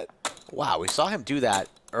yet. Wow, we saw him do that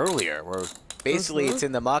earlier where basically it's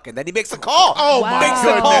in the muck and then he makes the call. Oh, Wow. Makes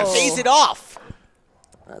the call. Pays it off.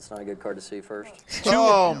 That's not a good card to see first.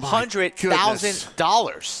 Oh, my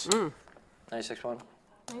 $200,000. 96-1.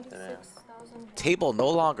 96,000. Table no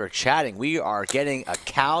longer chatting. We are getting a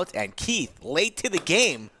count, and Keith, late to the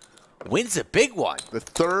game, wins a big one. The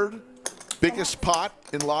third biggest pot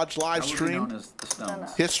in Lodge live stream Known as the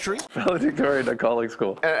Stones. history. valedictorian at calling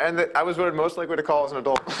school, and I was voted most likely to call as an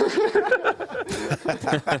adult.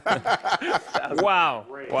 Wow.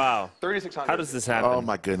 Wow. 3,600. How does this happen? Oh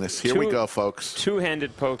my goodness. Here we go, folks.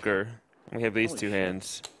 Two-handed poker. We have these two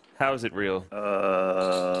hands. How is it real?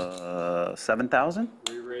 7,000?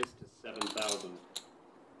 We raised to 7,000.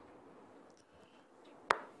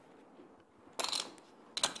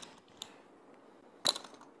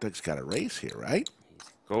 Doug's got a raise here, right?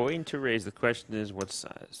 Going to raise. The question is what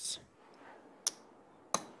size?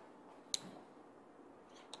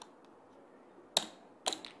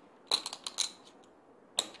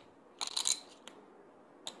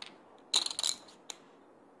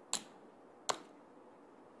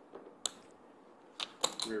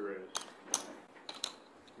 Re-raise.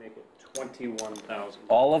 Make it 21,000.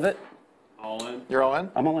 All of it? All in. You're all in?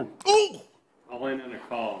 I'm all in. Ooh! All in and a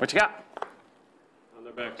call. What you got? On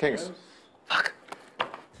their back. Kings.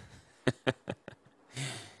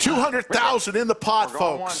 200,000 in the pot,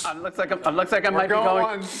 folks. Looks like I might be going.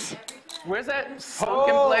 Once. Where's that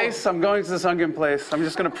sunken place? I'm going to the sunken place. I'm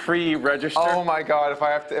just gonna pre-register. Oh my God!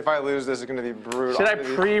 If I lose this, it's gonna be brutal. Should I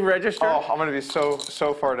pre-register? Oh, I'm gonna be so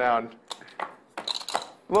far down.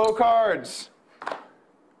 Low cards.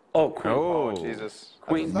 Oh, queen. Oh, Jesus.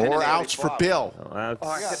 Queen. More outs for Bill. Oh,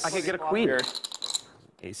 I can get a queen.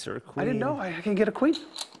 Ace or a queen. I didn't know I can get a queen.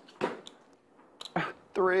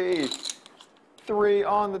 3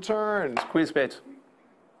 on the turn. Queen of spades.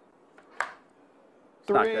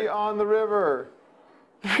 3 on the river.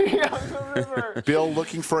 3 on the river. Bill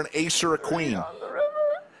looking for an ace or a queen.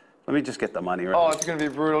 Let me just get the money right. Oh, it's gonna be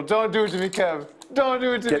brutal. Don't do it to me, Kev. Don't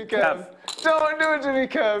do it to me, Kev. Don't do it to me,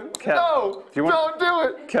 Kev. No. Don't do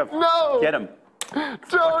it. Kev. No. Get him.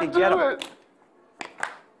 Don't do it.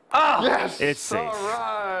 Ah. Yes. It's safe. All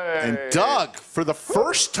right. And Doug, for the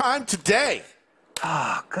first time today,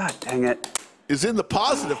 Oh, God dang it. is in the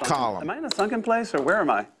positive column. Am I in a sunken place or where am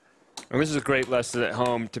I? And this is a great lesson at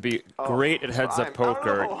home to be great at heads-up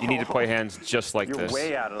poker. You need to play hands just like You're this.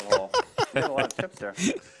 way out of the hole. You got a lot of chips there.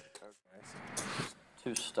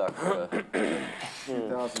 Too stuck.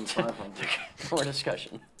 2,500. More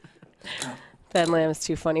discussion. Ben Lamb is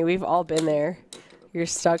too funny. We've all been there. You're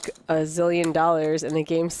stuck $1 zillion and the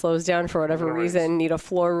game slows down for whatever reason, need a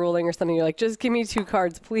floor ruling or something. You're like, just give me 2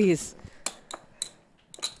 cards, please.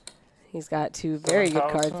 He's got 2 very good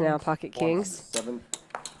cards now, pocket kings.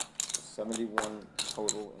 71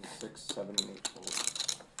 total and 678 total.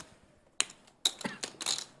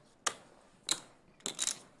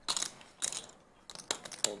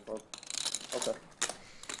 Okay.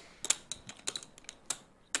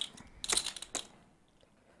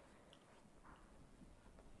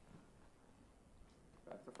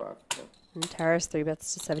 Back to 5. Okay. And Taras 3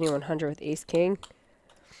 bets to 7,100 with ace king.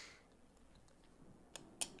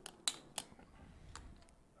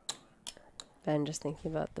 Ben just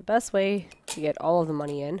thinking about the best way to get all of the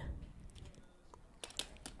money in.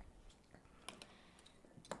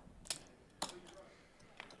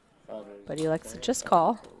 But he likes to just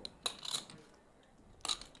call.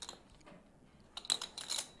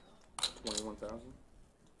 21,000.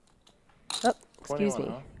 Oh, excuse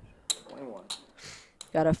me. 21.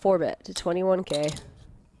 Got a 4-bet to 21K.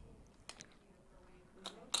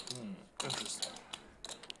 Interesting.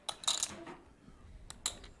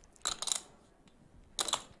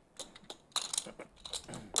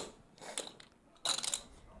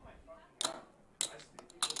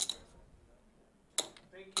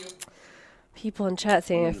 People in chat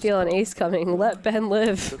saying, I feel an ace coming. Let Ben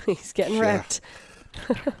live. He's getting wrecked.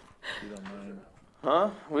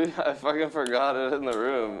 Huh? I fucking forgot it in the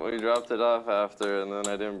room. We dropped it off after, and then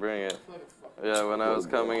I didn't bring it. Yeah, when I was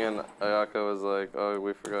coming in, Ayaka was like, "Oh,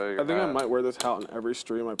 we forgot your I think I hat." might wear this hat in every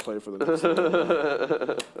stream I play for the next one.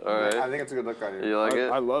 All right. I think it's a good look on you. You like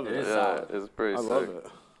it? I love it. Yeah, it's pretty I sick. love it.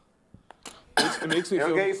 It makes me It'll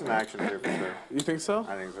feel. get you some action here for sure. You think so?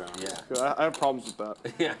 I think so. Yeah. I have problems with that.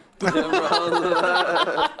 Yeah.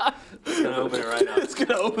 It's gonna open it right now. It's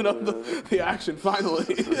gonna open up the action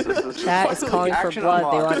finally. Chat is calling for blood.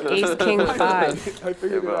 They want ace king 5. I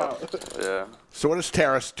figured it out. Yeah. So what does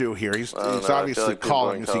Taras do here? He's I don't know, I feel obviously like people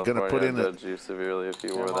calling. in Is he going to put in California a would judge you severely if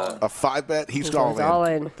you wore that. 5-bet? He's He goes all all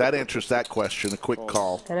in. in. That answers that question. A quick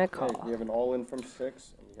call. And a Okay, call. you have an all-in from 6,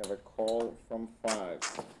 and you have a call from 5.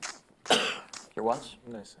 Your ones?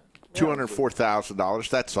 Nice. $204,000.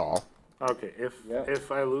 That's all. Okay, if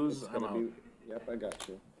I lose, I'm out. Yep, I got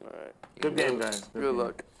you. All right. Good game, guys. Good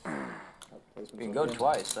luck. You can go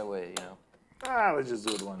twice. That way, you know. Let's just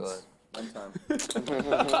do it once. One time.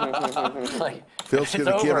 Like, Phil's if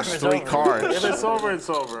going it's to give over, us it's 3 over. cards. If it's over, it's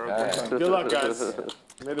over. Okay. All right. Good luck, guys.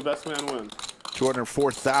 May the best man win.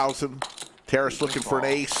 204,000. Taras looking for an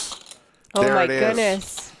ace. Oh There my it is.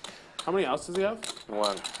 goodness. How many outs does he have?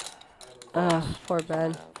 1. Poor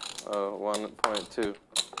Ben. 1.2.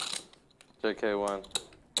 JK1.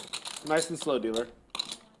 Nice and slow, dealer.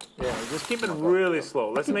 Yeah, just keep it really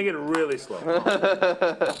slow. Let's make it really slow.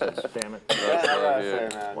 Damn it.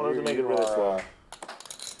 Man, Wanted to make it really slow.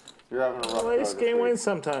 You're having a rough Well, this go game this wins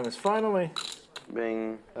sometimes. Finally.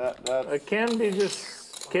 Bing. I can be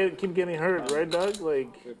just keep getting hurt, right, Doug? Like,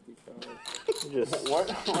 just what?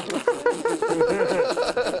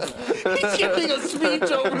 He's giving a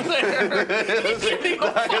speech over there. He's giving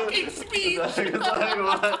a fucking speech.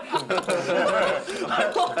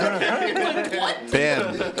 Ben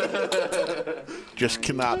just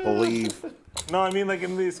cannot believe No, I mean like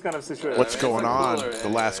in these kind of situations. What's going on the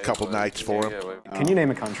last couple nights for him? Can you name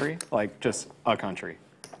a country? Like just a country?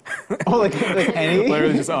 Oh, like any?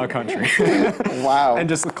 Literally just a country. Wow. And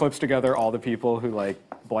just clips together all the people who like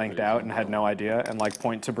blanked out and had no idea, and like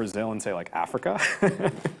point to Brazil and say like Africa.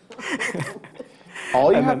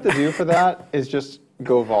 All you have to do for that is just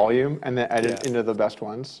go volume and then edit into the best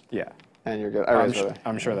ones. Yeah. And you're good.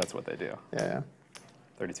 I'm sure that's what they do. Yeah.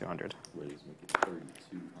 3,200.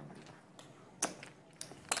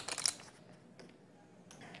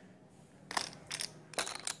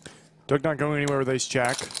 Doug not going anywhere with ace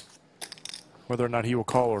jack. Whether or not he will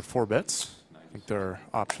call or 4 bets. I think there are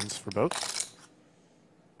options for both.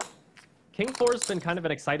 King 4 has been kind of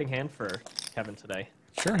an exciting hand for Kevin today.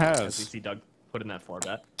 Sure has. As we see Doug put in that 4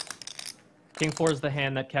 bet. King 4 is the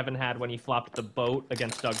hand that Kevin had when he flopped the boat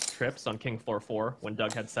against Doug's trips on King 4-4 when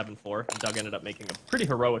Doug had 7-4. And Doug ended up making a pretty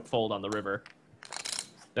heroic fold on the river.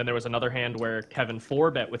 Then there was another hand where Kevin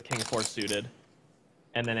 4 bet with King 4 suited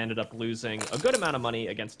and then ended up losing a good amount of money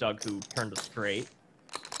against Doug, who turned a straight.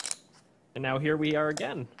 And now here we are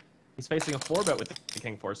again. He's facing a 4 bet with the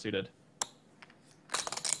King 4 suited.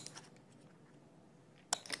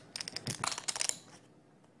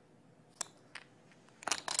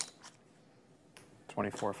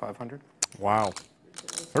 $24,500. Wow.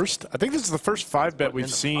 I think this is the first 5 bet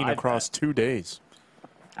we've seen across 2 days.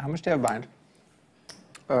 How much do you have behind?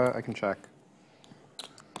 I can check.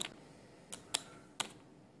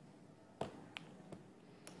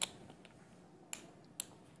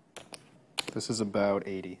 This is about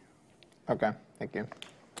 80. Okay, thank you.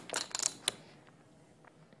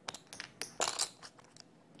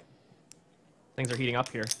 Things are heating up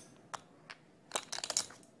here.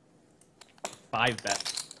 5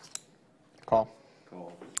 bet. Call.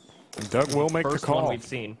 And Doug will make the First call. one we've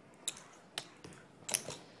seen.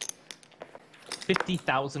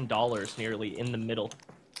 $50,000 nearly in the middle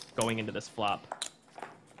going into this flop.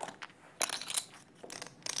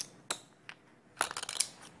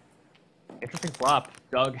 Interesting flop.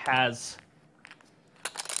 Doug has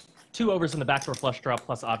 2 overs in the backdoor flush draw,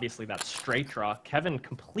 plus obviously that straight draw. Kevin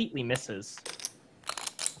completely misses.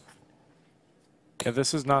 Yeah,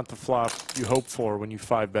 this is not the flop you hope for when you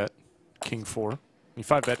 5 bet King 4. You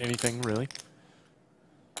 5 bet anything, really.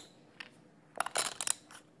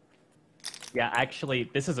 Yeah, actually,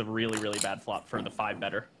 this is a really, really bad flop for the 5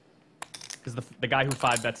 better. Because the guy who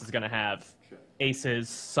 5 bets is going to have aces,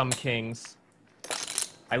 some kings.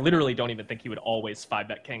 I literally don't even think he would always 5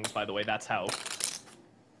 bet kings, by the way. That's how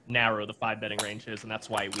narrow the 5 betting range is, and that's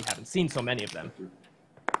why we haven't seen so many of them.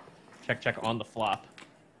 Check, check on the flop.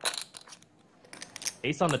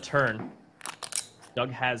 Ace on the turn. Doug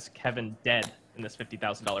has Kevin dead in this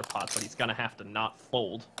 $50,000 pot, but he's going to have to not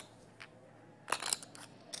fold.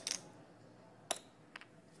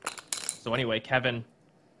 So anyway, Kevin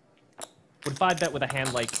would 5 bet with a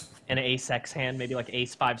hand like an ace-X hand, maybe like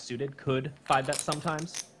ace-5 suited, could 5 bet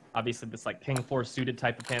sometimes. Obviously, this like King 4 suited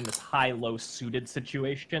type of hand, this high-low suited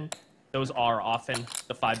situation, those are often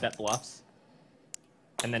the 5 bet bluffs.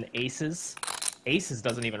 And then aces. Aces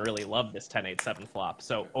doesn't even really love this 10-8-7 flop.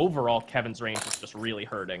 So overall, Kevin's range is just really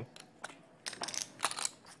hurting.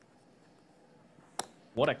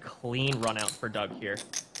 What a clean run out for Doug here.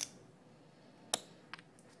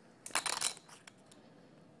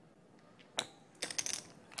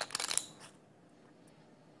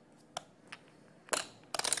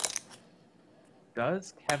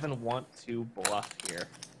 Does Kevin want to bluff here?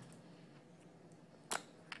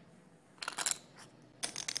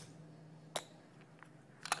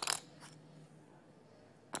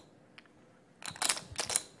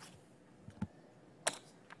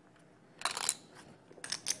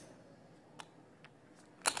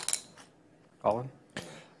 Colin?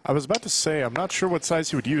 I was about to say, I'm not sure what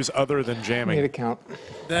size he would use other than jamming. Need a count.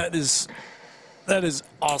 That is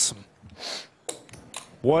awesome.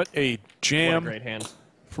 What a jam. What a great hand.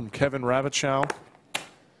 From Kevin Ravichow.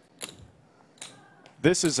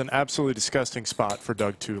 This is an absolutely disgusting spot for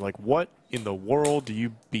Doug, too. Like, what in the world do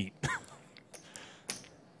you beat?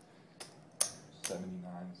 79-7.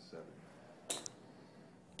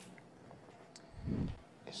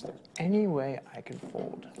 Is there any way I can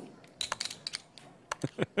fold?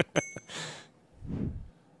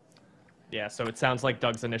 Yeah, so it sounds like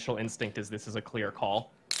Doug's initial instinct is this is a clear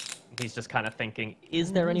call. He's just kind of thinking,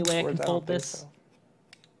 is there any way I can fold this?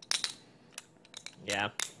 Yeah,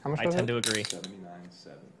 I tend to agree.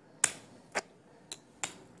 79-7.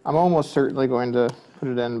 I'm almost certainly going to put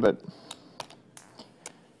it in, but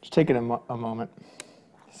just take it a moment.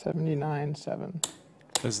 79-7.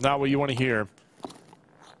 That's not what you want to hear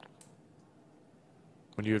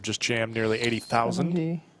when you have just jammed nearly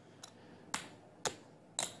 80,000.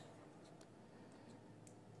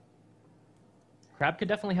 Crab could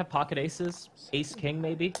definitely have pocket aces. Ace king,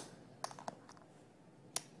 maybe.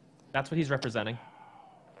 That's what he's representing.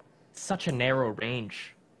 Such a narrow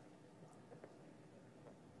range.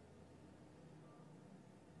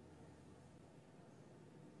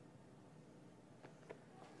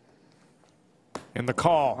 In the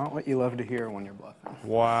call. Not what you love to hear when you're bluffing.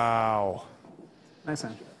 Wow. Nice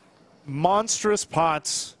hand. Monstrous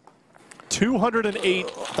pots.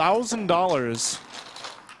 $208,000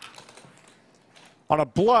 on a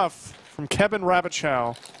bluff from Kevin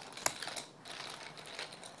Rabichow.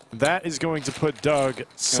 That is going to put Doug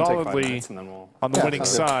solidly on the winning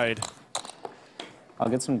side I'll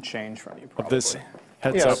get some change from you, probably. of this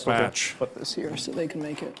heads-up match. Put this here so they can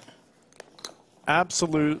make it.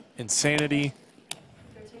 Absolute insanity.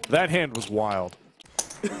 That hand was wild.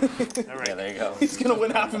 Yeah, there you go. He's gonna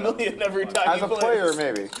win $500,000 every time. As a player,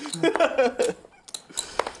 maybe.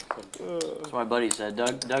 That's what my buddy said.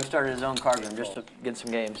 Doug started his own card room just to get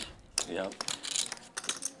some games. Yep.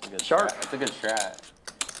 Sharp. It's a good strat.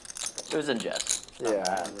 It was in jest. Yeah.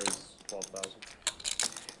 12,000.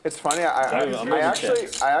 It's funny. I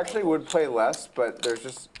actually would play less, but there's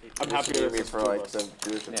just I'm happy to me for like the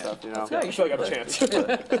leadership stuff. You know. Yeah, you feel like I have a chance.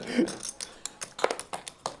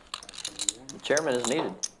 The chairman is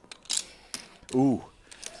needed. Ooh.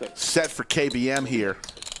 Set for KBM here.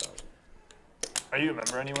 Are you a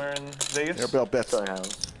member anywhere in Vegas? Airbell bets Southern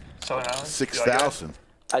Highlands. Southern Islands? 6,000.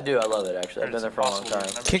 I do. I love it, actually. I've been there for a long time.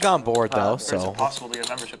 Kick on board, though, Or is so it possible to get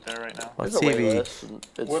membership there right now? let's see if he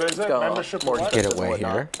What is it? Membership what? get away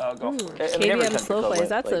here. KBM slow plays.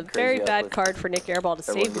 That's a very bad card for Nick Airball to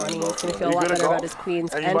save money. He's going to feel a lot better about his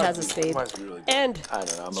queens and has a spade. And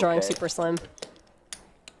he's drawing super slim.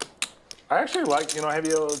 I actually like, have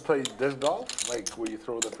you ever played disc golf? Like where you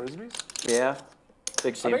throw the frisbees? Yeah.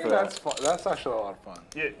 Big I scene think for that's that. fun. That's actually a lot of fun.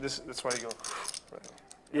 Yeah, that's why you go.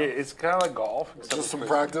 Yeah, it's kind of like golf. Just some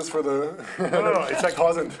practice for the. No, it's like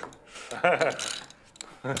causing.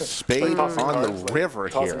 Spade on the river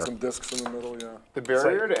Tossing here. some discs in the middle, yeah. The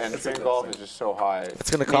barrier to entry in golf is just so high. It's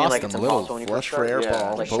going to cost them a little. Flush for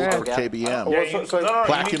airball, both for KBM.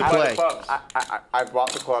 Black and play. I've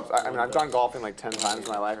bought the clubs. I mean, I've gone golfing like 10 times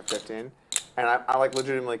in my life, or 15, and I like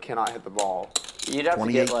legitimately cannot hit the ball. You'd have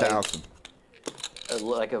to get 28,000.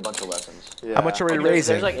 like a bunch of lessons. Yeah. How much are we Like,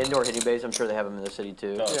 raising? There's like indoor hitting bays. I'm sure they have them in the city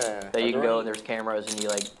too. Yeah. That you can go and there's cameras and you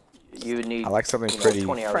would need. I like something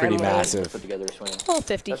 20 hours pretty to massive. Put together a swing. Oh,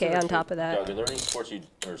 50K on top of that. Doug, are there any sports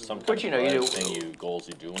or some kind But of goals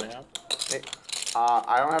you do want to have?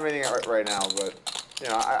 I don't have anything right now, but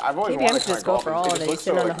I've always KBM wanted could to try just go golf. for all of it. He's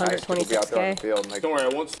sitting on 126K. Don't worry, I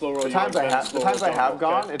won't slow roll the you. times I have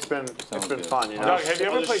gone, it's been fun. Doug, have you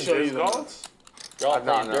ever played disc golf? You're all I've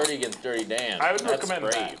not, playing dirty against dirty Dan. I would That's recommend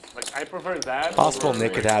brave. that. Like, I prefer that. Possible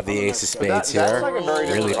Nick could have the ace of spades That's here. like a very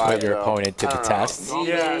Really different put vibe, your though. opponent to I the don't test.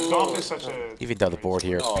 Yeah, golf is such a. Even though the board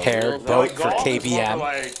here, Oh, paired really? vote for golf is more KBM. for,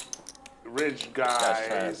 like rich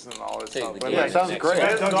guys and all this stuff. the But, game. like, Sounds great.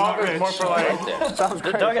 disc golf is more for like. Sounds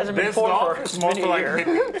great. Doug hasn't been Disc poor golf for is more many for like years.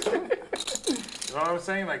 hippies. You know what I'm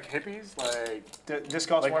saying? Like hippies, like Disc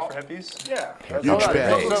golf's like more for hippies? yeah. Huge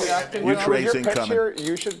bet. Huge Huge raising pitch coming. here,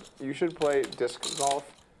 you should play disc golf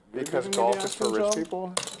because golf is for rich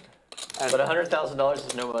people. But $100,000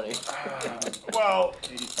 is no money. Well,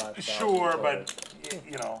 sure, but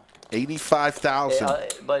 85,000.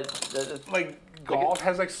 But like golf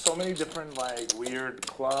has like so many different like weird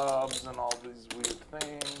clubs and all these weird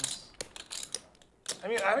things. I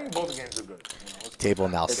mean, I think both games are good. Table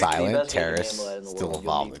now it's the silent. best way to Terrace gamble at in the still world.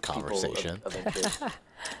 involved You'll in the meet people conversation. of interest.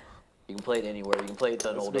 You can play it anywhere. You can play it to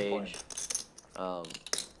an old age.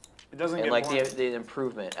 It doesn't and get like more. the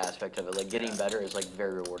improvement aspect of it, like getting better is like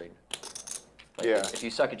very rewarding. Like Yeah. If you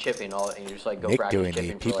suck at chipping and you just like go Nick practice doing the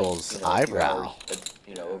chipping people's for like, a few eyebrow. hours,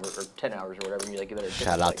 over or 10 hours or whatever, and you like give it a chip.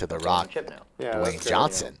 Shout out to The Rock, chip now. Yeah, Dwayne that's good,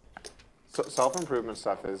 Johnson. So self-improvement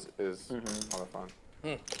stuff is a lot of fun.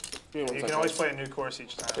 You can always play a new course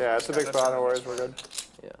each time. Yeah, it's a big spot. No worries, we're good.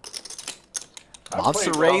 Yeah.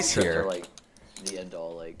 Monster race Trips here. Are like the end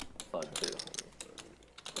all like fun too.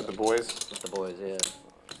 With the boys. With the boys, yeah.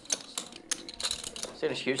 It's an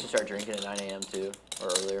excuse to start drinking at 9 a.m. too, or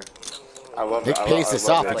earlier. I love Nick it. pays this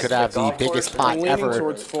off. We could have the biggest pot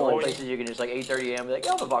ever. Places you can just like 8:30 a.m. be like,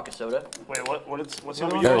 I'll have a vodka soda. Wait, what's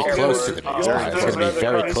Very close to the biggest pot. It's going to be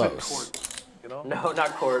very close. No,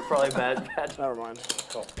 not court. Probably bad. Never mind.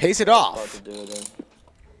 Pays it off.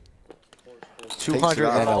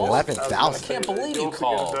 211,000. I can't believe you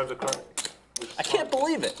called. I can't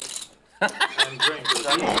believe it.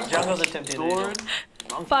 Jungle's attempting to do.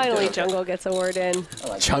 Finally, Jungle gets a word in.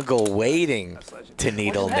 Jungle waiting to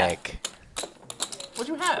needle What'd you have? Nick. What'd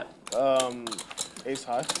you have? Ace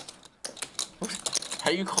high. How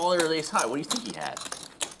do you call it ace high? What do you think he had?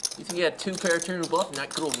 You think he had 2 pair turn to bluff and that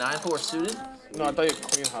could have 9-4 suited? No, I thought you had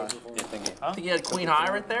queen high. You think he had queen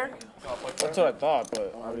high right there? That's what I thought,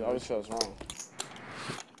 but obviously I was wrong.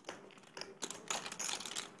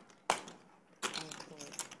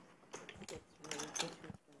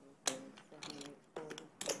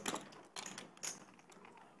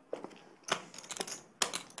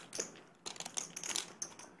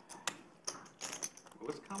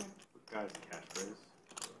 What's common with guys' catchphrase?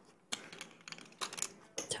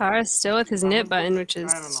 Tara's still with his knit button, which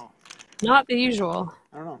is not the usual.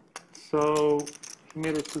 I don't know. So he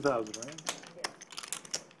made it 2,000, right?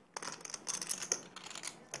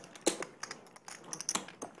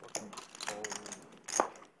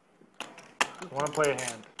 I want to play a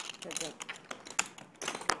hand.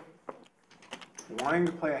 Wanting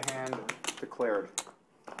to play a hand declared.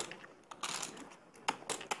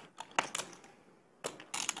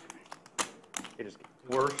 It is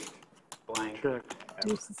worst blank.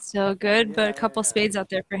 Deuce is still good, but a couple spades out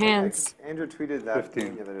there for hands. Andrew tweeted that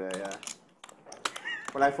thing the other day, yeah.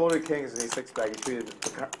 When I folded kings and he 6-bet, he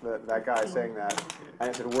tweeted that guy saying that. And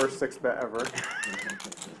it said, worst 6-bet ever.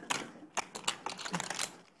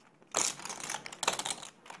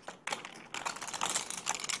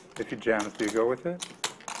 If you jam, do you go with it?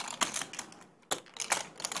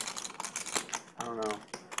 I don't know.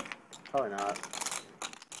 Probably not.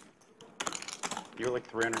 You're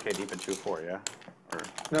like 300K deep in 2-4, yeah? Or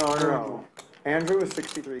No. Andrew was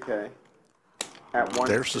 63K at 1.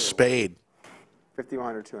 There's the spade. 50,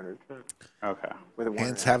 100, 200. Okay. With a 1.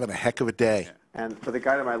 Hand's having a heck of a day. And for the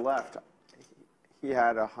guy to my left, he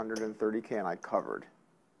had 130K and I covered.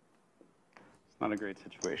 It's not a great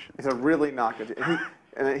situation. It's a really not good.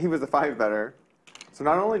 And he was the 5-better. So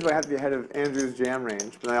not only do I have to be ahead of Andrew's jam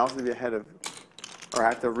range, but I also have to be ahead of, or I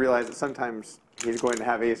have to realize that sometimes he's going to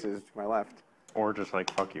have aces to my left. Or just like,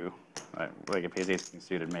 fuck you. Like if he's ace king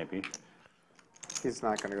suited, maybe. He's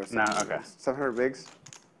not going to go No, 700. okay. 700 bigs?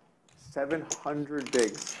 700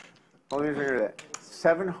 bigs. Let me figure that.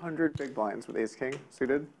 700 big blinds with ace king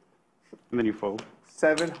suited. And then you fold.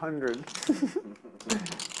 700.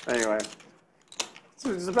 Anyway.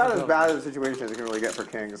 It's about as bad as a situation as you can really get for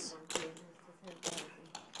kings.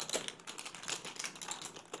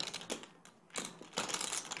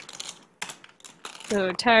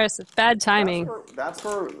 So Taras with bad timing. That's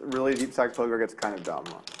where really deep stack poker gets kind of dumb.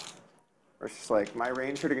 Where it's just like, my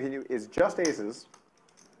range here to continue is just aces.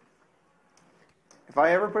 If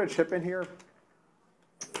I ever put a chip in here,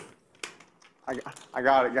 I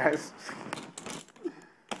got it, guys.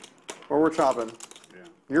 Or we're chopping.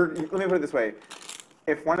 Yeah. Let me put it this way.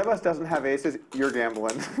 If one of us doesn't have aces, you're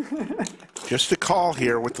gambling. Just a call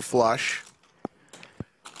here with the flush.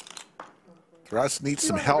 Russ needs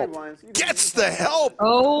some help. Gets the help.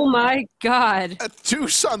 Oh my God. A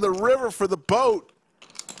deuce on the river for the boat.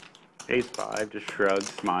 Ace 5, just shrug,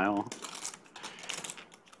 smile.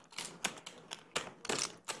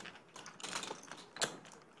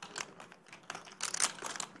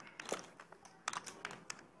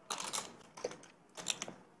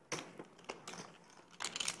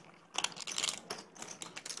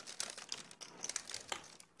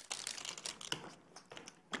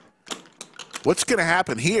 What's going to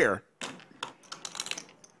happen here?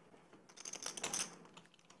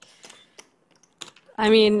 I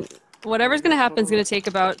mean, whatever's going to happen is going to take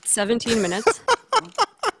about 17 minutes.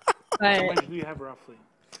 How much do you have roughly?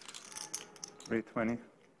 320.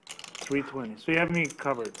 320. So you have me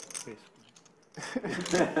covered, basically.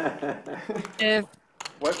 If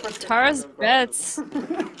Tara's bets,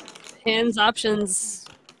 hands options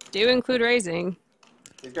do include raising.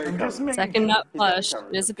 Second nut flush.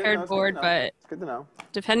 It is a paired board, but good to know.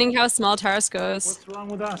 Depending how small Taras goes. What's wrong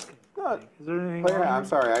with asking? Good. Is there anything Player, wrong? I'm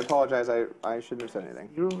sorry. I apologize. I shouldn't have said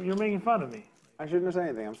anything. You're making fun of me. I shouldn't have said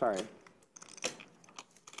anything. I'm sorry.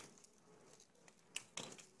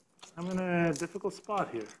 I'm in a difficult spot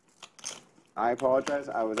here. I apologize.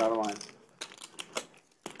 I was out of line.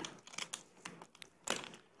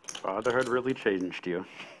 Fatherhood really changed you.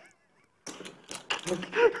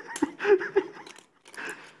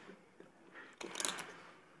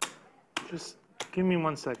 Just give me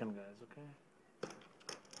 1 second, guys, okay?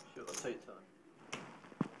 Sure, I'll take your time.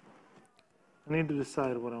 I need to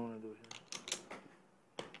decide what I want to do here.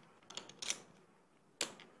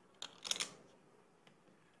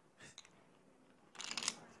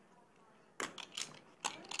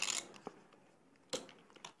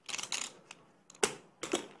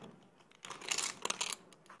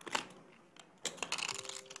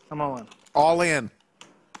 I'm all in. All in.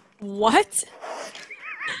 What?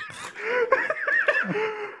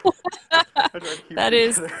 That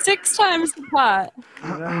is 6 times the pot.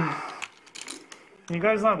 Can you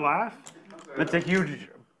guys not laugh? That's a huge.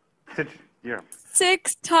 Yeah.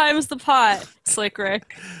 6 times the pot, Slick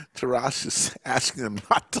Rick. Taras is asking him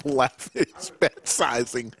not to laugh at his bet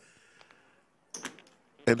sizing.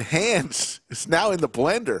 And Hands is now in the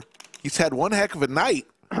blender. He's had one heck of a night.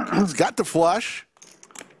 He's got the flush.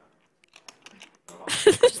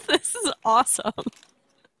 This is awesome.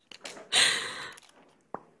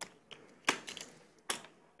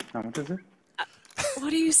 How much is it?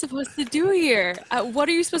 What are you supposed to do here? What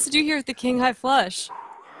are you supposed to do here with the king high flush?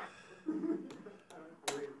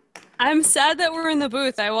 I'm sad that we're in the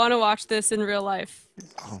booth. I want to watch this in real life.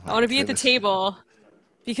 I want to be at the table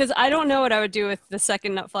because I don't know what I would do with the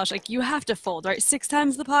second nut flush. Like, you have to fold, right? 6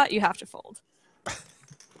 times the pot, you have to fold.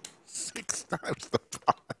 6 times the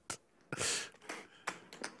pot.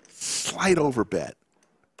 Slight over bet.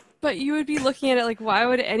 But you would be looking at it like, why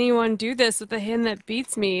would anyone do this with a hand that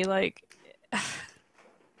beats me? Like,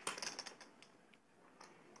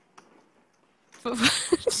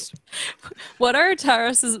 what are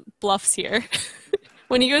Taras's bluffs here?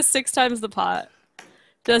 When he goes 6 times the pot,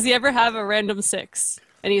 does he ever have a random 6?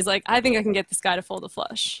 And he's like, I think I can get this guy to fold a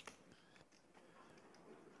flush.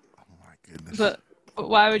 Oh my goodness. But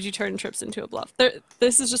why would you turn trips into a bluff?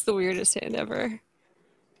 This is just the weirdest hand ever.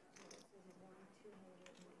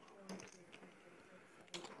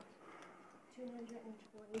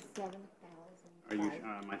 Are you?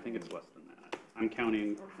 I think it's less than that. I'm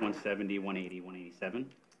counting 170, 180,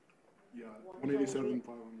 187. Yeah, 187,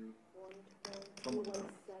 500.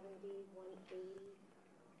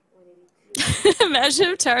 Imagine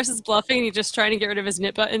if Taras is bluffing and he's just trying to get rid of his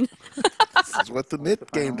knit button. This is what the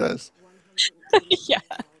knit game does. Yeah.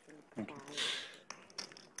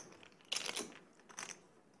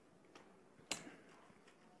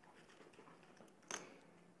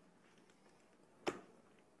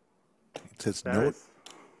 It says no. Let's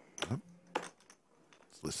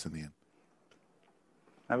listen in.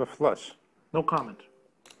 I have a flush. No comment.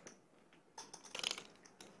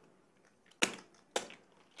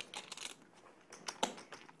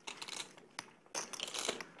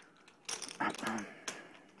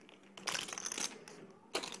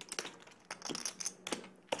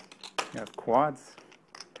 You have quads.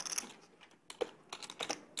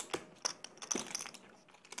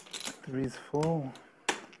 Three's full.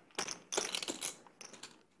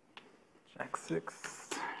 Jack 6.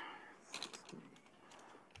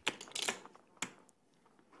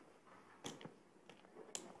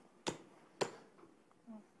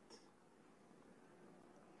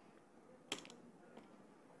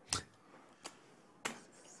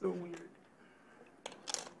 So weird.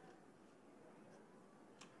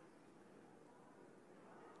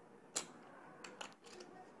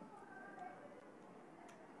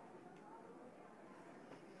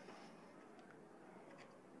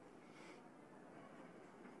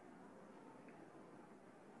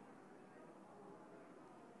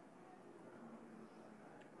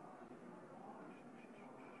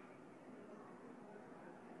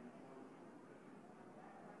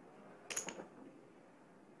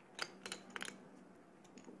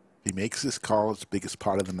 He makes this call. It's the biggest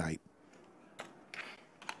part of the night.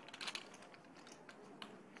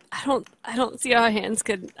 I don't see how Hands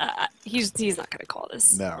could. He's not going to call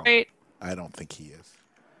this. No, right? I don't think he is.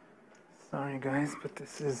 Sorry, guys, but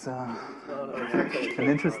this is an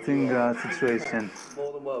interesting situation.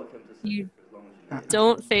 You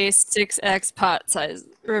don't face 6x pot size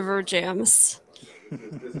river jams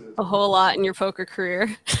a whole lot in your poker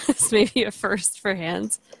career. It's maybe a first for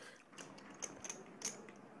Hands.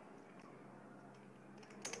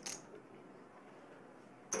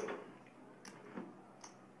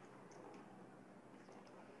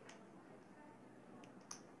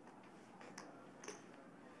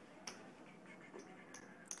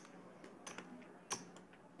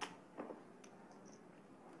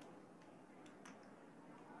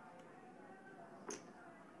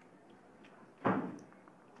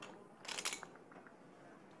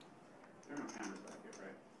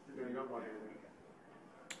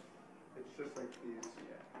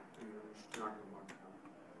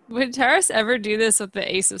 Would Taras ever do this with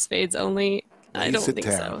the ace of spades only? I don't think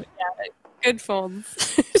so. Yeah, good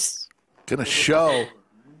folds. Gonna show.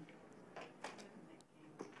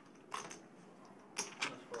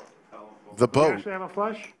 The You boat. actually have a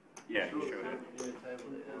flush? Yeah, he showed it.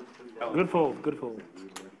 Good fold, good fold.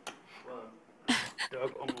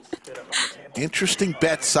 Interesting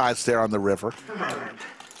bet size there on the river.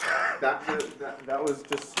 That was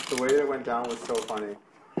just the way it went down was so funny.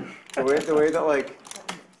 The way that like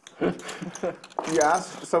You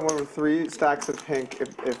asked someone with 3 stacks of pink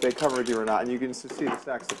if they covered you or not, and you can see the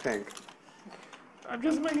stacks of pink. I'm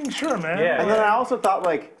just making sure, man. Yeah. And then I also thought,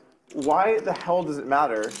 like, why the hell does it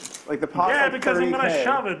matter? Like the pot's Yeah, like because I'm gonna 30K.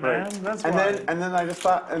 shove it, man. That's why. And then I just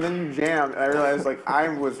thought, and then you jammed, and I realized like I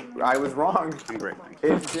was wrong.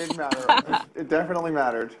 It did matter. It definitely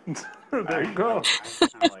mattered. There you go.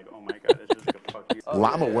 Like, oh my god, it's just gonna fuck you.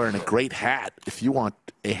 Llama wearing a great hat. If you want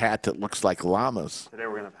a hat that looks like llamas, Today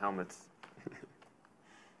we're gonna have helmets.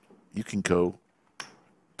 you can go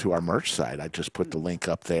to our merch site. I just put the link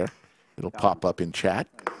up there. It'll pop up in chat.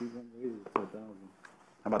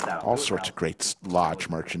 How about that? All sorts of great lodge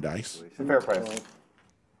merchandise. It's a fair price.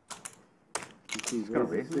 It's gonna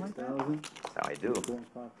raise it like that? That's how I do.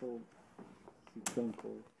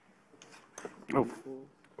 Oh.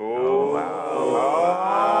 Oh,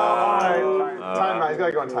 time out. He's got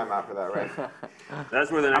to go on timeout for that, right?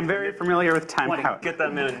 That's where I'm very familiar with timeout. Get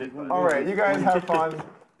that minute. All right, you guys have fun.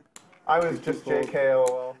 I was just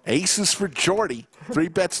JK. Aces for Jordy. 3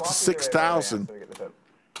 bets to 6,000.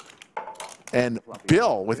 And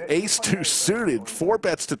Bill with ace-2 suited. 4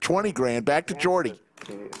 bets to 20 grand. Back to Jordy.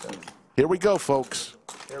 Here we go, folks.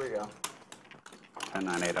 Here we go.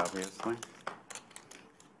 10-9-8, obviously.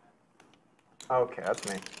 Okay, that's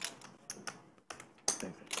me.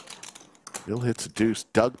 Bill hits a deuce.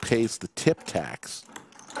 Doug pays the tip tax.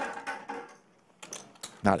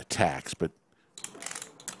 Not a tax, but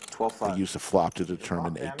they use the flop to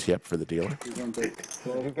determine a tip for the dealer. You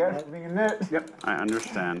get it being a nit. Yep, I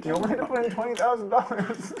understand. You only had to put in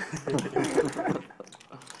 $20,000.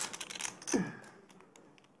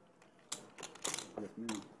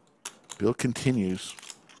 Bill continues.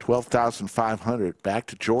 12,500. Back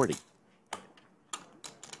to Jordy.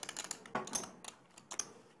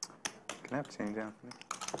 Can I have change down for me?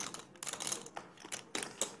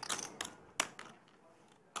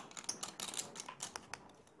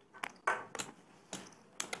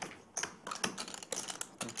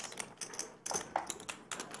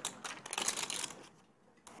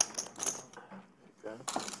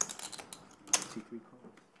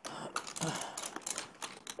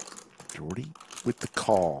 Jordy with the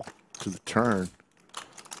call to the turn.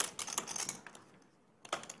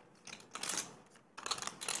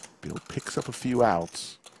 Bill picks up a few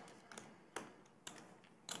outs.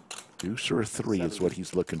 Deuce or a 3 is what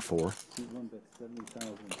he's looking for.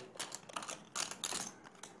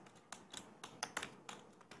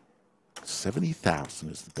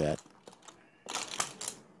 70,000 is the bet.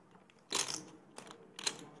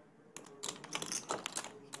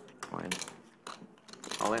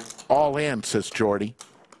 All in? All in, says Jordy.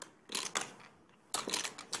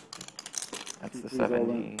 That's the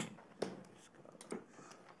 70.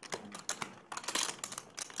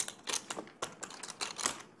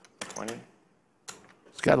 20.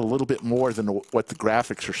 It's got a little bit more than what the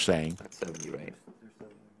graphics are saying. That's 70, right?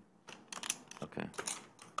 Okay.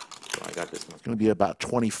 So I got this one. It's going to be about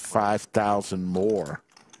 25,000 more.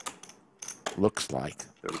 Looks like.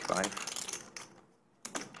 35.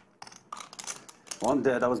 Well, I'm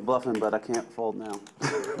dead. I was bluffing, but I can't fold now.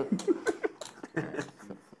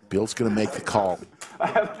 Bill's going to make the call.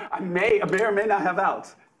 I may or may not have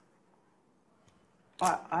outs.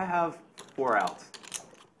 I have 4 outs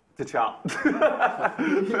to chop. You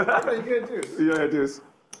get a deuce. Yeah, a deuce.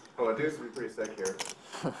 Oh, a deuce would be pretty sick here.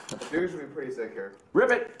 A deuce would be pretty sick here.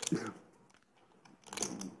 Rip it.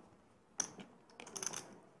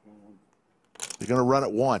 They're going to run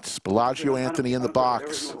it once. Bellagio Anthony in the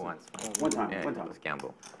box. One time. Let's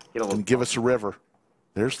gamble. And give us a river.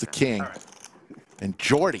 There's the king. And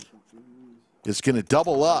Jordy is going to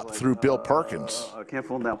double up through Bill Perkins. I can't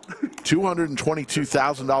fold now.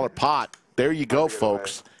 $222,000 pot. There you go,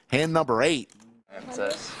 folks. Hand number 8.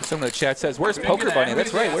 Some of the chat says, where's Poker Bunny?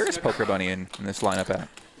 That's right. Where is Poker Bunny in this lineup at?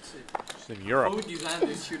 She's in Europe.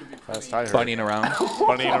 Last I heard. Bunnying around.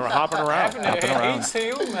 Bunnying around, hopping around. Hopping around. It's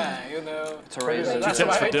you, man, you know. It's a raise. That's why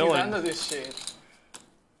I hate under this shit.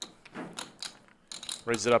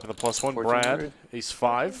 Raise it up in the +1. Brad, ace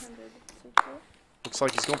 5. Looks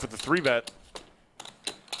like he's going for the 3-bet.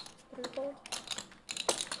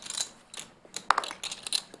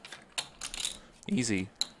 Easy.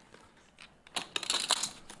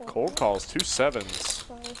 Cold calls, 2 7s.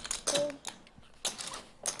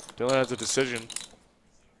 Dylan has a decision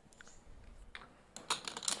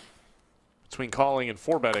between calling and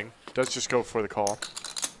 4-betting. Does just go for the call.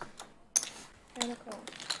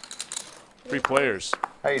 3 players.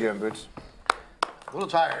 How you doing, Boots? A little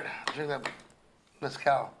tired. Drink that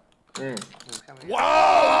mezcal.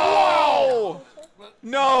 Whoa!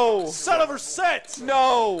 No! Son of a set!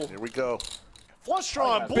 No! Here we go. Flush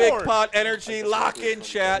draw on board. Big pot energy, lock in,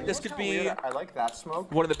 chat. This could be I like that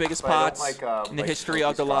smoke. one of the biggest but I don't pots like, in the like history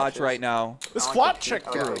of the lodge right now. This flop check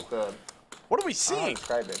through. the, What are we I don't seeing?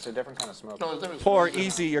 describe it. It's a different kind of smoke. Poor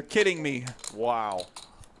Easy, you're kidding me. Wow.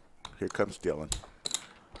 Here comes Dylan.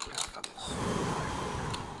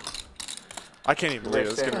 I can't even believe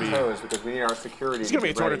it. It's going to be. Because we need our security. It's going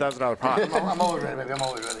to be a $200,000 pot. I'm always ready, baby. I'm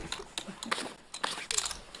always ready.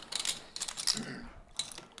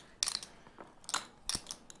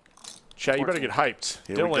 Chat, you better get hyped.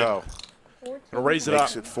 Here Dylan, we go. Gonna raise it up.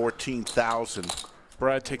 Makes it 14,000.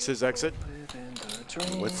 Brad takes his exit.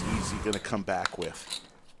 What's Easy going to come back with?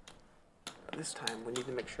 This time, we need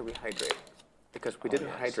to make sure we hydrate. Because we didn't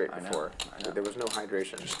hydrate before. There was no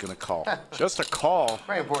hydration. Just going to call. Just a call.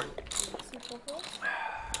 Very important.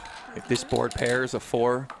 If this board pairs a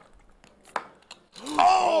 4.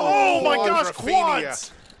 Oh my gosh,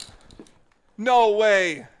 quads! No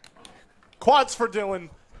way. Quads for Dylan.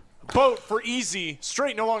 Boat for Easy.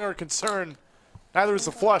 Straight no longer a concern. Neither is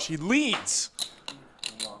the flush. He leads.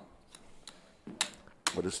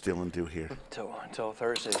 What does Dylan do here? Until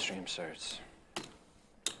Thursday stream starts.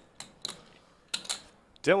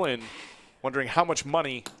 Dylan wondering how much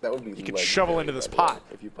money he can shovel into this pot.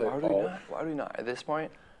 If you play why do we not? At this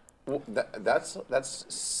point? Well, that's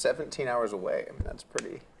 17 hours away. I mean, that's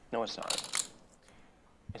pretty. No, it's not.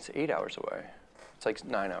 It's 8 hours away. It's like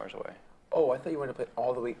 9 hours away. Oh, I thought you wanted to play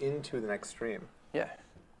all the way into the next stream. Yeah.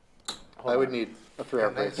 I would need a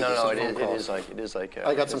 3-hour break. No, it is like.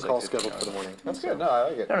 I got some calls scheduled for the morning. That's good. No, I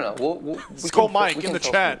like it. No. we Skull can- Mike we in can the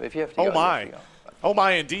tell chat. people if you have to Oh go, you have to my. go. Oh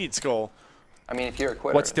my indeed, Skull. I mean, if you're a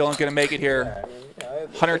quitter. What's Dylan going to make it here?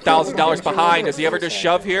 $100,000 behind. Does he ever just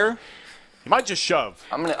shove here? He might just shove.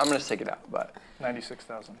 I'm gonna stick it out, but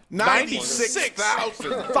 96,000.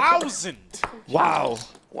 96,000. Wow.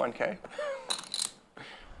 1K.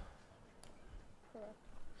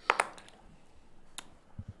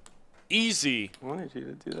 Easy. I wanted you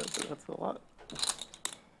to do that, but that's a lot.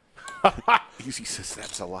 Easy says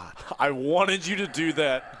that's a lot. I wanted you to do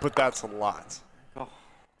that, but that's a lot. Oh.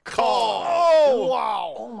 Call. Oh,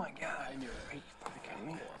 wow. Oh my god. Are you kidding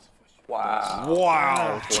me? Wow.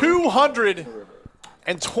 Wow.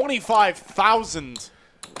 225,000.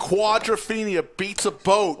 Quadrophenia beats a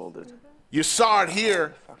boat. You saw it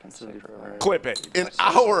here. Clip it. In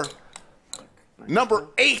our number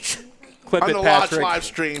 8 Clip on it, the Lodge Patrick. live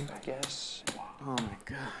stream. Yes. Oh my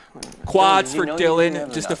god. Quads for You know Dylan you have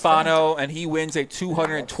DiStefano, and he wins a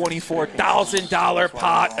 $224,000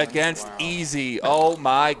 pot against Easy. Oh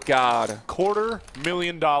my God.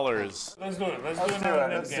 $250,000. Let's do it. Let's do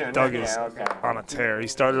another game. Doug is on a tear. He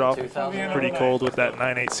started off pretty cold with that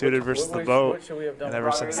 9-8 suited versus the boat, and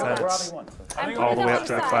ever since then it's all the way up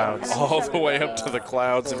to the clouds. All the way up to the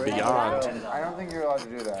clouds and beyond. I don't think you're allowed to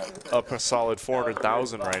do that. Up a solid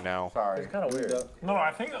 400,000 right now. Sorry. It's kind of weird. No,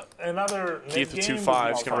 I think another. Keith the game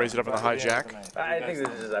 2-5 would can raise it up in the hijack. I think this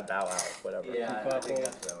is a bow out, whatever. Yeah, I think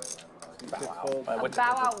that's really A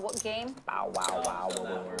bow out what game? Bow wow.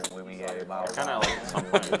 Kind of like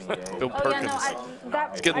something. Bill Oh yeah, no, Perkins.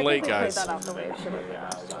 It's getting late, guys. That out the way it should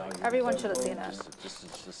have. Everyone should have seen it.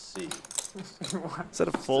 Just see. Is that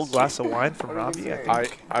a full glass of wine from Robbie?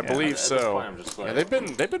 I believe so. Yeah, they've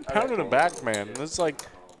been pounding him back, man. It's like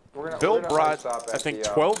Bill brought, I think,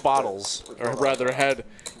 12 bottles, or rather had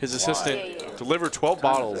his assistant deliver 12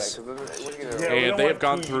 bottles, and they have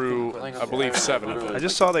gone through, I believe, 7. I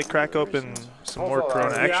just saw they crack open some more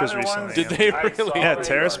Corona Extras recently. Did they really? Yeah,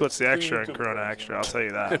 Terrace puts the extra in Corona Extra, I'll tell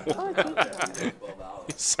you that.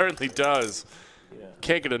 He certainly does.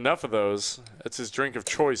 Can't get enough of those. That's his drink of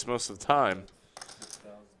choice most of the time.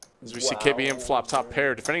 As we see KBM flop top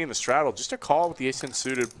pair, defending in the straddle, just a call with the ace-10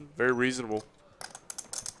 suited, very reasonable.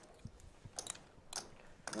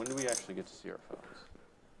 When do we actually get to see our phones?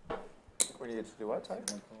 When you get to do what type?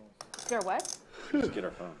 Your what? Just get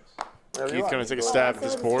our phones. Keith going to take a stab at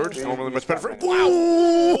this board. Normally much better for.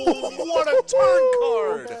 Wow! What a turn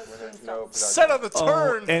card! Set on the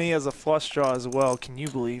turn. And he has a flush draw as well. Can you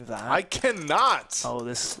believe that? I cannot. Oh,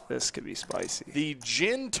 this could be spicy. The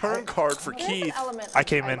gin turn card for Keith. I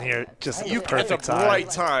came in here just You perfect at the time. right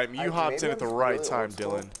time. You hopped in at the right time,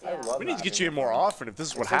 Dylan. We need to get you in more often if this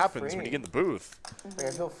is what happens when you get in the booth. Like,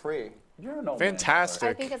 I feel free. You're no Fantastic.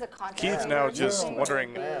 I think as a content Keith's now just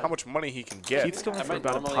wondering how much money he can get. Keith's going for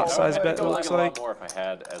about a Normally, pot size bet, it I'd looks a lot like. more if I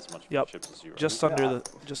had as much chips as you. Just under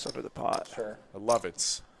the pot. Sure. I love it.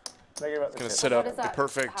 It's going to set What up is that? the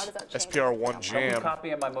perfect How does that change? SPR1 jam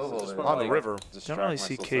copy of my move on the river. Don't really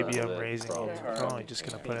see KBM raising. He's probably just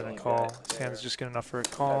going to put in a call. His hand's just good enough for a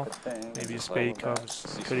call. Maybe a spade comes.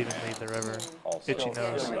 Could even lead the river. Itchy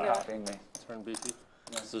nose. Turn BP.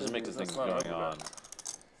 So just make this thing going on.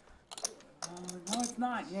 No, it's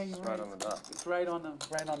not. Yeah, you're right. Right on the dot. It's right on the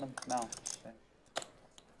mouth.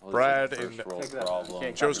 Brad and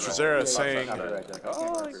Joe Strazera saying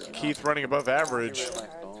Keith running above average.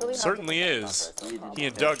 Certainly is. He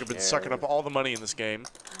and Doug have been sucking up all the money in this game.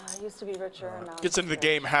 Used to be richer and now. Gets into the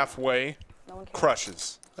game halfway,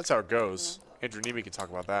 crushes. That's how it goes. Andrew Neeme can talk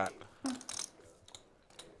about that.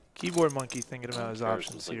 Keyboard Monkey thinking about his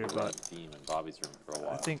options here, but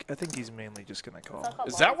I think he's mainly just gonna call.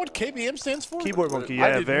 Is that what KBM stands for? Keyboard Monkey, yeah,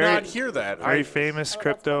 I did very not hear that. Very famous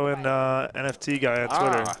crypto and NFT guy on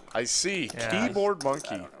Twitter. I see. Yeah. Keyboard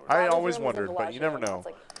Monkey. I always wondered, but you never know.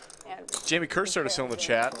 Jamie Kerr still in the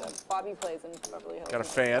chat. Bobby plays in Beverly Hills. Got a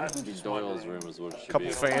fan. Doyle's room is what it should Couple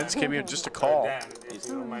be. fans. KBM just a call. He's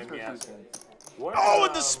gonna remind me asking. Oh,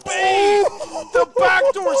 and the spade! The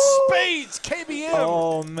backdoor spades! KBM!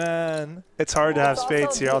 Oh, man. It's hard to have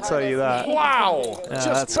spades here, I'll tell you that. Wow! Yeah, just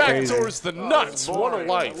that's crazy. backdoors the nuts. What a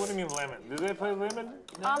life. What do you mean limit? Do they play limit?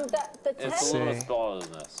 The It's a little smaller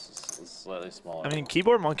than this. It's slightly smaller. I mean,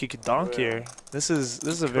 Keyboard Monkey could donk here. This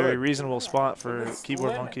is a very reasonable spot for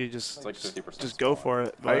Keyboard Monkey. Just go for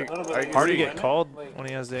it. But hard to get called when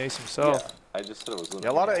he has the ace himself. I just said it was limit.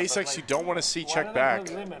 Yeah, a lot of ace-x you don't want to see check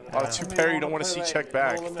back. A lot of two-pair you don't want to see check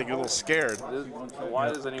back. They get a little scared. Why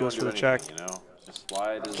does anyone Goes do for the anything, check. you know? Just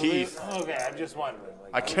why does Keith. Okay, I'm just wondering.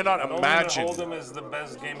 I cannot imagine. Hold'em is the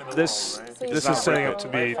best game in the This world, right? this is setting up to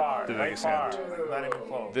be the biggest hand. Not even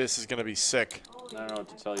close. This is going to be sick. I don't know what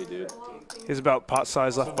to tell you, dude. He's about pot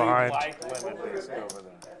size left behind. I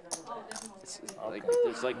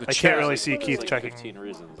can't really see Keith checking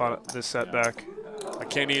this setback. I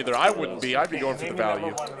can't either. I wouldn't be. I'd be going for the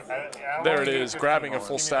value. There it is. Grabbing a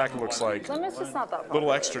full stack, it looks like. Limit's just not that A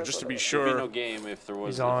little extra just to be sure.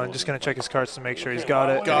 He's on. Just going to check his cards to make sure he's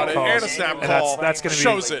got it. Got it. Calls. And a snap And call. that's going to be,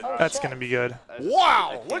 Shows it. That's going to be good.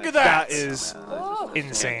 Wow. Look at that. That is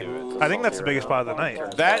insane. I think that's the biggest part of the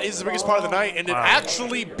night. That is the biggest part of the night, and it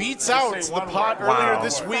actually beats out the pot earlier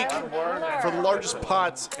this week for the largest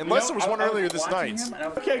pots, unless there was one earlier this night.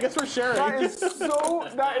 Okay, I guess we're sharing. That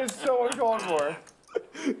is so uncalled for.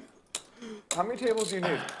 How many tables do you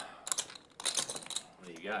need? What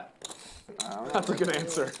do you got? That's a good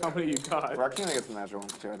answer. How many you got? We're actually gonna get some natural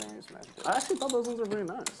ones too. I think we need some natural tables. I actually thought those ones were pretty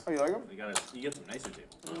nice. Oh, you like them? You get some nicer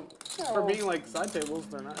tables. For being like side tables,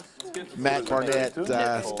 they're nice. Matt Barnett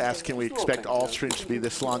asked, can we expect all streams to be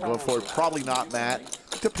this long going forward? Probably not, Matt.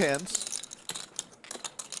 Depends.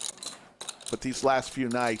 But these last few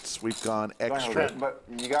nights, we've gone extra. But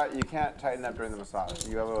you can't tighten up during the massage.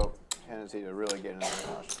 You have a tendency to really get into the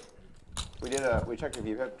massage. We checked the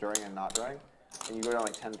VPIP during and not during, and you go down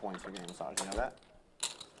like 10 points for getting a massage. You know that?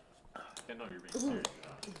 I know you're being serious.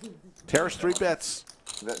 Terrace 3 bets.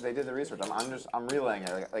 They did the research. I'm relaying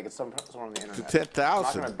it like it's someone on the internet. To 10,000. I'm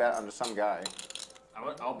not gonna bet on just some guy.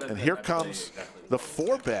 I'll bet And here comes the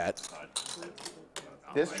 4 bet.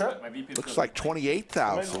 This trip? Looks like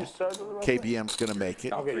 28,000. KBM's going to make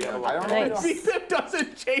it. I don't know. VPIP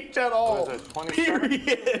doesn't change at all.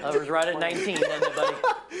 Period. I was right at 19, everybody.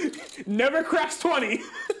 Never cracks 20.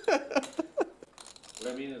 What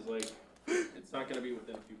I mean is, like, it's not going to be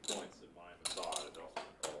within a few points of my massage.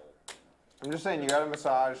 I'm just saying, you got a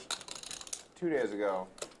massage 2 days ago,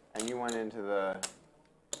 and you went into the,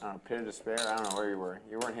 I don't know, pit of despair. I don't know where you were.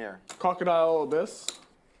 You weren't here. Crocodile Abyss.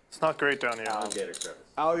 It's not great down here. Alligator crevice.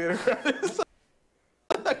 Alligator crevice.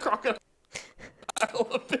 Crocodile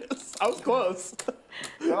Abyss. I was close.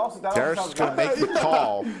 Terrace is going to make the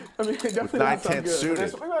call I mean, with 9-10 suited.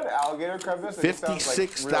 There's something about alligator crevice.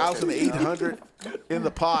 56,800 in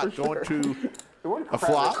the pot going to a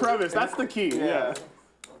flop. Crevice, that's the key. Yeah.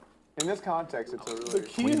 In this context, it's a really... The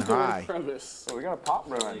key is the high. crevice. So we got a pop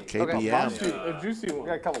brewing. KBM. A juicy one. We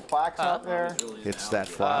got a couple plaques out there. Hits that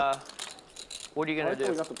flop. What are you going to do?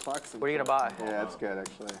 We got the plaques. What are you going to buy? Yeah, that's good,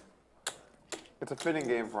 actually. It's a fitting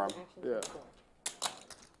game for him. Yeah.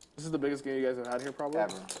 This is the biggest game you guys have had here, probably?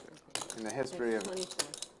 Ever. In the history of...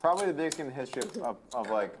 Probably the biggest game in the history of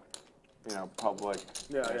like, you know, public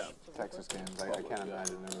Texas games. I can't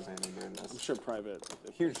imagine there was anything doing this. I'm sure private.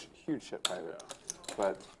 Huge shit private.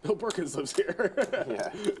 But... Bill Perkins lives here.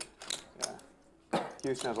 Yeah.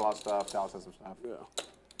 Houston has a lot of stuff. Dallas has some stuff. Yeah.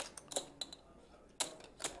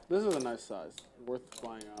 This is a nice size. Worth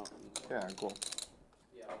flying out. Yeah, cool.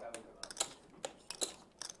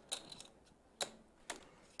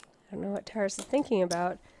 I don't know what Terrace is thinking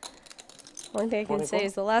about. One thing I can say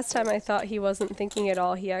is the last time I thought he wasn't thinking at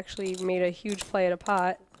all, he actually made a huge play at a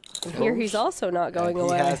pot. And here he's also not going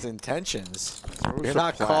away. He has intentions. You're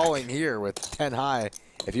not calling here with 10 high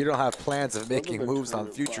if you don't have plans of making moves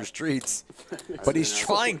on future streets. But he's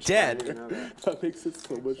trying dead. That makes it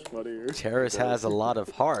so much funnier. Terrace has a lot of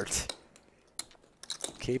heart.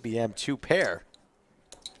 KBM 2 pair.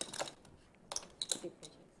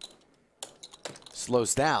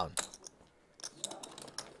 Slows down.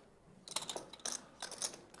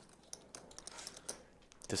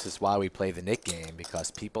 This is why we play the Nick game, because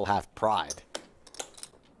people have pride.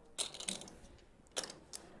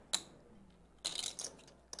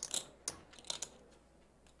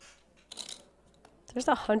 There's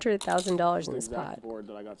 $100,000 in this pot. Board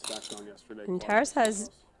that I got stacked on yesterday. And Taris has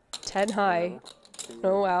 10 high,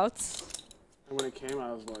 no outs. And when it came,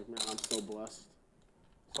 I was like, man, I'm so blessed.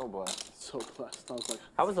 So blessed. So blessed. I was like,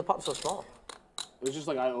 how was the pot so small? It was just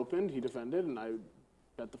like I opened, he defended, and I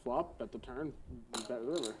bet the flop, bet the turn, bet the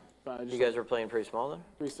river. You guys were playing pretty small then?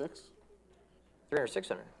 3-6. 300,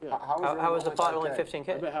 600. Yeah. How was the pot only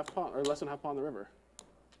 15K? I bet half pot, or less than half pot on the river.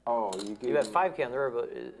 Oh, you bet 5K on the river, but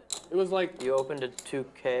it was like you opened at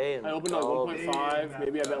 2K and I opened like 1.5,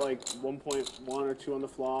 maybe I bet like 1.1 or 2 on the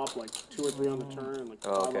flop, like 2 or 3 on the turn, like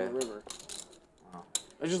 5 on the river. Wow.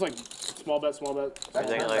 It was just like small bet, small bet. You're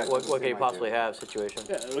thinking like what could you possibly have situation?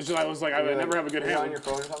 Yeah, it was just I was like I would never have a good hand. On your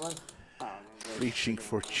phone or something? Reaching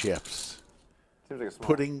for chips.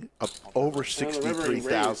 Putting up over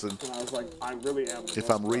 63,000. I was like, I really am. If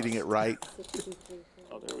I'm reading it right.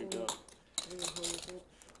 Oh, there we go.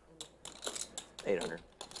 800.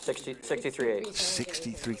 63.8.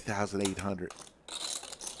 63,800.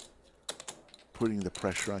 Putting the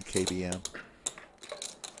pressure on KBM.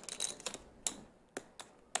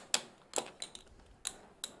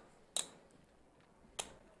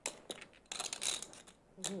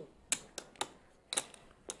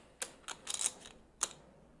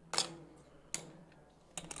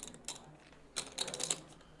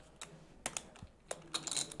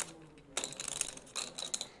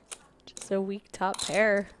 A weak top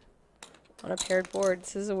pair on a paired board.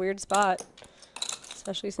 This is a weird spot,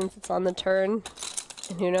 especially since it's on the turn,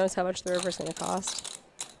 and who knows how much the river's going to cost.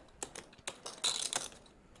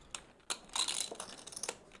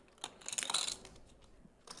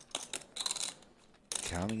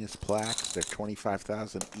 Counting his plaques, they're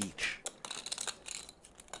 25,000 each.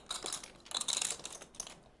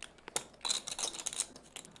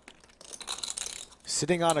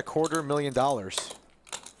 Sitting on $250,000.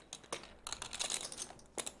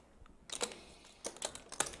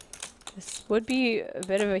 This would be a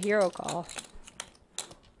bit of a hero call.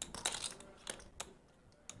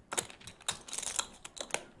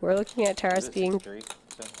 We're looking at Taris being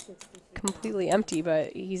completely empty,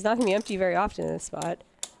 but he's not going to be empty very often in this spot.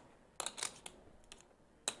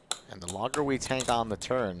 And the longer we tank on the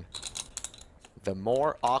turn, the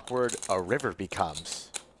more awkward a river becomes.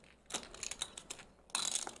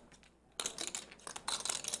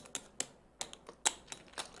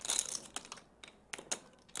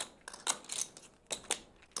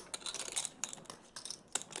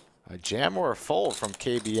 A jam or a fold from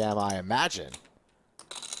KBM, I imagine.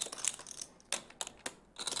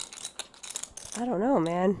 I don't know,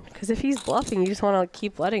 man. Because if he's bluffing, you just want to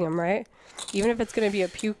keep letting him, right? Even if it's going to be a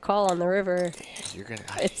puke call on the river. You're gonna.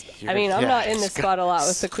 I mean, I'm not in this spot a lot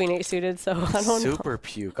with the Queen 8 suited, so I don't know. Super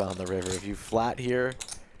puke on the river. If you flat here,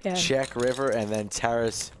 check river, and then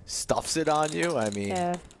Taris stuffs it on you, I mean.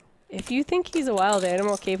 Yeah. If you think he's a wild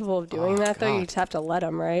animal capable of doing that, though, you just have to let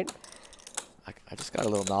him, right? I just got a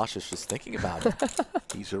little nauseous just thinking about it.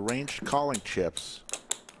 He's arranged calling chips.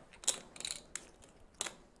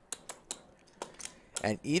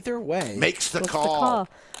 And either way, makes the call.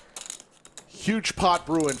 Huge pot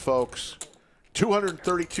brewing, folks.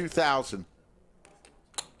 232,000.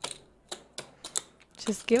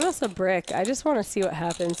 Just give us a brick. I just want to see what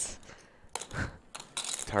happens.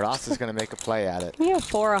 Taras is going to make a play at it. Give me a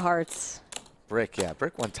 4 of hearts. Brick, yeah.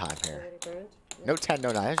 Brick one time here. No 10,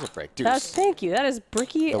 no 9. There's a brick. Deuce. Thank you. That is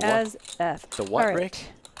bricky as F. The what, right. Brick?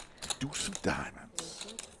 Deuce of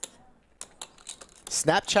diamonds.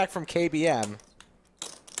 Snap check from KBM.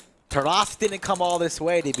 Taras didn't come all this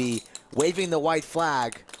way to be waving the white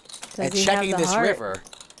flag and checking this river.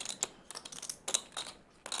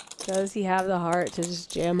 Does he have the heart to just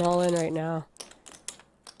jam all in right now?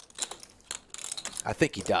 I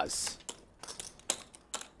think he does.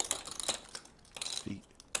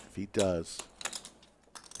 If he does,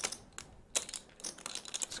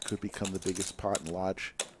 this could become the biggest pot in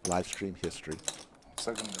live stream history.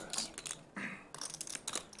 Second guys.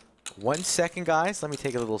 1 second, guys. Let me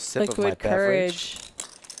take a little sip of my Liquid courage.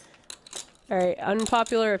 All right,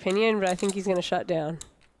 unpopular opinion, but I think he's going to shut down.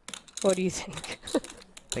 What do you think? I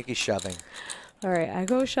think he's shoving. All right, I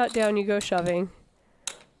go shut down, you go shoving.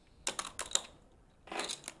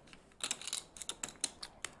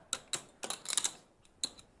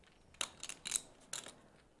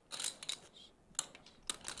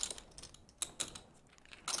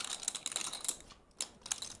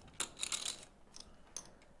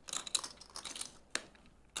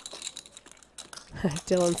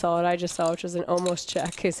 Dylan saw what I just saw, which was an almost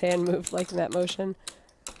check. His hand moved like in that motion.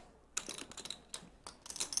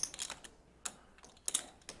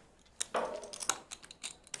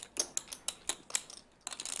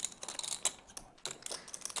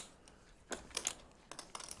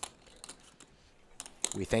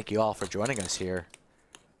 We thank you all for joining us here.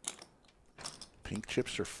 Pink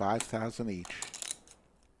chips are 5,000 each.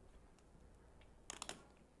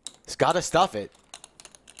 It's got to stuff it.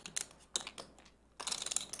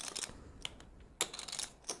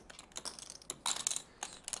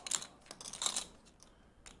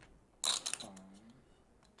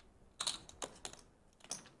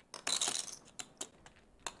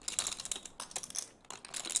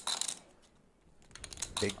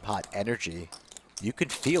 Big pot energy. You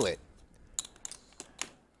could feel it.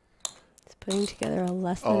 It's putting together a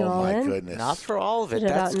less than all in. Oh my goodness. Not for all of it. Is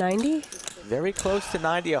it about 90? Very close to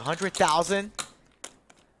 90, 100,000.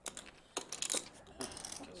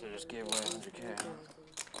 So just gave away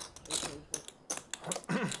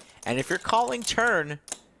 100K. And if you're calling turn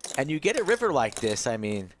and you get a river like this, I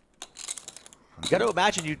mean, you got to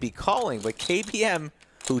imagine you'd be calling, but KBM,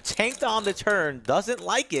 who tanked on the turn, doesn't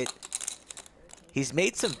like it. He's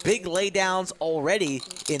made some big laydowns already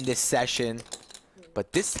in this session,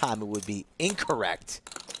 but this time it would be incorrect.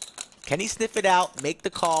 Can he sniff it out, make the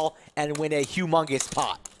call, and win a humongous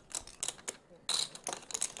pot?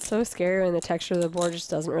 It's so scary when the texture of the board just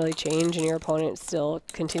doesn't really change and your opponent still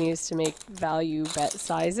continues to make value bet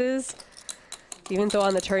sizes. Even though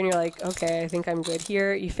on the turn you're like, okay, I think I'm good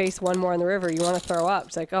here. You face one more on the river, you want to throw up.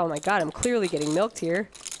 It's like, oh my god, I'm clearly getting milked here.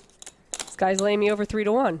 This guy's laying me over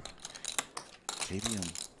 3-1.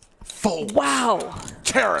 KBM. Fold. Wow.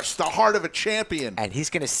 Terrace, the heart of a champion. And he's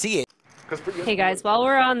going to see it. Hey guys, while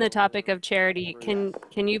we're on the topic of charity, can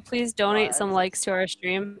you please donate some likes to our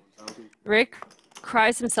stream? Rick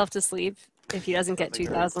cries himself to sleep if he doesn't get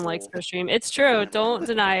 2,000 likes per stream. It's true. Don't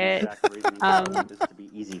deny it.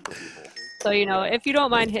 So, you know, if you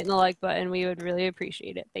don't mind hitting the like button, we would really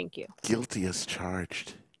appreciate it. Thank you. Guilty as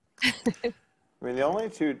charged. I mean, the only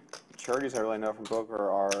two charities I really know from poker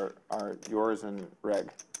are yours and Reg.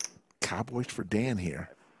 Cowboys for Dan here.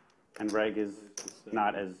 And Reg is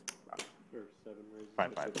not as...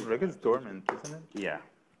 5-5. Reg is dormant, isn't it? Yeah.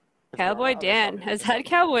 Cowboy Dan has had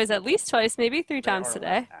Cowboys at least twice, maybe 3 times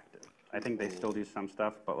today. I think they still do some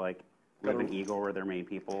stuff, but like Live and Eagle were their main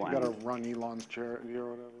people. You gotta run Elon's charity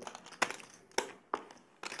or whatever.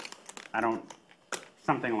 I don't...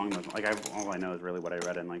 Something along those... Like, all I know is really what I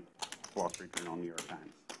read in, like, Wall Street Journal, New York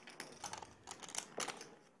Times.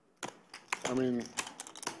 I mean,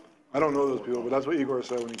 I don't know those people, but that's what Igor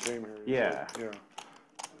said when he came here. Yeah. Yeah.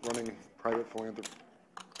 Running private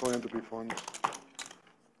philanthropy funds.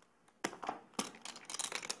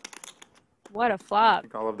 What a flop.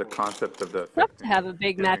 All of the concept of the... Tough to have a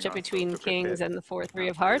big matchup between kings and the 4-3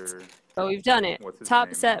 of hearts, but we've done it.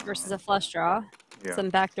 Top set versus a flush draw. Yeah.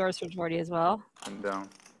 Some backdoors for Jordy as well. And down.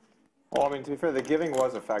 Well, I mean, to be fair, the giving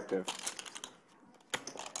was effective.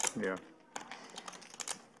 Yeah.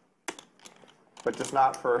 But just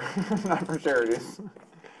not for not for charities.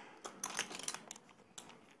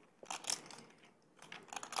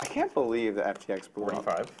 I can't believe the FTX blew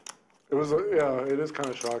up. It was, yeah, it is kind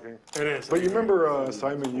of shocking. It is. But you remember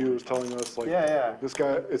Simon Yu was telling us, like, Yeah. this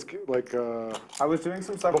guy, it's like, I was doing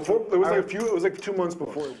some stuff. before, it was like 2 months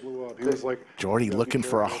before it blew up. He was like, Jordy looking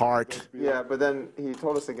for a heart. Yeah, but then he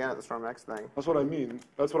told us again at the Storm X thing. That's what I mean.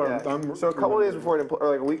 That's what I'm So a couple of days before it or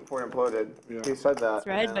like a week before it imploded, he said that. It's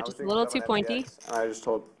red, but just a little too pointy. And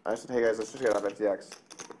I said, hey guys, let's just get off FTX.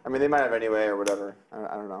 I mean, they might have anyway or whatever.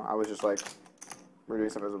 I don't know. I was just like, we're doing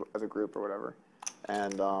stuff as a group or whatever.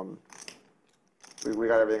 And we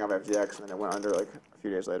got everything off FTX, and then it went under like a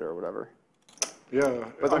few days later or whatever. Yeah,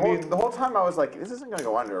 but the whole time I was like, this isn't gonna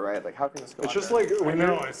go under, right? Like, how can this go It's under? just like I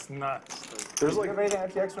know, it's nuts. There's like, you give anything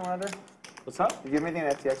FTX went under? What's up? You give anything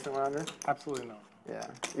FTX went under? Absolutely not. Yeah.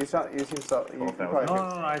 You seem so. You probably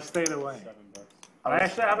No, I stayed away. I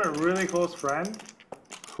actually have a really close friend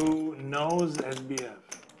who knows SBF,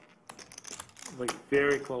 like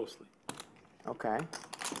very closely. Okay.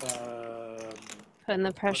 Putting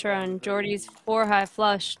the pressure on Jordy's 4-high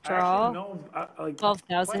flush draw. I know, like,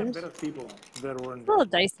 12,000. quite a bit of people that were It's a little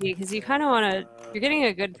dicey because you kind of want to. You're getting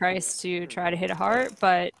a good price to try to hit a heart,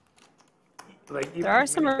 but like, there are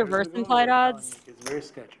some reverse implied odds. It's very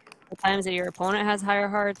sketchy. The times that your opponent has higher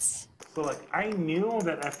hearts. So like, I knew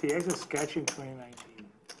that FTX is sketchy in 2019.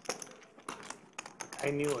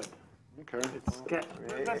 I knew it. Okay. It's sketchy.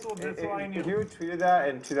 That's all I knew. If you tweeted that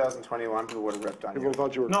in 2021, people would have ripped on you. People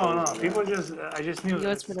thought you were No. People just, I just knew. He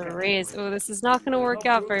goes for the raise. Oh, this is not going to work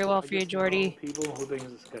out very well for you, Jordy. People who think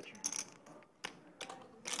it's sketchy.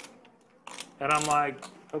 And I'm like,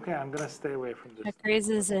 okay, I'm gonna stay away from this. Check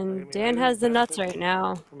raises, and Dan has the nuts right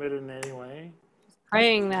now. Committed in any way.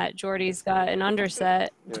 Praying that Jordy's got an underset,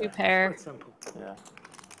 two pair. Yeah.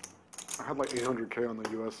 I had like 800K on the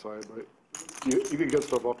U.S. side, but you can get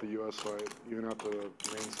stuff off the U.S. side, even at the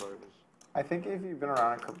main side. I think if you've been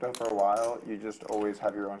around in crypto for a while, you just always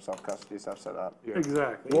have your own self-custody stuff set up. Yeah.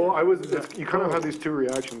 Exactly. Well, you kind of had these two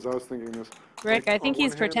reactions. I was thinking this. Rick, I think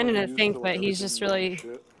he's pretending to think, but he's just really,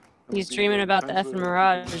 he's dreaming about the effing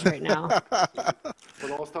Mirage right now.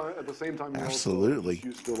 But also, at the same time, you Absolutely. also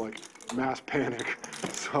used to like mass panic.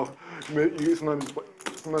 So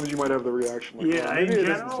sometimes you might have the reaction. Like, Yeah, maybe in it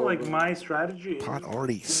isn't general, so like bad. my strategy is Pot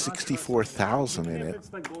already 64,000 in even if it.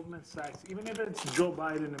 it's like Goldman Sachs, even if it's Joe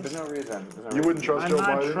Biden. There's no reason. You wouldn't trust Joe I'm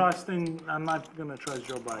Biden? not gonna trust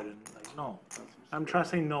Joe Biden. Like, no. I'm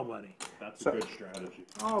trusting nobody. That's a good strategy.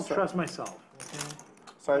 I'll trust myself. Okay?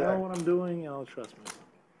 So I know what I'm doing, and I'll trust myself.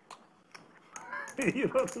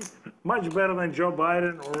 You know, much better than Joe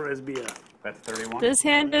Biden or SBF. That's 31. This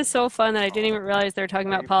hand is so fun that I didn't even realize they were talking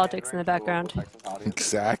about politics in the background.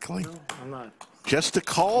 Exactly. I'm not. Just a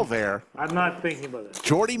call there. I'm not thinking about it.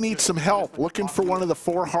 Jordy needs some help. Looking for one of the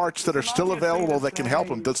 4 hearts that are still available that can help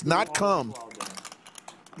him. Does not come.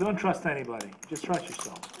 Don't trust anybody. Just trust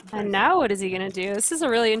yourself. And now what is he going to do? This is a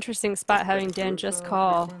really interesting spot having Dan just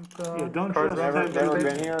call. Yeah, don't trust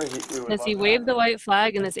Does he wave the white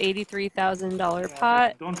flag in this $83,000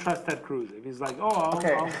 pot? Don't trust Ted Cruz. If he's like, oh,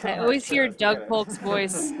 I always hear Doug Polk's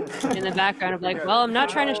voice in the background of like, well, I'm not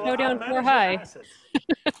trying to show down 4 high.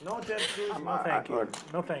 No Ted Cruz, no thank you.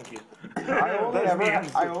 No thank you.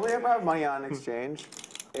 I only ever have money on exchange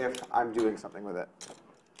if I'm doing something with it.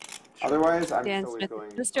 Otherwise, I'm Dan always Smith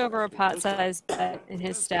going. just over a pot size bet in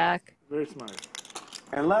his stack. Very smart.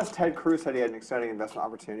 Unless Ted Cruz said he had an exciting investment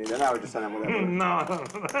opportunity, then I would just send him whatever. No.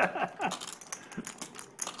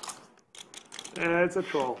 Yeah, it's a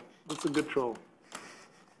troll. It's a good troll.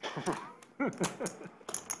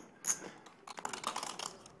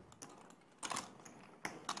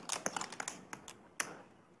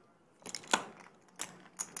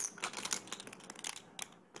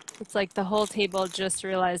 It's like the whole table just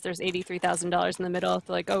realized there's $83,000 in the middle.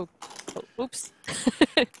 They're like, oh oops,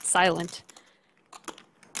 silent.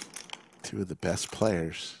 2 of the best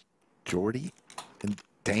players, Jordy and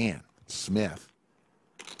Dan Smith.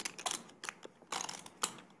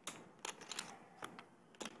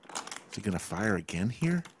 Is he going to fire again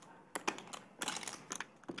here?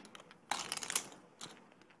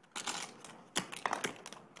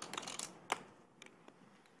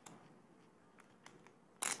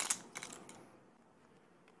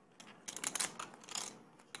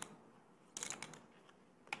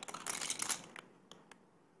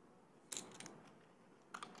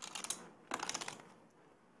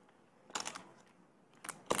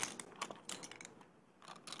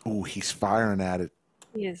 Ooh, he's firing at it.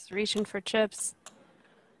 He is reaching for chips.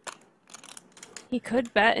 He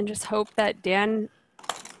could bet and just hope that Dan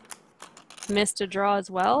missed a draw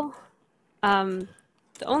as well. The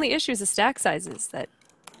only issue is the stack sizes. That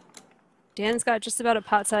Dan's got just about a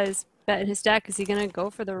pot size bet in his stack. Is he going to go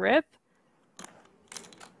for the rip?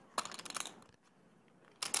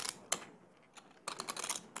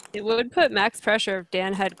 It would put max pressure if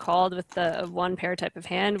Dan had called with the 1 pair type of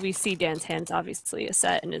hand. We see Dan's hand's obviously a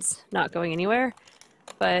set and is not going anywhere.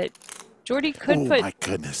 But Jordy could put... Oh, my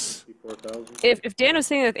goodness. If Dan was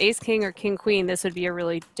sitting with ace king or king queen, this would be a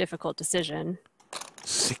really difficult decision.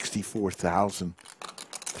 64,000.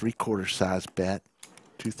 3/4 size bet.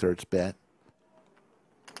 2/3 bet.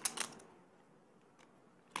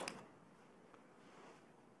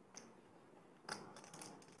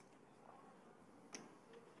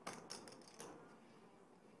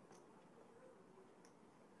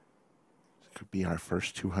 Could be our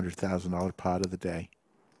first $200,000 pot of the day.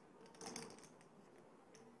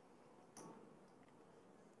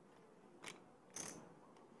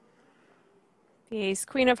 The ace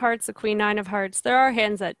queen of hearts, the queen 9 of hearts. There are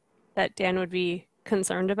hands that Dan would be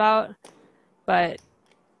concerned about, but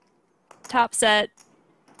top set,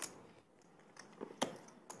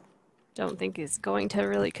 don't think is going to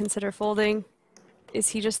really consider folding. Is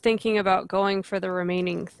he just thinking about going for the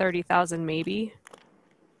remaining 30,000 maybe?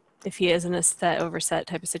 If he is in a set over set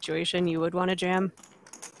type of situation, you would want to jam.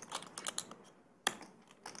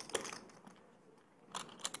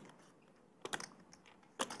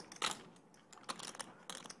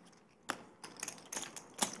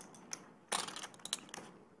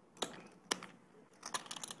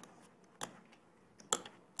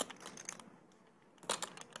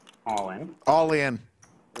 All in. All in.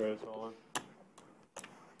 Raise all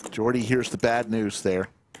in. Jordy, here's the bad news there.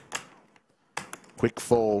 Quick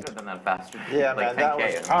fold. Done that faster. Yeah, like man, that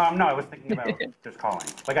 10K. was. No, I was thinking about just calling.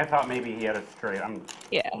 Like I thought maybe he had a straight.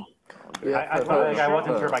 Yeah. I thought like I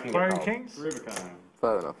wasn't sure if I can get called. Kings?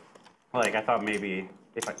 Fair enough. Like I thought maybe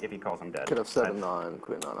if he calls, I'm dead. Could have 7-9,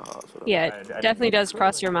 queen 9 of hearts. Whatever. Yeah, it definitely does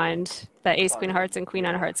cross your mind that ace queen of hearts and queen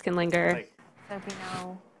nine of hearts can linger. So if you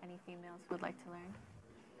know any females who would like to learn,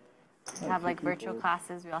 we have like virtual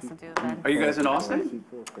classes. We also do events. Are you guys in Austin?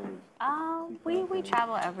 We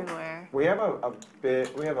travel everywhere. We have a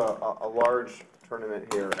large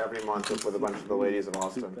tournament here every month with a bunch of the ladies of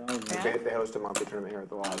Austin. They host a monthly tournament here at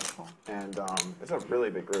the lodge, and it's a really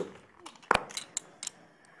big group.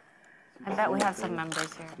 I bet we have some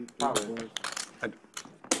members here. Probably.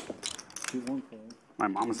 My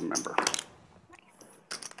mom's a member.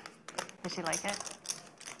 Does she like it?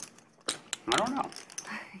 I don't know.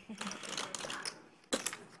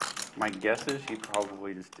 My guess is she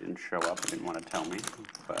probably just didn't show up and didn't want to tell me,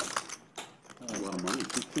 but a lot of money.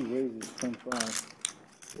 2 raises, 10-5.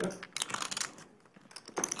 Yeah.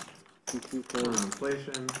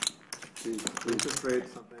 Inflation, interest rate,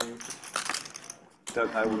 something. Doug,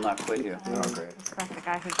 I will not quit you. Oh, great. That's the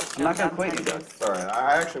guy who just I'm not going to quit you, Doug. Sorry,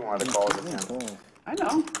 I actually wanted to call it this hand. I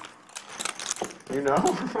know. You know?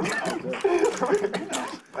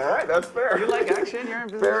 All right, that's fair. You like action, you're in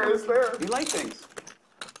business. Fair is fair. You like things.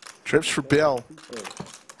 Trips for Bill.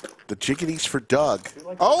 The jiggities for Doug.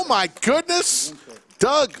 Oh my goodness!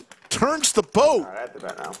 Doug turns the boat. All right, I have to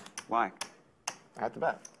bet now. Why? I have to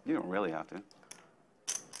bet. You don't really have to.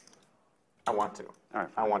 I want to. All right.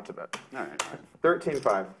 I want to bet. All right. 13-5.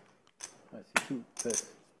 I see 2 bets.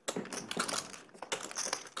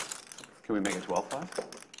 Can we make it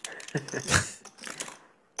 12-5?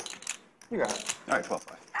 You got it. All right,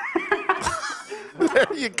 12-5.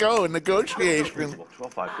 There you go, negotiation.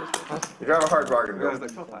 12-5. You drive a hard bargain, Bill. It's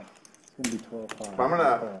like 12-5. It's going to be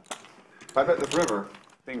 12-5. If I bet this river,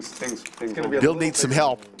 Things. gonna be a Bill little needs some bit-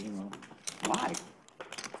 help. Why?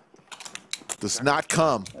 Does not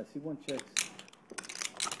come. I see 1 check.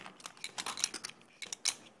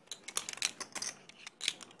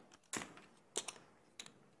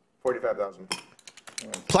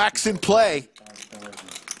 $45,000. Plaques in play.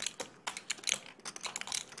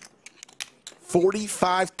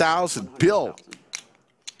 45,000. Bill.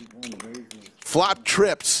 Flop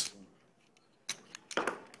trips.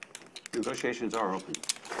 Negotiations are open.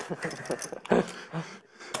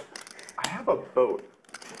 I have a boat.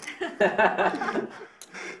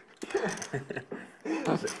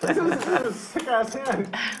 This is a sick-ass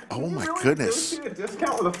hand. Oh my goodness. A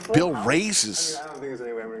discount with a full Bill house? raises I don't think there's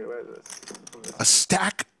any way I'm going to get away with this. a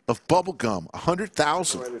stack of bubble gum.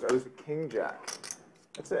 100,000. I lose the king jack.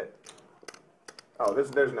 That's it. Oh,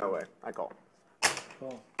 there's no way. I call.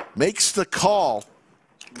 Makes the call.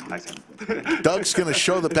 Nice hand. Doug's going to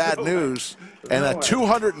show the bad news, and a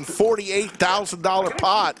 $248,000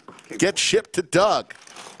 pot gets shipped to Doug.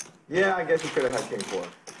 Yeah, I guess you could have had king 4. You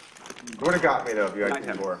would have got me though if you had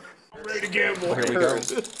king 4. Ready to gamble. Here we go.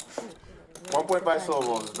 1.5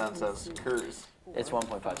 syllables, as Ben says. Cruise. It's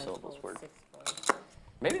 1.5 syllables word.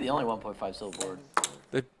 Maybe the only 1.5 syllable word.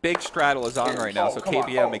 The big straddle is on right now, so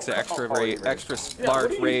KBM makes an extra large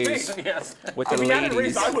raise with the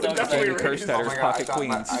ladies. Maybe Kerstedter's pocket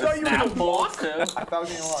queens. I thought you were going to block. I thought I was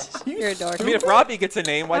going to walk. You're a dork. I mean, if Robbie gets a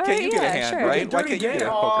name, why can't you get a hand, sure. right? Why can't you get a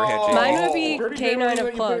poker handshake? Mine would be K9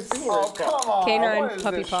 of clubs. Oh, come on. K9 What is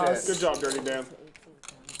puppy this paws. shit? Good job, Dirty Dan.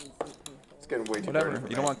 It's getting way too Whatever. dirty for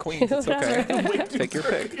You don't me. want queens, it's okay. Take your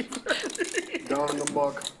pick. Down in the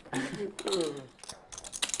muck.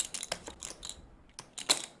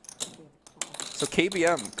 So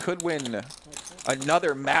KBM could win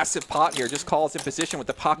another massive pot here. Just calls in position with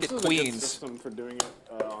the pocket This is a good queens. system for doing it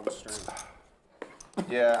on the stream.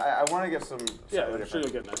 Yeah, I want to get some. Yeah, I'm sure you'll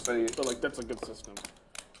get nice. But like that's a good system.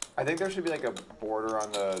 I think there should be like a border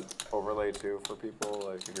on the overlay too for people,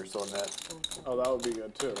 like if you're still in net. Oh, that would be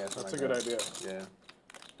good too. Yeah, That's a good idea. Yeah.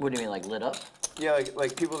 What do you mean, like lit up? Yeah,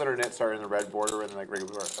 like people that are net start in the red border and then like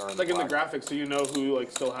regular are in Like the in the black. graphics, so you know who like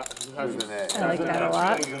still who has Who's in it. I like that a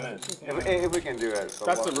lot. If we can do it.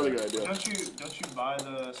 That's a really good idea. Don't you buy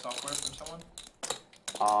the software from someone?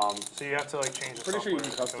 So you have to like change the Pretty sure you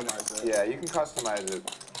software. can customize it. Yeah, you can customize it.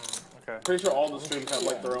 Okay. Pretty sure all the streams have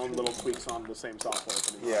like their own little tweaks on the same software.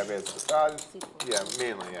 Yeah, but it's, yeah,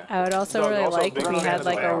 mainly, yeah. I would also really like if we had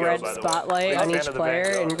like a red spotlight on each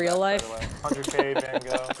player in real life. 100K Van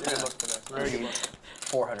Gogh. Good look today. Very good look.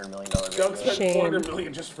 $400 million. Doug spent Shame. $400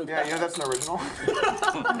 million just for that. Yeah, you know that's an original.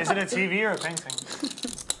 Is it a TV or a painting?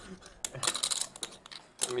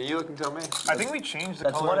 I mean, you can tell me. I think we changed the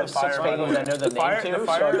That's color one of of the fire. 6 penguins I know the name too,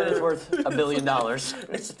 so I bet it's worth $1 billion.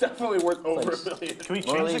 It's definitely worth over $1 billion. Can we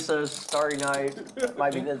Mona change Lisa, Starry Night, that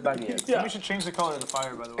might be it. Yeah. We should change the color of the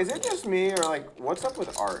fire, by the way. Is it just me, or like, what's up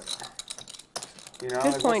with art? You know,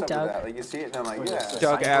 Good like, point, what's up Doug. with that? Like, you see it, and I'm like, yeah.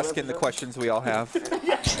 Doug asking the questions we all have.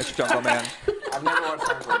 That's Jungle Man. I've never watched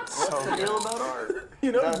Seinfeld. What's the deal about art?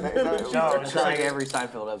 You know, No, it's like every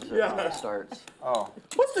Seinfeld episode it starts. Oh.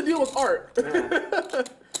 What's the deal with art?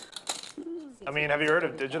 I mean, have you heard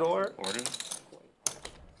of digital art?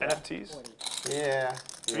 NFTs? Yeah.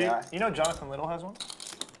 Yeah. You know Jonathan Little has one?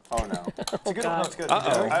 Oh, no. It's a good one. No, it's good.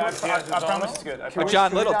 Uh-oh. I promise it's good. But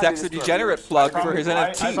John Little, Dexter Degenerate plug for his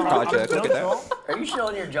NFT project. Look at that. Are you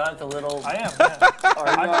showing your Jonathan Little? I am. Yeah.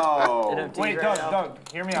 No. NFT Wait, right now? Doug,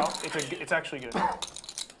 hear me out. It's actually good. I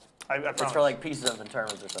promise. It's for like pieces of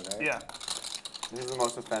tournaments or something, right? Yeah. This is the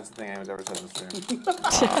most offensive thing anyone's ever said in the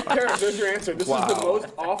stream. Harris, there's your answer. This is the most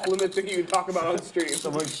off-limit thing you can talk about on the stream.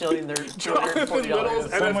 Someone's shilling their Jonathan Little's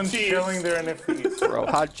 $240. Someone's NFTs. shilling their NFTs. Bro,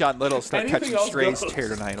 how'd John Little start Anything catching else strays goes. here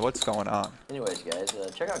tonight? What's going on? Anyways, guys,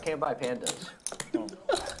 check out Can't Buy Pandas.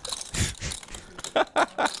 The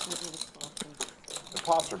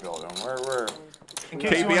pots are building. We're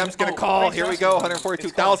KBM's going to call. Here we go.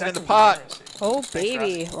 142,000 in the pot. Oh,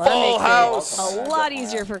 baby. Well, Full that house. makes it a lot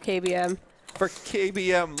easier for KBM. For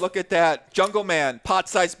KBM, look at that. Jungle Man, pot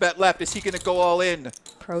size bet left. Is he going to go all in?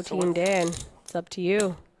 Protein Dan. It's up to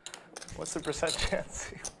you. What's the percent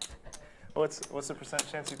chance? What's the percent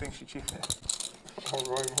chance you think she cheated?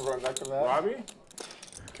 going back to that. Robbie?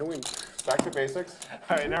 Can we Back to basics?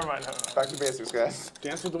 All right, never mind. Back to basics, guys.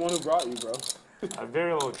 dance with the one who brought you, bro? A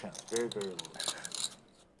very low chance. Very, very low.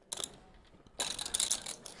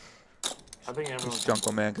 I think Is everyone's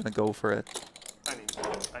Jungle Man going to go for it? I need more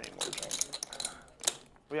drink.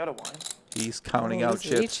 We out of wine? He's counting Oh, out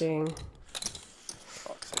he's chips. reaching.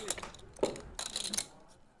 Fuck's sake.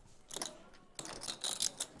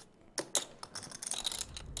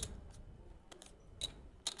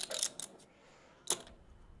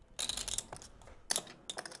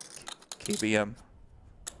 KBM.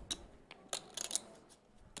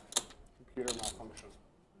 Computer malfunction.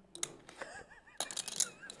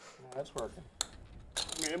 No, that's working. I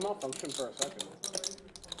mean, it malfunctioned for a second.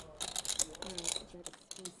 How much is it?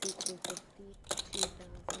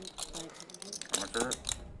 52,500.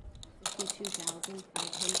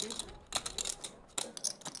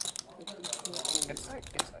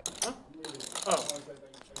 Oh.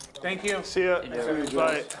 Thank you. See ya.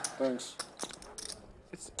 Bye. Thanks.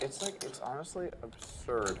 It's honestly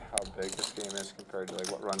absurd how big this game is compared to like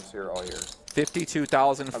what runs here all year.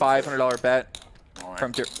 $52,500 bet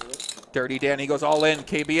from Dirty Dan. He goes all in.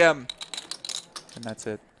 KBM. And that's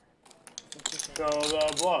it. Show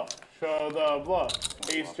the bluff. Show the bluff.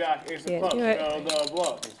 Ace Jack, Ace of Clubs. Show the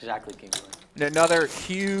bluff. Exactly, King. And another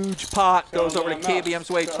huge pot goes over to KBM's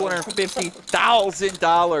way.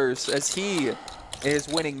 $250,000 as he is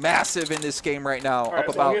winning massive in this game right now. All right,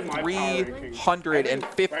 up so I'll about give my power rankings. Right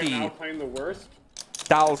now, playing the worst.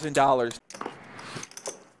 $1,000.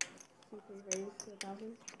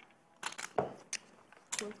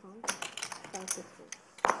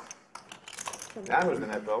 That was the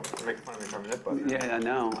net bill. You're making fun of me from a net bill. Yeah, I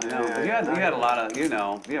know. Yeah, you had a lot of, you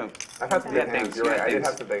know. I've had some big hands. You're right. I did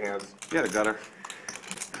have some big hands. You had a gutter.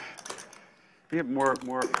 You have more.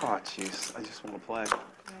 Oh, jeez. I just want to play.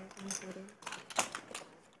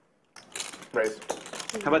 Raise.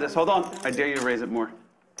 How about this? Hold on. I dare you to raise it more.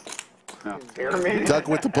 No. Doug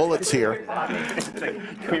with the bullets here.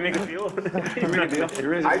 Can we make a deal? Can we make a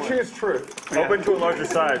deal? I choose truth. Yeah. Open to a larger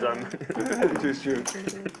size. Choose truth.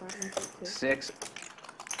 6.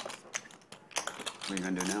 What are you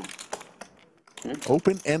going to do now?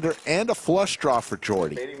 Open ender and a flush draw for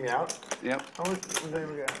Jordy. Baiting me out? Yep. How much did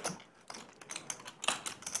we get?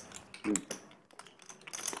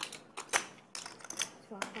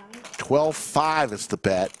 12-5 is the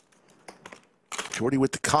bet. Jordy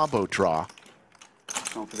with the combo draw.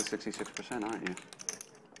 Going for the 66%, aren't you?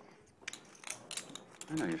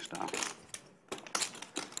 I know your style.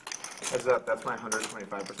 Heads up, that's my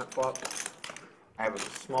 125% flop. I have a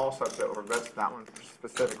small subset over bets. That one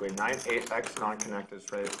specifically. 9-8x non-connected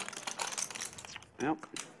straight. Yep.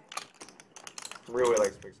 Really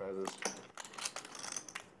likes big sizes.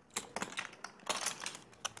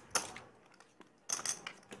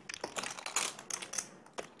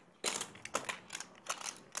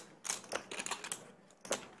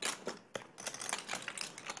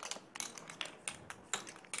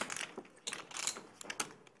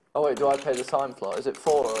 Oh wait, do I pay the time slot? Is it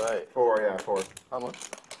 4 or 8? 4, yeah, 4. How much?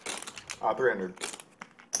 300.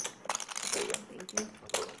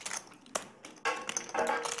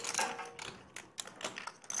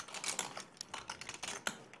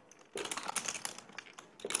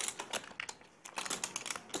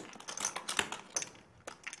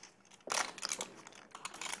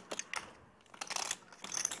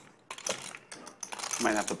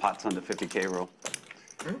 Might have to pots under 50K rule.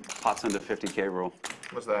 Pots under 50K rule.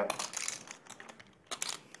 What's that?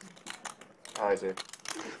 Oh, I see.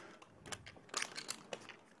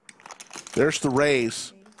 There's the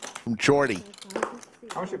raise from Jordy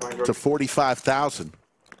How much you buying, to Jordy? 45,000.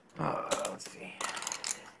 Let's see.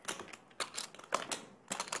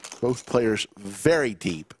 Both players very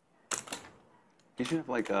deep. He should have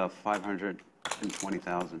like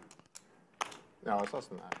 520,000. No, it's less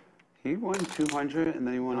than that. He won 200 and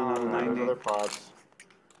then he won another 90. There's other pots.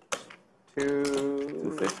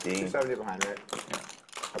 250. 270 behind, right? Yeah.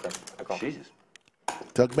 Okay, I call. Jesus.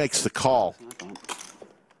 Doug makes the call.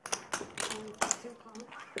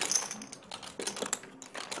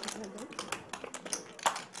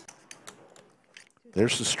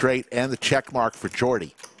 There's the straight and the check mark for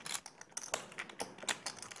Jordy.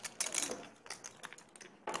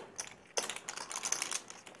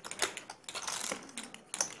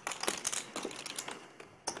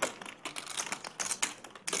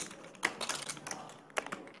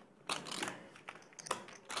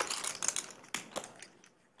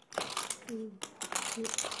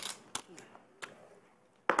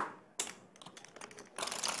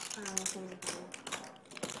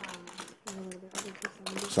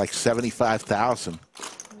 It's like 75,000.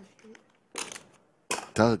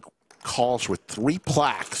 Doug calls with 3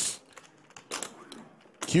 plaques.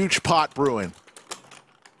 Huge pot brewing.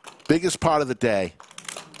 Biggest pot of the day.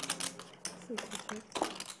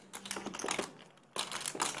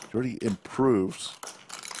 Jordy improves.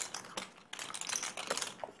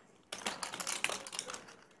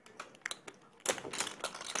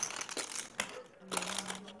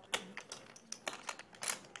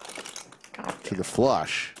 To the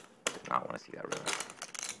flush. I want to see that river.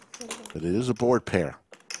 But it is a board pair.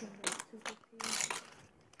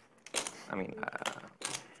 I mean,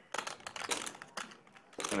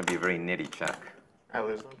 it's going to be a very nitty check. I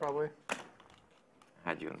lose them probably. I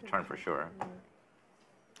had you in the turn for sure.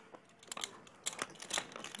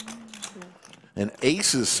 And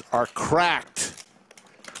aces are cracked.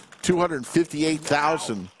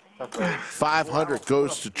 258,500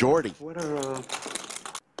 goes to Jordy. What are,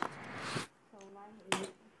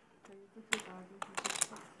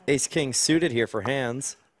 Ace King suited here for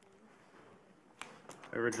hands.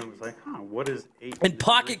 I originally was like, what is 8? And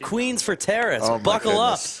pocket queens for Terrace. Oh, my Buckle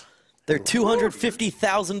goodness. up. They're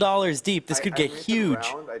 $250,000 deep. This could get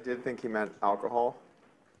huge. I did think he meant alcohol,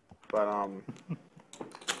 but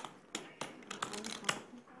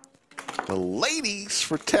The ladies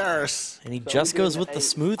for Terrace. And he just goes with the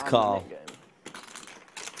smooth call.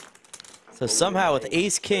 So somehow with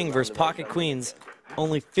Ace King versus pocket queens,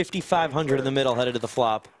 only 5,500 in the middle headed to the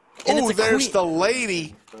flop. And Oh, it's a there's queen. the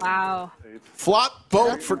lady. Wow. Flop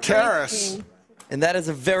boat for Terrace. And that is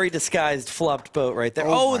a very disguised flopped boat right there.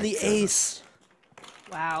 Oh, Oh, and my the goodness. ace.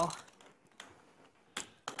 Wow.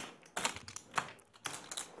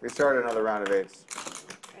 we started another round of 8s.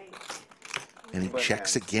 And he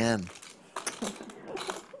checks again.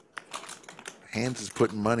 Hands is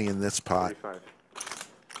putting money in this pot. 35.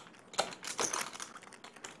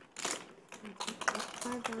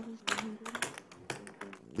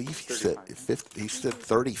 I believe he said 50, he said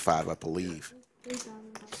 35, I believe.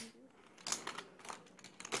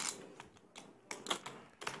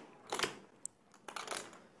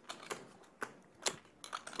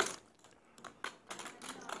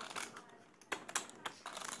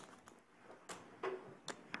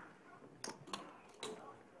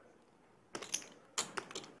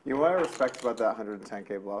 You know what I respect about that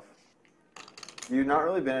 110K bluff? You've not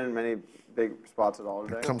really been in many big spots at all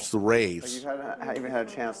today. Here comes the Like raise. you've haven't even had a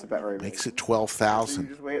chance to bet very big. Makes it So you 12,000.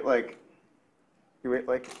 just wait like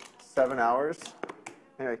 7 hours,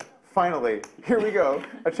 and you're like, finally, here we go.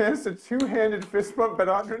 A chance to two-handed fist bump bet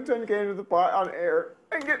 110K into the pot on air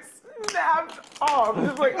and get snapped off.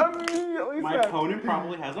 Just like immediately My snapped. opponent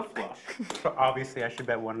probably has a flush, so obviously I should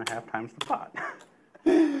bet 1.5 times the pot.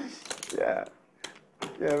 Yeah.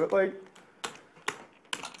 Yeah, but like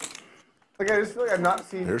I just feel like I've not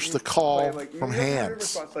seen. There's you the call play, like, from you haven't had hands.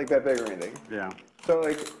 spots like that big or anything. Yeah. So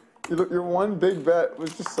like, your one big bet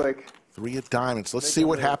was just like. 3 of diamonds. Let's see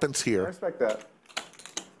what happens I here. respect that.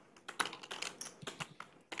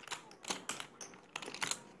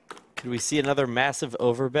 Could we see another massive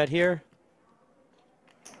overbet here?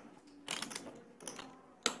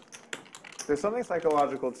 There's something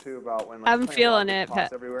psychological too about when. Like, I'm playing feeling lots of it,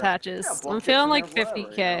 pots everywhere. Patches. Yeah, I'm bluff feeling like gets in there, whatever, you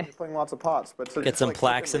know, 50K. just playing lots of pots, but so Get just, some like,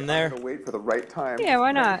 plaques in I'm there. gonna wait for the right time. Yeah,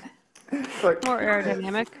 why not? It's like, More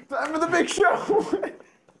aerodynamic. time for the big show.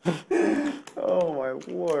 Oh my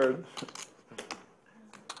lord.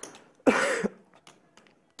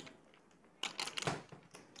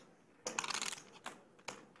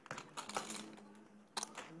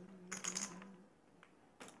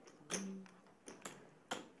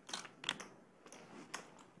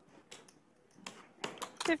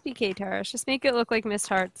 50K, Tara. Just make it look like missed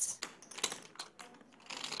hearts.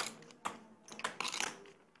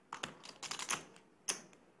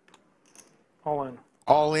 All in.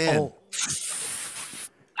 All in. Oh.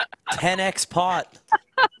 10x pot.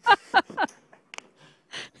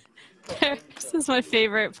 This is my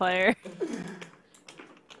favorite player.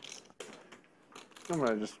 I'm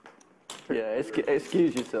gonna just. Yeah,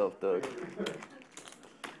 excuse yourself, Doug.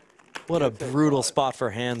 What a brutal spot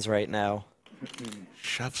for hands right now.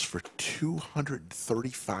 Shoves for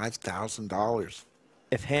 $235,000.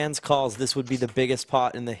 If hands calls, this would be the biggest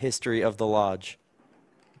pot in the history of the lodge.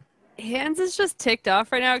 Hands is just ticked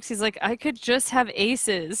off right now because he's like, I could just have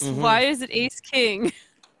aces. Mhm. Why is it ace king?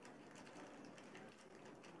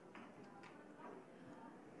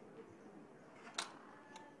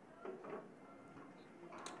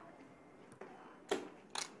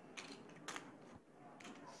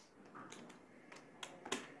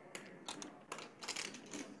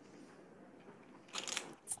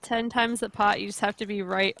 It's 10 times the pot. You just have to be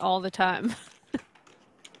right all the time.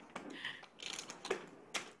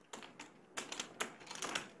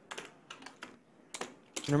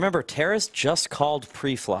 And remember, Terrace just called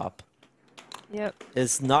pre-flop. Yep.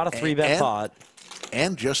 It's not a 3-bet pot.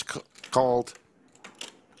 And just called.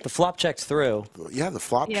 The flop checked through. Yeah, the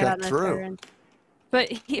flop Yeah, checked that's through. fair.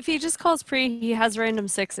 But if he just calls pre, he has random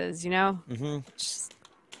sixes, you know? Mm-hmm.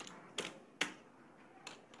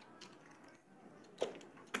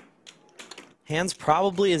 Hands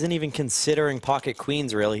probably isn't even considering pocket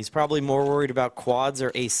queens, really. He's probably more worried about quads or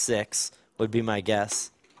ace-6, would be my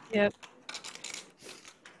guess. Yep.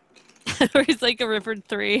 Or he's like a river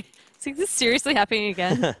 3. It's like, is this seriously happening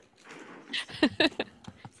again?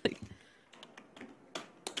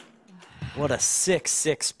 What a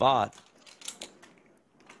 6-6 spot.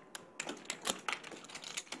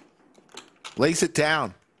 Lays it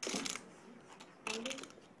down.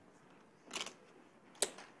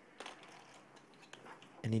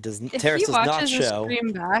 And he doesn't. If Terrace he does not watches the show.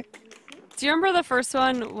 stream back, do you remember the first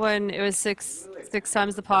one when it was six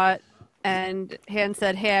times the pot and Hand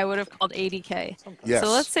said, hey, I would have called 80K. Yes.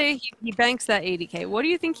 So let's say he banks that 80K. What do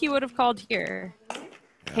you think he would have called here?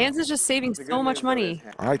 Hands is just saving so much money.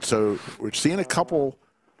 All right, so we're seeing a couple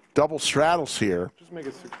double straddles here.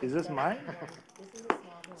 Is this mine?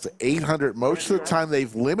 It's 800. Most of the time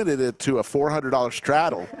they've limited it to a $400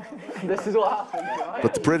 straddle. This is what happened.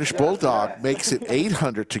 But the British Bulldog makes it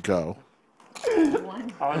 800 to go.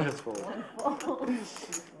 I'll just fold.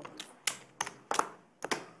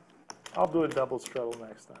 I'll do a double straddle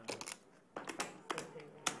next time.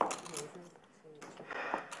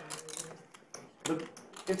 But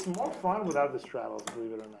it's more fun without the straddles,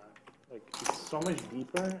 believe it or not. Like, it's so much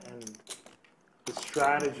deeper and the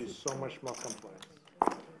strategy is so much more complex.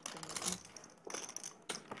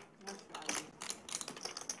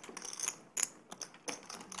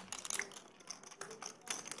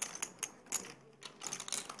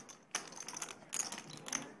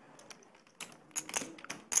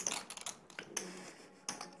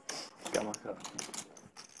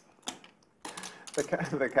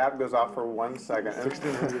 The cap goes off for 1 second.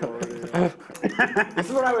 This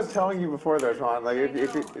is what I was telling you before, though, Sean. Like,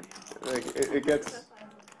 it gets.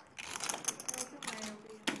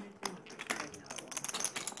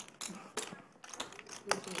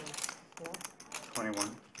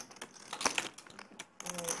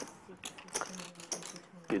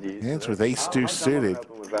 Hands with ace-2 suited.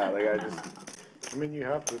 I mean, you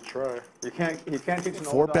have to try. You can't teach an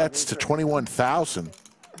 4 old dog bets to 21,000.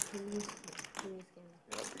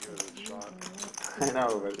 I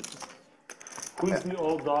know, but it's Who's the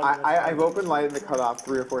old dog? I've opened light in the cutoff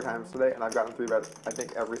 3 or 4 times today, and I've gotten 3 bets, I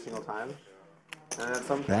think, every single time. And at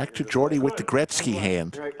some Back to Jordy with the Gretzky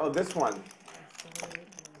hand. you're like, oh, this one.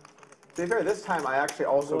 To be fair, this time I actually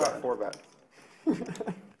also got 4 bets.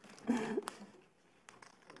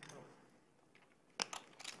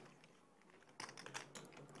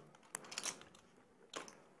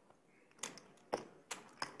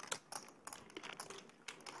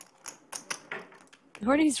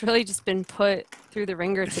 Jordy's really just been put through the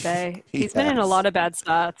ringer today. He He's been in a has. lot of bad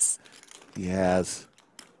spots. He has.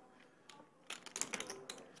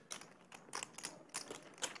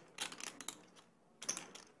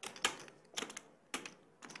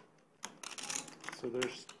 So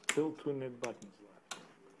there's still 2 knit buttons left.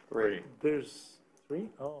 3. There's 3?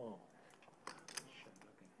 Oh.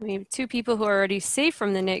 We have 2 people who are already safe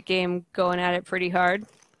from the knit game going at it pretty hard.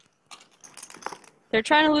 They're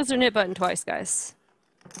trying to lose their knit button twice, guys.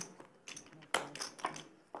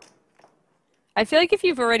 I feel like if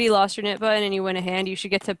you've already lost your knit button and you win a hand, you should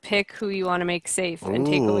get to pick who you want to make safe and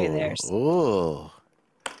take away theirs. Ooh.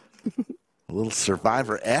 A little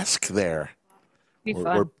Survivor-esque there. Be Or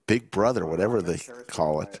fun. Big Brother, whatever they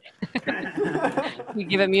call it. You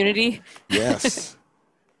give immunity. Yes.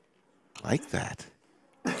 Like that.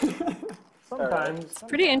 Sometimes. It's a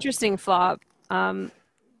pretty interesting flop. Hands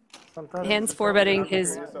 4-betting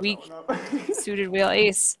his weak suited wheel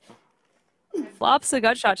ace. Flops a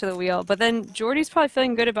gut shot to the wheel, but then Jordy's probably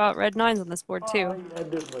feeling good about red nines on this board too. I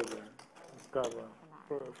did play there. Got one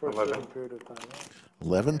for a certain period of time.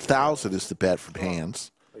 11,000 is the bet from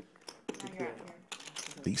Hands.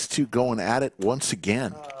 These two going at it once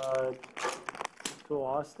again. To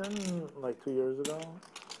Austin like 2 years ago,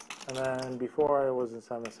 and then before I was in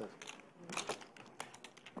San Francisco.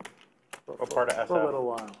 What part of SF? For a little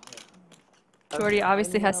while. Jordy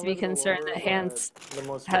obviously has to be concerned that Hands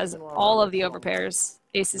has all of the overpairs,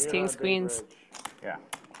 aces, kings, queens. Yeah,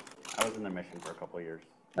 I was in the mission for a couple of years.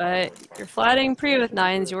 But you're flatting pre with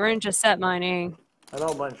nines. You weren't just set mining. I know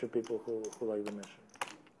a bunch of people who like the mission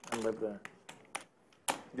and live there.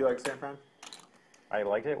 Do you like San Fran? I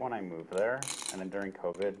liked it when I moved there, and then during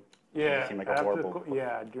COVID, Yeah, it seemed like a horrible.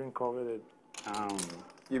 Yeah, during COVID,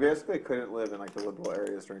 you basically couldn't live in like the liberal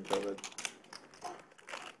areas during COVID.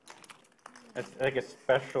 It's like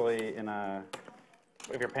especially in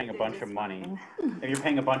if you're paying a bunch of money, if you're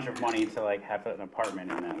paying a bunch of money to like have an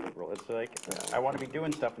apartment in that liberal, it's like I want to be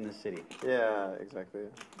doing stuff in the city. Yeah, exactly.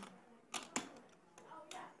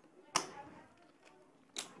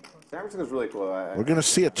 San Francisco's really cool. We're going to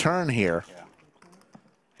see a turn here. Yeah.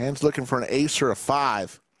 Hands looking for an ace or a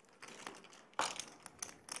 5.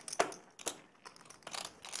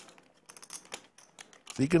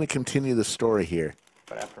 Is he going to continue the story here?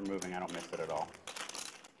 But after moving, I don't miss it at all.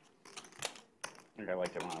 I think I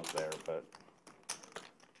liked it when I was there, but.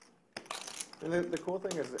 And the cool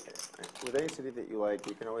thing is, with any city that you like,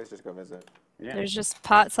 you can always just go visit. Yeah. There's just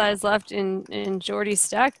pot size left in Jordy's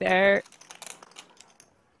stack there.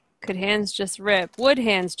 Could Hands just rip? Would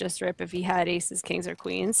Hands just rip if he had aces, kings, or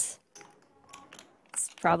queens? It's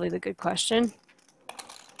probably the good question.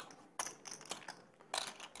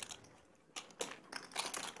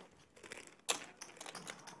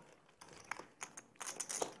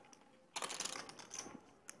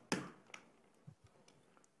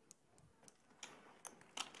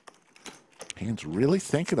 Hands really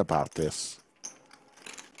thinking about this.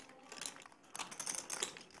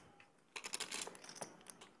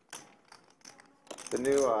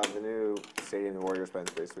 The new stadium the Warriors play is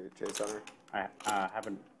pretty sweet. Chase Center. I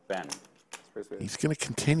haven't been. It's pretty sweet. He's going to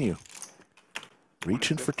continue.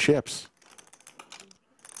 Reaching for chips.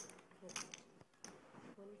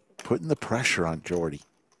 Putting the pressure on Jordy.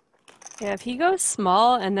 Yeah, if he goes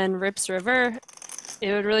small and then rips river,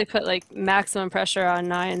 it would really put like maximum pressure on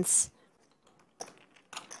nines.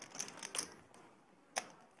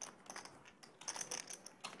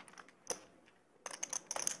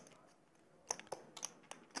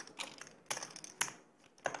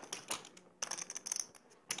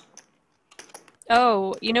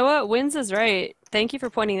 Oh, you know what? Wins is right. Thank you for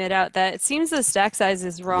pointing that out. That it seems the stack size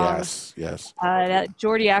is wrong. Yes, yes. That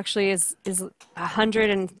Jordy actually is 100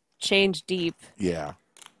 and change deep. Yeah.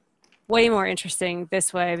 Way more interesting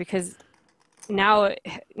this way because now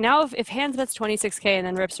if Hands bets 26K and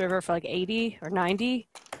then rips river for like 80 or 90,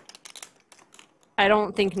 I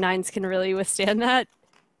don't think nines can really withstand that.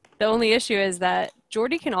 The only issue is that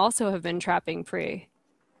Jordy can also have been trapping pre.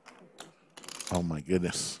 Oh my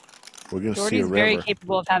goodness. We're going to see a Jordy's river. very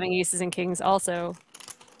capable of having aces and kings also.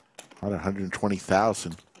 About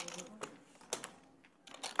 120,000.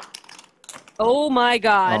 Oh my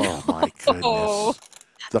God. Oh my goodness. Oh.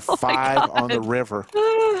 The 5 on the river.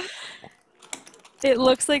 It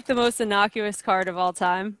looks like the most innocuous card of all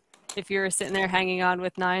time. If you're sitting there hanging on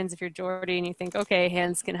with nines, if you're Jordy and you think, okay,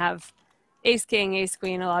 Hands can have ace, king, ace,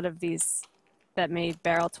 queen, a lot of these that may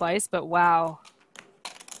barrel twice, but wow.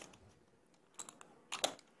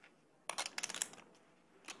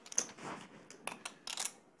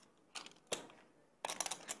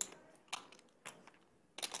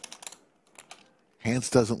 Hands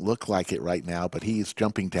doesn't look like it right now, but he is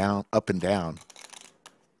jumping down, up and down.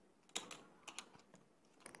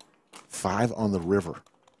 5 on the river.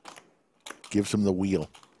 Gives him the wheel.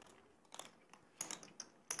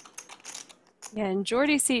 Yeah, in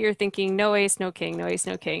Jordy's seat, you're thinking no ace, no king, no ace,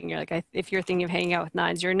 no king. You're like, if you're thinking of hanging out with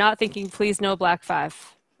nines, you're not thinking, please no black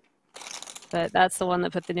 5. But that's the one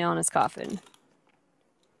that put the nail in his coffin.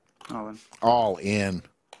 All in. All in.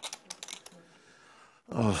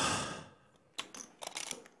 Oh.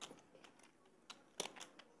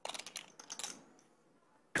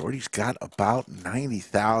 Jordy's got about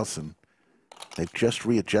 90,000. They've just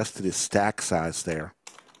readjusted his stack size there.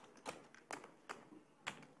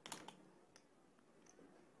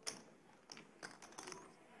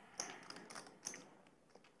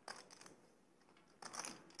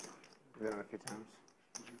 Yeah, a few times.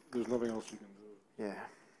 There's nothing else you can do. Yeah.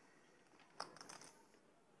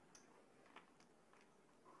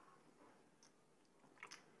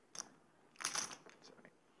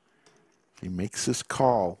 If he makes this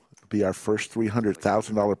call, it'll be our first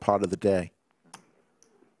 $300,000 pot of the day.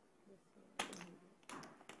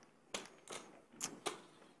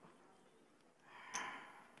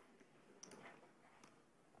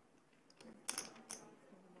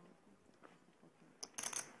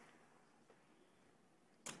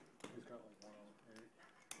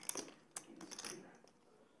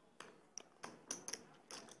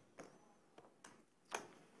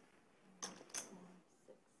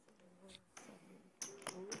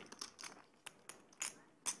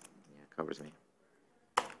 Covers me.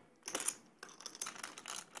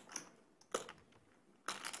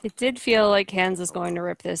 It did feel like Hans was going to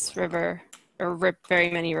rip this river, or rip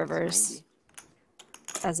very many rivers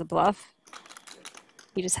as a bluff.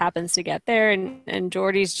 He just happens to get there, and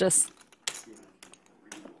Jordy's just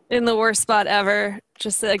in the worst spot ever.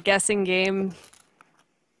 Just a guessing game.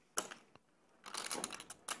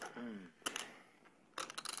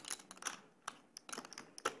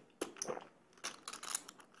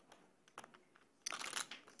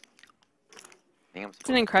 It's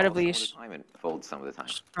an incredibly fold some of the time.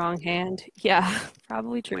 Strong hand. Yeah,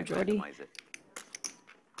 probably true, Jordy.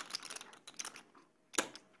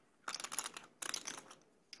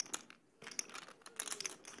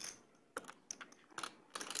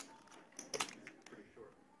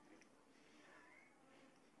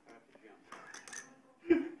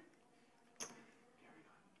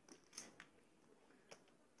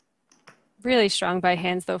 Really strong by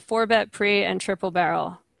hands though. 4-bet pre and triple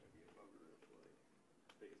barrel.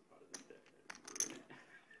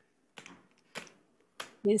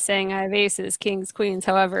 He's saying I have aces, kings, queens.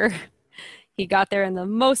 However, he got there in the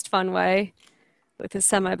most fun way with his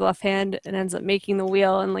semi-bluff hand and ends up making the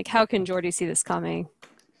wheel. And like, how can Jordy see this coming?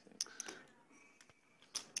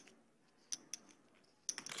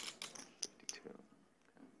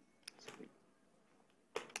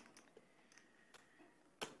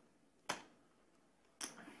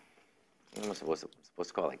 I'm supposed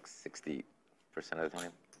to call like 60% of the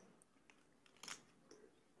time.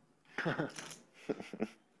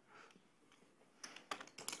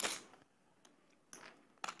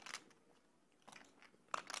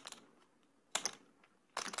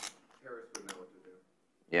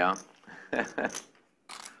 Yeah.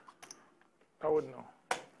 I would know.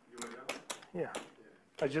 You would know? Yeah.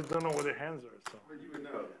 I just don't know where their hands are, so. But you would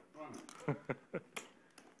know.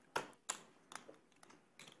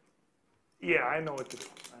 Yeah, I know what to do.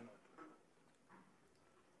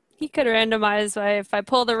 He could randomize by if I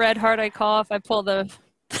pull the red heart, I call. If I pull the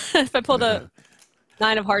if I pull the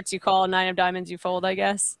 9 of hearts, you call. 9 of diamonds, you fold. I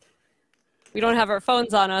guess we don't have our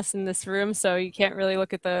phones on us in this room, so you can't really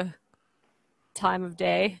look at the time of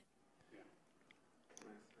day.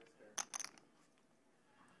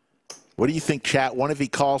 What do you think, chat? 1 if he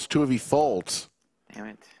calls, 2 if he folds. Damn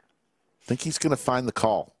it! I think he's going to find the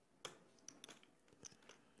call.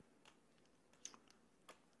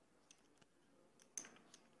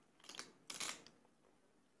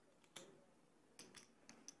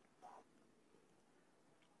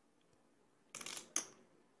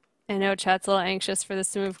 I know chat's a little anxious for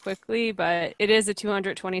this to move quickly, but it is a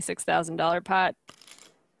 $226,000 pot.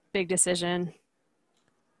 Big decision.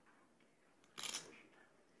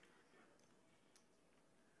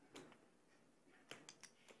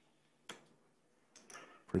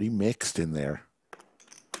 Pretty mixed in there.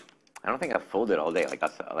 I don't think I've folded all day.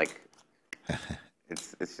 Like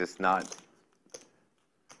it's just not.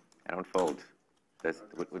 I don't fold.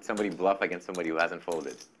 Would somebody bluff against somebody who hasn't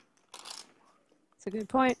folded? That's a good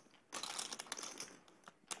point.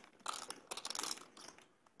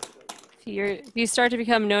 If you start to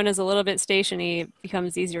become known as a little bit stationy, it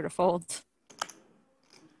becomes easier to fold.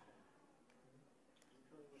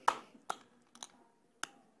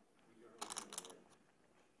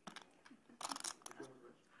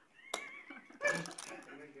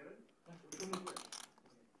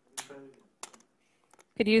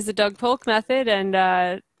 Could use the Doug Polk method and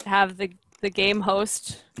have the game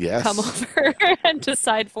host come over and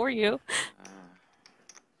decide for you.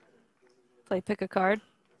 Play pick a card.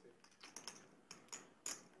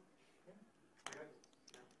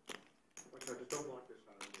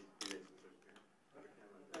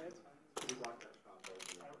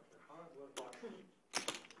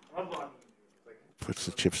 Puts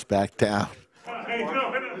the chips back down.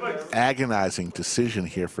 Agonizing decision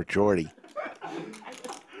here for Jordy. Guys,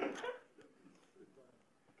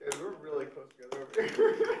 we're really close together over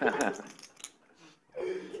here.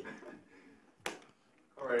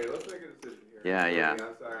 Alrighty, let's make it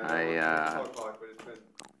Yeah.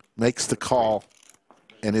 Makes the call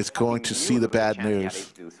and is going to see the bad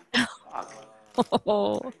news.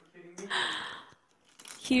 Oh.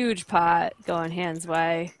 Huge pot going hands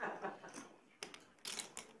way.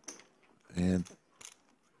 And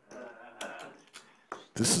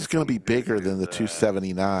this is going to be bigger than the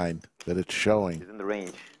 279 that it's showing. He's in the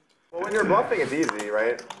range. Well, when you're bluffing, it's easy,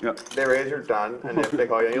 right? Yep. They raise, you're done, and if they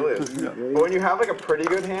call you, you lose. But when you have like a pretty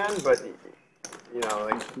good hand, but you know,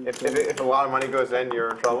 like if a lot of money goes in,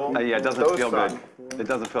 you're in trouble. Yeah, it doesn't feel suck. good. It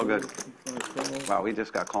doesn't feel good. Wow, we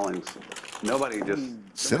just got callings. Nobody just.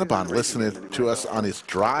 Cinnabon listening to us on his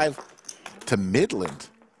drive to Midland.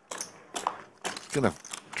 He's going to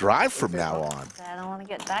drive from now on. I don't want to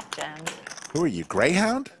get back jammed. Who are you,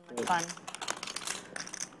 Greyhound? Fun.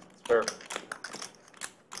 Fair.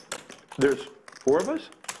 There's 4 of us?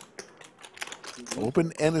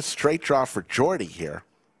 Open-ended straight draw for Jordy here.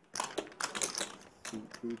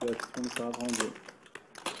 That's 2,500.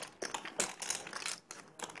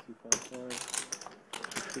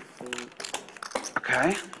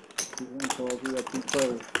 Okay.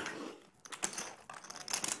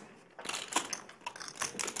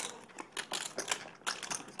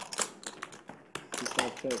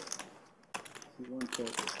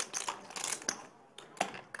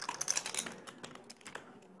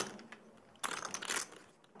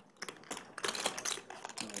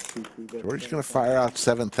 Jordy's going to fire out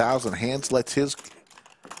 7,000. Hands lets his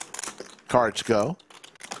cards go.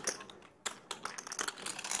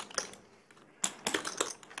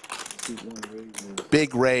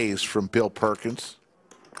 Big raise from Bill Perkins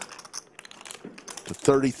to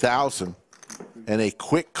 30,000, and a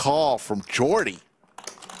quick call from Jordy.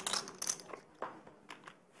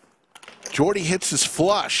 Jordy hits his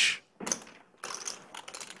flush.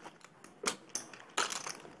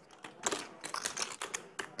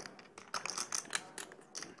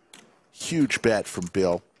 Huge bet from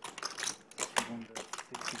Bill.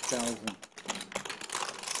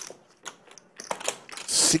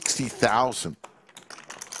 60,000.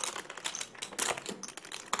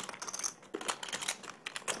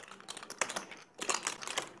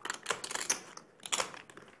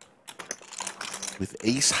 With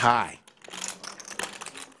ace high.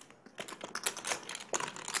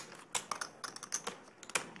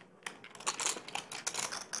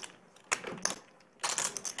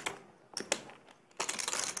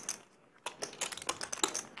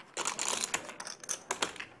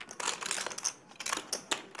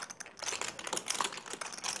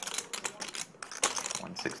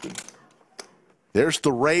 There's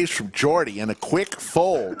the raise from Jordy and a quick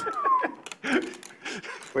fold.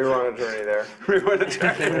 We were on a journey there. We were on a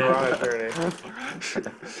journey. We were on a journey.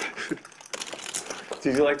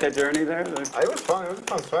 Did you like that journey there? It was fun. It was a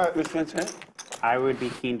fun set. It was a fun set. I would be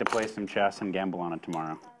keen to play some chess and gamble on it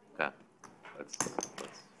tomorrow. Okay. Let's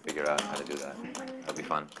figure out how to do that. That'll be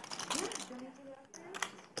fun.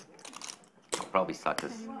 I'll probably suck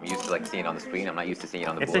this. I'm used to like seeing it on the screen. I'm not used to seeing it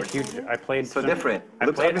on the board. It's a huge. I played so different. I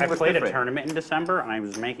played a tournament in December, and I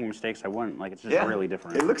was making mistakes I wouldn't. Like it's just really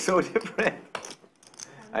different. It looks so different.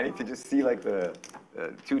 I need to just see like the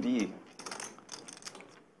 2D.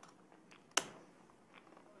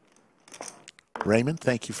 Raymond,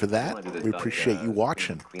 thank you for that. We appreciate you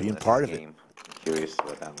watching, being part of it. I'm curious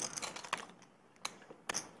what that was.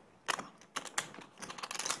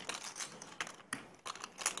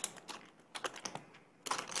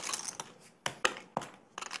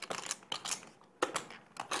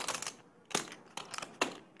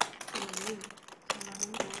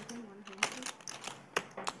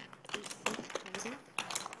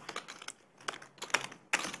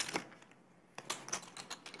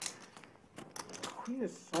 Queen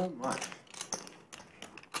is so much.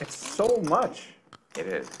 It's so much. It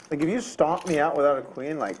is. Like if you stomp me out without a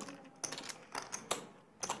queen, like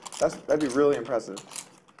that'd be really impressive.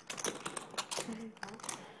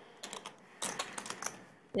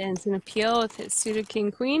 Dan's an appeal with his suited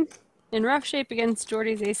king queen in rough shape against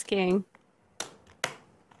Jordy's ace king.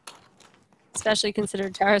 Especially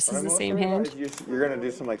considered Taurus is the same hand. You're gonna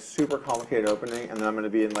do some like super complicated opening, and then I'm gonna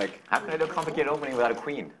be in like. How can I do a complicated opening without a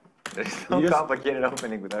queen? There's no complicated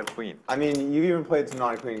opening without a queen. I mean, you even played some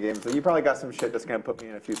non-queen games, so you probably got some shit that's gonna put me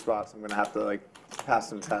in a few spots. I'm gonna have to like pass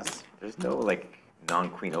some tests. There's no like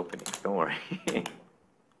non-queen openings. Don't worry.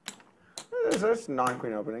 There's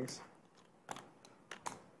non-queen openings.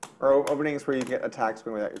 Or openings where you get attacked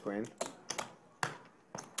queen without your queen.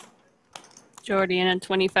 Jordy in a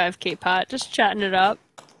 25K pot, just chatting it up.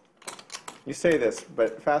 You say this,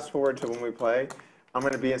 but fast forward to when we play, I'm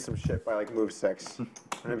gonna be in some shit by like move 6. I'm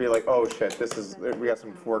gonna be like, oh shit, we got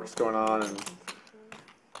some forks going on, and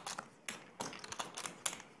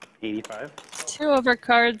 85. 2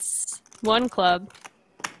 overcards, 1 club.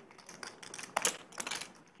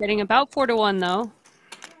 Getting about 4 to 1 though.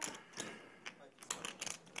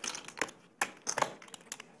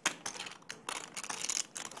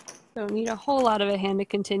 Don't need a whole lot of a hand to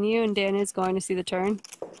continue, and Dan is going to see the turn.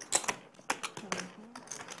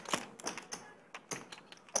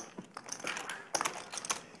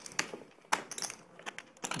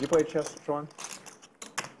 Did you play chess, Sean?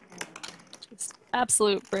 Just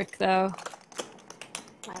absolute brick though.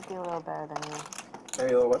 Might be a little better than you.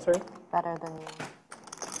 Maybe a little what, sorry? Better than you.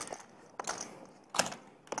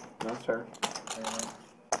 No, sir.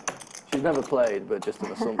 She's never played, but just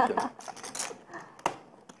an assumption.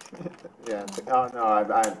 Yeah. Oh no, I'm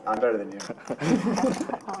better than you.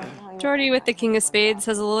 Jordy with the king of spades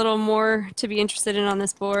has a little more to be interested in on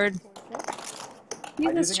this board. He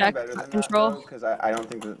I do has think check I'm better than control. because I don't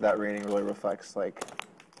think that rating really reflects like.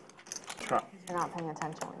 You're not paying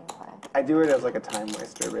attention when you play. I do it as like a time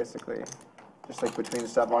waster, basically. Just like between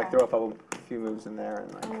stuff, I'll like throw a few moves in there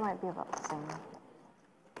and like. You might be about the same.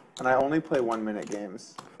 And I only play 1-minute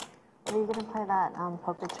games. Are you gonna play that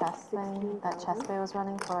poker chess thing that Chess Bay was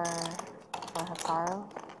running for Hikaru?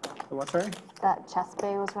 The what, sorry? That Chess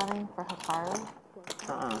Bay was running for Hikaru?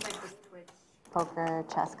 Poker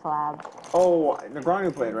chess collab. Oh,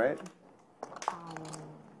 Negreanu played, right?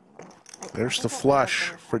 There's the flush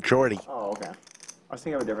for Jordy. Oh, okay. I was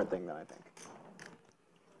thinking of a different thing then, I think.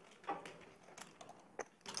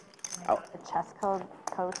 A chess coach,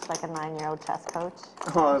 like a 9-year-old chess coach.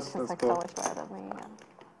 Oh, that's like cool. so much better than me. Yeah.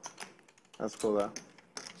 That's cool, though.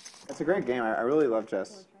 It's a great game. I really love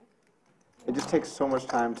chess. It just takes so much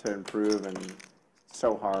time to improve and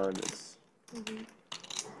so hard. It's. I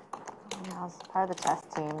was part of the chess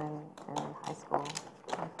team in high school.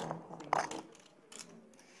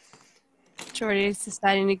 Jordy's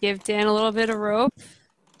deciding to give Dan a little bit of rope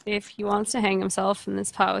if he wants to hang himself in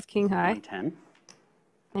this pot with king high. 10.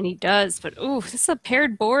 And he does, but ooh, this is a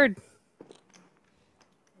paired board.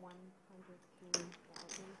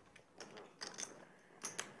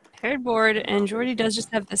 Paired board, and Jordy does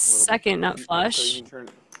just have the second nut flush. So you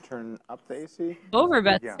turn up the AC?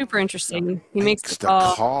 Overbet, Yeah. super interesting. He makes It's the the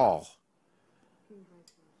call. call.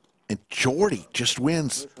 And Jordy just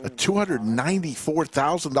wins a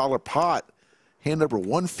 $294,000 pot. Hand number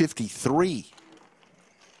 153.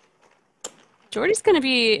 Jordy's going to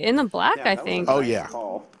be in the black, I think. Oh, yeah.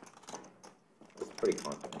 Call.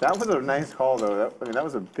 That was a nice call, though. That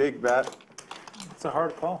was a big bet. It's a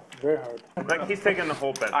hard call. Very hard. Like he's taking the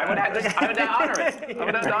whole bet. I would have to honor it. I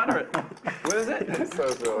would have to honor it. What is it? So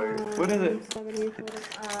silly. What is it?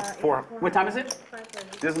 4. What time is it?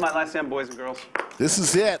 This is my last hand, boys and girls. This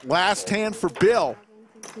is it. Last hand for Bill.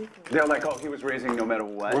 They're like, oh, he was raising no matter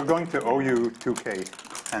what. We're going to owe you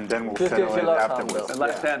 2K, and then we'll Just settle give it you afterwards. The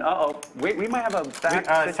last hand. Uh-oh. We might have a back.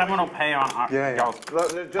 Someone will pay on our... Yeah. I'll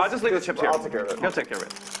just leave the chips here. I'll take care of it. He'll take care of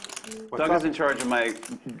it. Doug is in charge of my...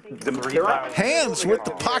 Hands with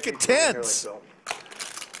the pocket tens.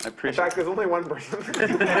 I appreciate In fact, there's only one person.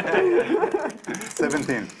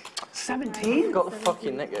 17. 17? Got the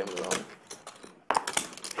fucking net game wrong.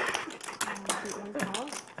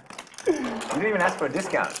 You didn't even ask for a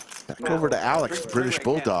discount. Back over to Alex, the British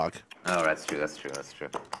Bulldog. Oh, that's true. That's true.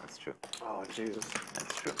 Oh, Jesus.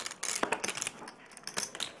 That's true.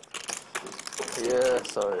 Yeah,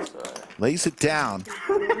 sorry. Lays it down.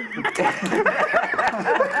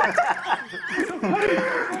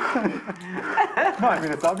 No, I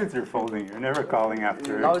mean, it's obvious you're folding. You're never calling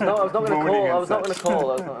after. I was not going to call. moaning I was and not going to such.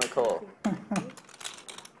 call. I was not going to call.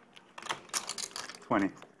 20.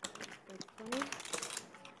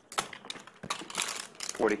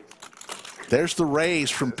 40. There's the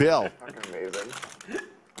raise from Bill. Fucking amazing.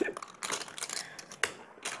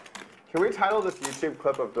 Can we title this YouTube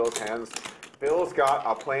clip of Bill's hands, Bill's got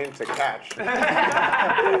a plane to catch?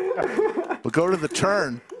 We'll go to the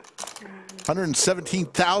turn.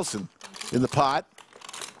 117,000 in the pot.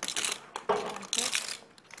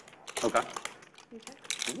 Okay.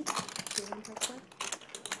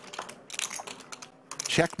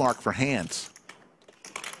 Check mark for hands.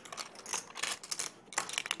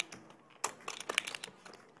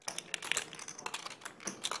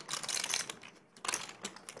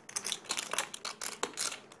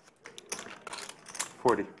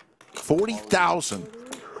 $40,000.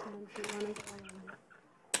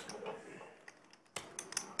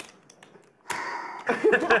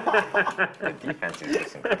 The defense is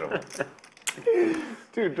just incredible.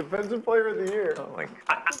 Dude, defensive player of the year. Oh my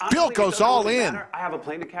Bill goes all in. I have a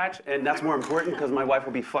plane to catch, and that's more important because my wife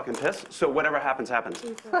will be fucking pissed. So whatever happens, happens.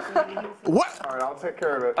 What? All right, I'll take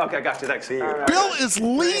care of it. Okay, I got you. Thanks. Bill is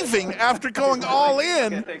leaving after going all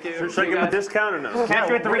in. Thank you. Should I give him a discount or no? Catch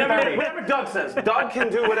you at 3:30. Whatever Doug says. Doug can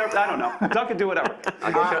do whatever. I don't know. Doug can do whatever.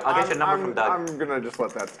 I'll get your number from Doug. I'm gonna just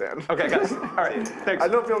let that stand. Okay, guys. All right. Thanks. I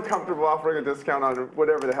don't feel comfortable offering a discount on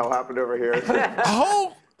whatever the hell happened over here.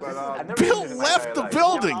 Oh, But, Bill left the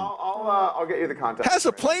building. I'll get you the contact. Has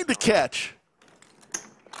a plane to catch.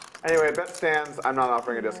 Anyway, bet stands. I'm not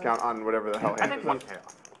offering a discount on whatever the hell happened. I think 1K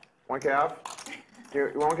off. 1K off?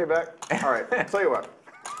 You want 1K back? All right, tell you what.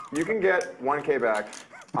 You can get 1K back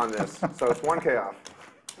on this, so it's 1K off.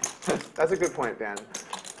 That's a good point, Dan.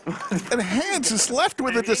 And Hans is left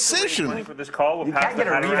with a decision. For this call, we'll pass the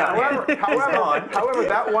hat around. However,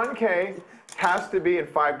 that 1K has to be in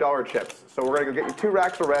 $5 chips. So we're gonna go get you 2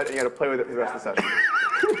 racks of red, and you gotta play with it for the rest of the session.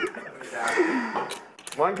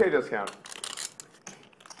 1K discount.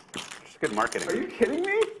 Just good marketing. Are you kidding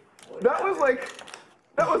me? That was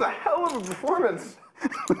a hell of a performance.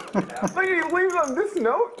 Like, he leaves on this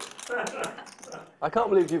note. I can't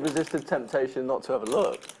believe you resisted temptation not to have a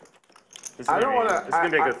look. I don't want to. It's gonna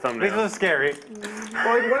be a good thumbnail. This is scary.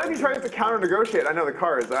 Well, like, what if he tries to counter negotiate? I know the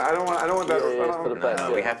cards. I don't want that. For the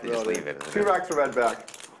best, we have to just leave it. 2 racks of red back.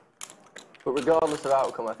 But regardless of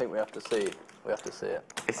outcome, I think we have to see. We have to see it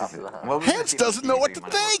after the hand. Hans doesn't know what to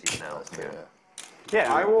think.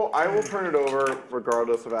 Yeah, I will turn it over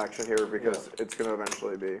regardless of action here because it's going to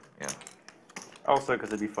eventually be. Yeah. Also, because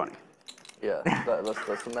it'd be funny. Yeah,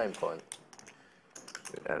 that's the main point.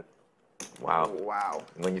 Wow. Wow.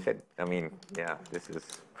 When you said, I mean, yeah, this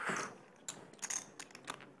is.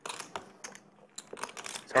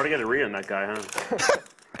 It's hard to get a read on that guy, huh?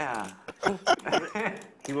 Yeah.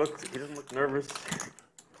 He doesn't look nervous.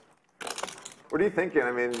 What are you thinking?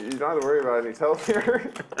 I mean, you don't have to worry about any tells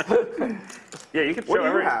here. Yeah, you can What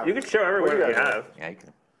show do you have? You can show everyone what you have. Yeah, you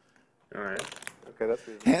can. All right. Okay, that's.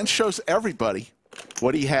 Hans shows everybody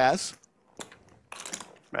what he has.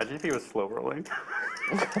 Imagine if he was slow rolling.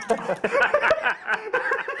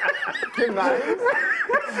 King 9?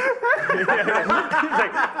 He's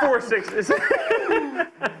like 4 6s.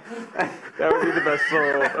 That would be the best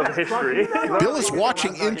roll of history. Bill is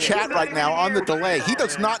watching in chat right now on the delay. He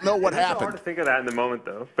does not know what It's hard happened. to think of that in the moment,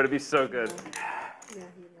 though, but it'd be so good.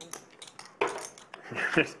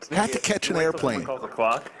 Had to catch an airplane. Calls the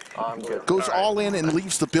clock. I'm good. Goes all in and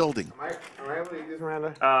leaves the building. Am I able to use these,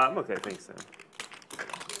 Miranda? I'm okay, thanks, Sam.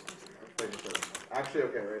 Actually,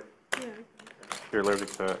 okay, right? Yeah. You're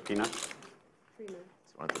allergic to peanuts? Just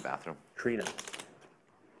went to the bathroom. Tree nuts.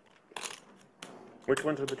 Which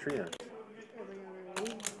ones are the tree nuts?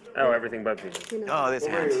 Oh, everything but peanuts. Oh, this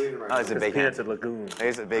hand. Oh, it's a big hand. Peanuts at Lagoon.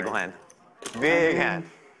 There's a big hand. Big hand.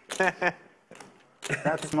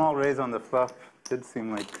 That small raise on the fluff did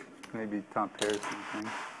seem like maybe top pair or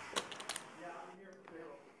something.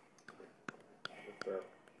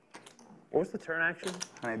 What was the turn action?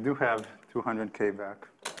 And I do have 200K back.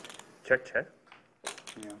 Check, check.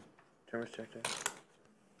 Yeah. Turn was check, check.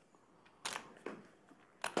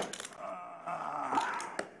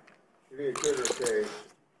 You need a 200K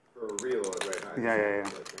for a reload right now. Yeah.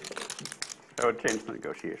 That would change the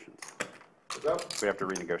negotiations. What's up? We have to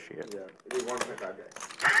renegotiate. Yeah, you need 1.5K.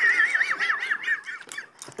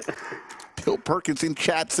 Bill Perkins in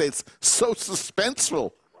chat says so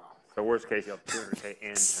suspenseful. So worst case, you have 200K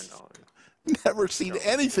and $10. Never seen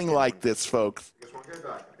anything like this, folks. He gets 1K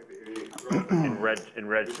back. In red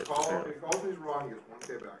If he calls these wrong, he gets 1K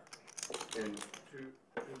back. In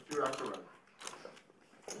two racks of red.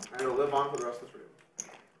 And it'll live on for the rest of the stream.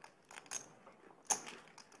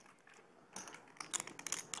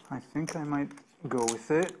 I think I might go with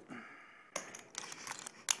it.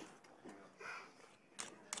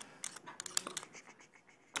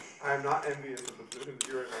 I am not envious of the position that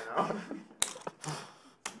you're in right now.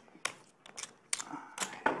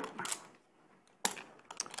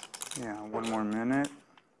 Yeah, 1 more minute.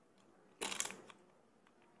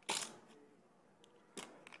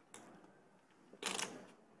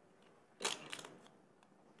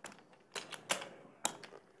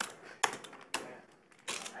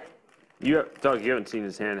 Doug, you haven't seen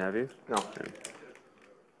his hand, have you? No.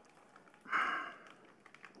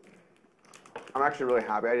 I'm actually really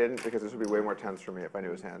happy I didn't because this would be way more tense for me if I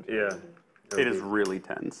knew his hand. Yeah. It is really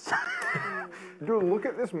tense. Dude, look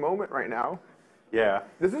at this moment right now. Yeah.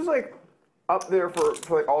 This is like up there for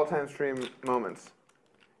like all-time stream moments.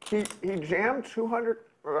 He jammed 200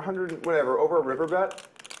 or 100 whatever over a river bet,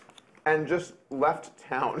 and just left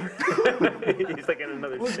town. He's like in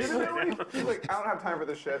another state right now. He's like, I don't have time for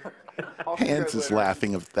this shit. I'll see you Hans guys is later.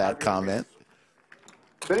 laughing at that comment.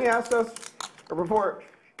 Then he asked us a report.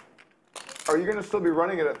 Are you going to still be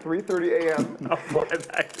running it at 3:30 a.m.? I'll fly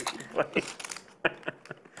back to play.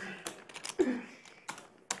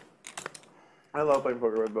 I love playing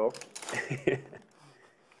poker with Bill.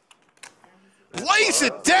 Lays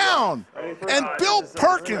it down! And Bill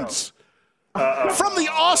Perkins from the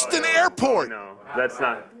Austin airport. No, that's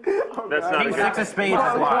not. That's not. King six of spades.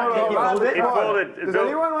 He folded. Does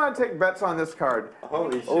anyone want to take bets on this card?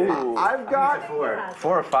 Holy shit. I've got 4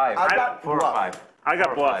 or 5. I've got 4 or 5. I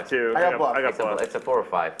got bluff too. I got bluff. I got bluff. It's a 4 or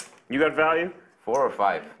 5. You got value? 4 or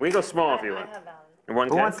 5. We can go small if you want.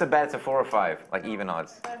 Who wants to bet it's a 4 or 5? Like even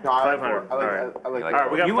odds. No, I like 500. four. I like All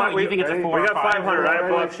right, we got You think it's a 4 we or got 5? 500. I have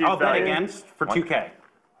bluff. She's I'll bet value. against for 2K.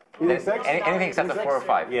 You think 6? Anything except a 4 or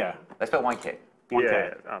 5. Yeah. Let's bet 1K.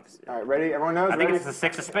 Yeah, obviously. All right, ready? Everyone knows? I think Ready? it's the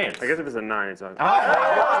 6 of spades. I guess if it's a 9, it's on.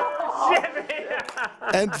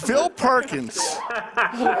 And Bill Perkins.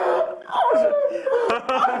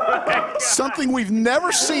 Something we've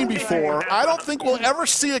never seen before. I don't think we'll ever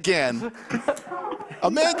see again.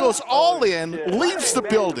 A man goes all in, leaves the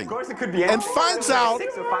building, and finds out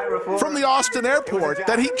from the Austin airport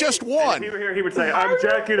that he just won. If he were here, he would say, I'm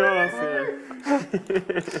jacking off.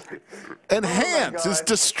 And Hans is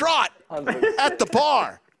distraught at the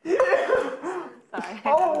bar.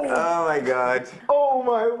 Oh my God. Oh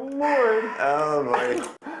my lord. Oh boy.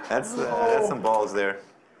 That's some balls there.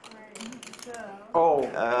 Oh.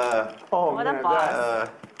 Oh What man. a boss.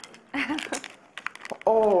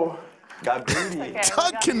 Oh. Got booty.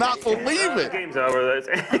 Doug cannot believe it. Game's over.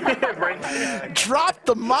 Drop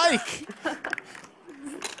the mic.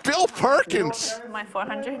 Bill Perkins. My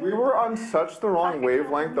 400. We were on such the wrong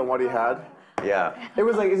wavelength on what he had. Yeah. It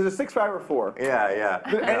was like, is it a 6, 5, or 4? Yeah.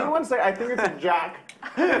 Did anyone say, I think it's a jack?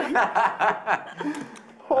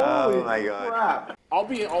 Holy my God. crap. I'll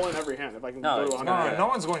be all in every hand if I can go to 100. No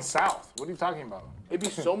one's going south. What are you talking about? It'd be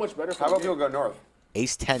so much better for How about me. people go north?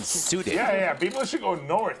 Ace 10 suited. Yeah. People should go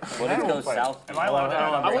north. What if it goes south? Am I allowed to?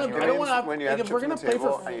 I don't want to. When you Like, have if we're chips on gonna the play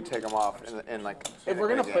table for, and you take them off in like. if we're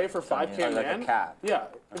gonna play for 5K like a man, cat. yeah.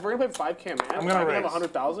 If we're gonna play 5K man, I'm gonna I can have raise.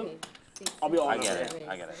 100,000. I'll be all I in get every it.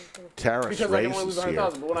 hand. I get it. Terrace Because I can only lose raises here.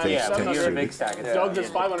 100,000. But when I Face have but 10 you're a 700, big stack. if Doug does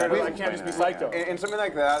 500, I can't just be psycho. In something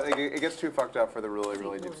like that, it gets too fucked up for the really,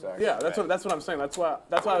 really deep stacks. Yeah, that's what I'm saying. That's why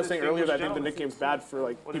I was saying earlier that I think the Nick game's bad for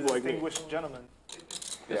like people like me. Distinguished gentlemen.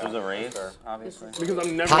 This was a raise, obviously. Because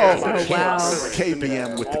I'm never Oh, gonna buy wow. it.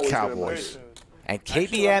 KBM with the Always gonna Cowboys. And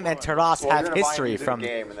KBM and Taras Well, have you're gonna buy history into the from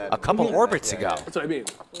game and then- a couple orbits ago. That's what I mean.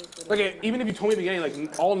 Like, even if you told me in the beginning,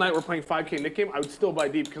 like, all night we're playing 5K Nick game, I would still buy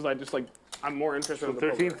deep because I just, like, I'm more interested in the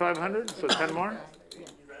poker. 13,500, so 10 more.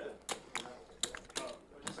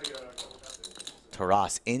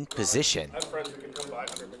 Taras in position, I have friends who can come buy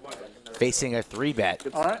 100 big money. facing a 3-bet,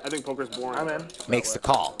 All right. I think poker's boring. I'm in. makes the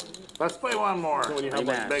call. Let's play one more. When you have,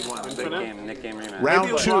 like, Big one. Big game, Nick game rematch. Round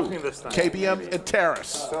Maybe 2, walking this time. KBM and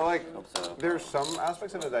Terrace. So like, there's some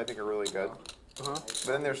aspects of it that I think are really good, but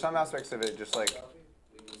then there's some aspects of it just like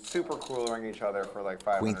super coolering each other for like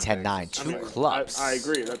 500. Queen 10-9, bigs. two clubs. I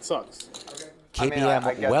agree. That sucks. KBM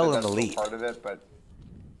I get well that in the that's lead. still part of it, but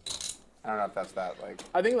I don't know if that's that like.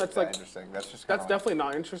 I think that's that like interesting. That's just. that's definitely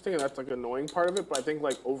not interesting, and that's like an annoying part of it. But I think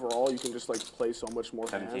like overall, you can just like play so much more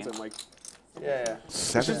hands and like. Yeah.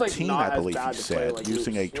 It's just, like, 17, not I as believe bad he to play, said, like,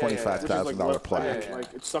 using a loose. $25,000 plaque.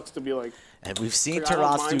 Like it sucks to be like. And we've seen Like, I don't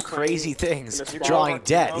Taras mind do playing crazy things, in a spot. drawing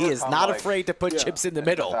debt. He is overcome, not like, afraid to put yeah. chips in the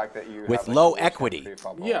middle fact that you with have, like, low the equity.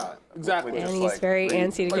 Yeah, exactly. With And just, he's like, very really-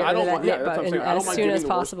 antsy to Like, get I rid of don't that mind, yeah, nit that's what I'm button saying. I don't as mind soon giving as the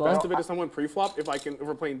worst possible. best of it to someone pre-flop if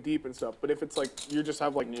we're playing deep and stuff. But if it's like you just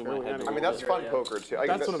have like early hand. I mean, that's fun poker too. Like,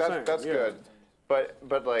 That's what I'm saying, That's yeah. good,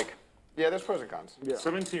 but like, yeah, there's pros and cons. Yeah.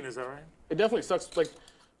 17, is that right? It definitely sucks. Like,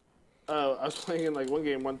 I was playing in like one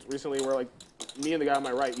game once recently where like me and the guy on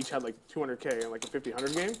my right each had like 200K in like a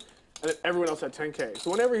 50-100 game, and then everyone else had 10K.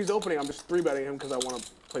 So whenever he's opening, I'm just 3-betting him because I want to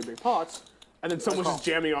play big pots, and then someone's just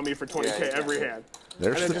jamming on me for 20K Yeah, every hand.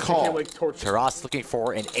 There's and it the just call. became, like, torture. Taras looking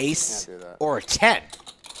for an ace Can't do that. or a 10.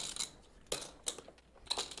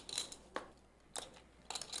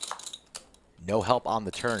 No help on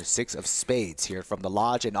the turn. 6 of spades here from the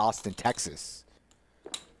Lodge in Austin, Texas.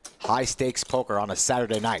 High stakes poker on a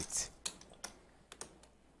Saturday night.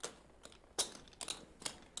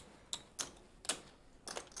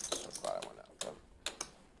 That's glad I went out. But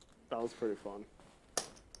That was pretty fun.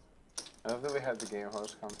 I love that we had the game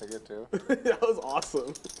host come take it too. That was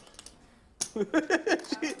awesome.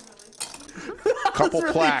 Couple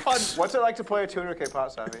really plaques. fun. What's it like to play a 200K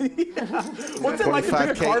pot, Savvy? What's it like to pick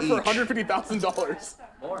a 25K card for each. $150,000?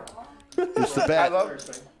 More. Who's the I bet? love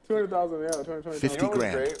 200,000, yeah, 220. 50 You know what was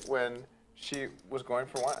grand. great when she was going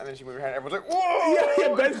for one and then she moved her hand. Everyone's like, whoa!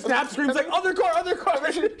 Yeah, Ben snap screams like, other card, other card.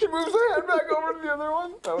 And then she moves her hand back over to the other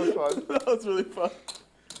one. That was fun. That was really fun.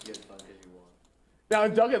 Now,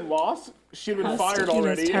 if Doug had lost, she'd been How fired sticky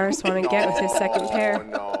already. does Taras want to get with his second pair?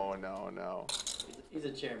 No. He's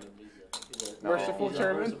a chairman. He's a Merciful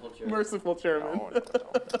chairman. Merciful chairman.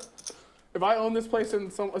 If I own this place and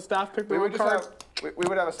a staff picked the wrong card, we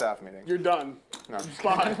would have a staff meeting. you're done. No.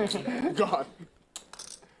 Spot. Gone.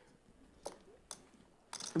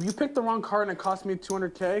 If you pick the wrong card and it cost me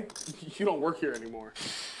 200K, you don't work here anymore.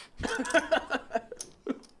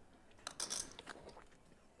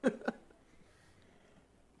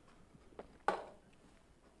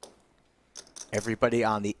 Everybody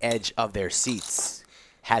on the edge of their seats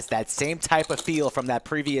has that same type of feel from that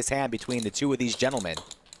previous hand between the two of these gentlemen.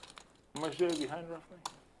 How much are you behind roughly?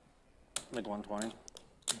 Like 120.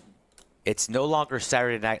 It's no longer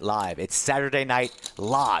Saturday Night Live. It's Saturday Night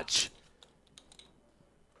Lodge.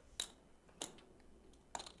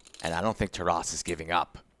 And I don't think Taras is giving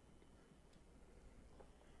up.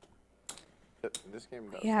 This game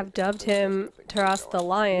does. You have dubbed him Taras the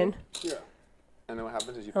Lion. Yeah. And then what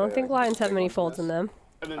happens is you I don't play, think like, lions have big many ones folds in them.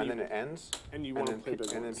 And then it ends. And you and want to then play big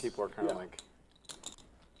and then ones. people are kind of like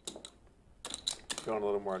going a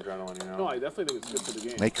little more adrenaline, you know? No, I definitely think it's good for the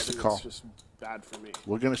game. Makes I think the call. It's just bad for me.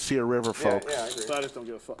 We're going to see a river, folks. Yeah, I agree. So I just don't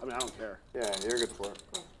give a fuck. I mean, I don't care. Yeah, you're a good sport.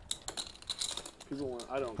 People want,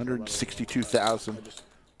 I don't 162,000.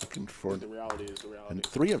 Looking for the reality is the reality. and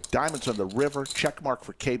 3 of diamonds on the river. Check mark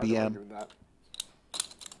for KBM.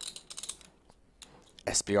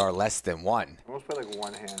 SBR less than 1. I almost played like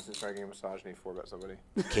one hand since trying to get a massage and he 4-bet somebody.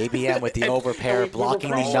 KBM with the overpair blocking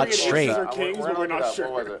the nut straight. We're not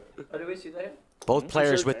sure. What was it? Oh, did we see that? Both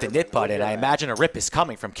players with the nit button. I imagine a rip is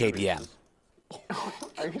coming from KBM.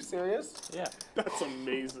 Are you serious? Yeah. That's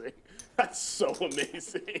amazing. That's so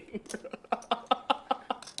amazing.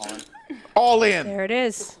 All in. There it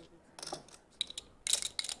is.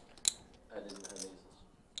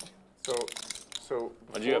 So.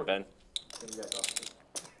 What'd you get, Ben?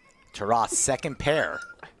 Taras, second pair.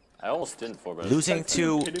 I almost didn't 4-bet. Losing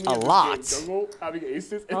to a lot.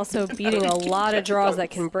 Also beating a lot of draws that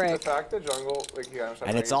can The brick. fact that Jungle, like,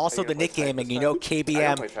 And it's also the nit gaming. You know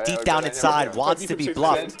KBM deep down inside wants to be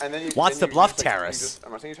bluffed. Wants to bluff Taras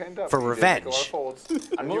for revenge.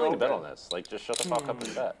 I'm willing to bet on this. Like, just shut the fuck up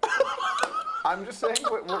and bet. I'm just saying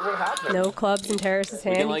what happened. No clubs in Terrace's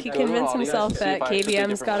hand. like, He go could to convince all these himself guys to see that if I have something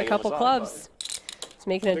KBM's different got a when I couple go clubs. He's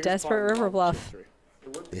making a desperate river bluff.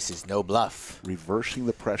 This is no bluff. Reversing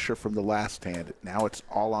the pressure from the last hand. Now it's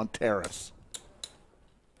all on Taras.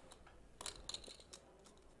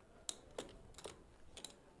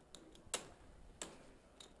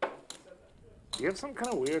 Do you have some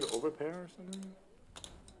kind of weird overpair or something?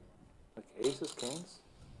 Like aces, kings?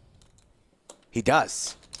 He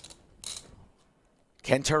does.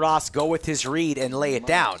 Can Taras go with his read and lay it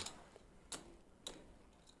down?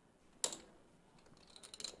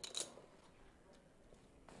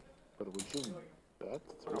 But would you bet?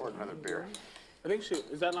 I'm ordering another beer. I think she,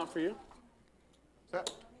 is that not for you? Is that?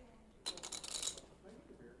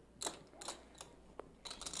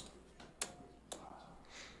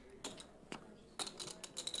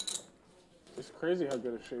 It's crazy how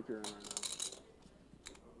good a shape you're in right now.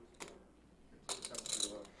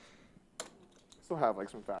 Still have like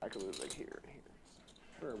some faculties like here and here.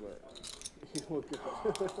 Sure, but you look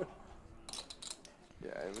good.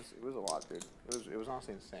 Yeah, it was a lot, dude. It was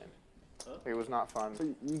honestly insane. It was not fun. So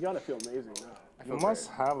you gotta feel amazing now. You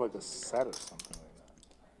must have like a set or something like that.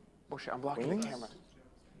 Oh shit, I'm blocking the camera.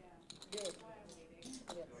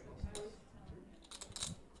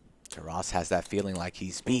 Taras has that feeling like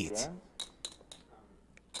he's beat.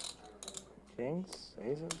 Kings,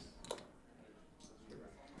 aces.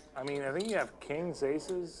 I mean, I think you have kings,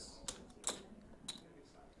 aces,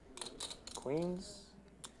 queens,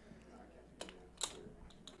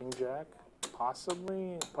 king, jack,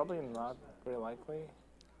 possibly, probably not very likely.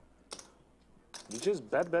 You just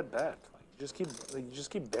bet. Like, you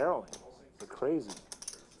just keep barreling. It's crazy.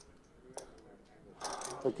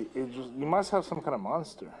 Look, you must have some kind of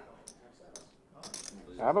monster.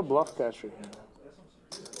 I have a bluff catcher here.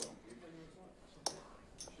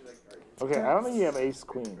 Okay, I don't think you have ace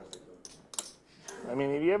queen. I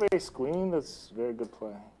mean, if you have ace queen, that's a very good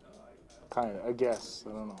play. Kind of, I guess.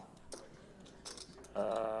 I don't know.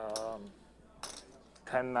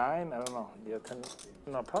 10-9? I don't know. Yeah, 10.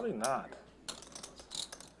 No, probably not.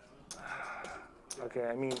 Okay,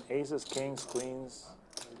 I mean aces, kings, queens.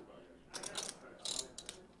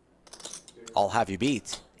 I'll have you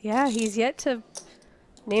beat. Yeah, he's yet to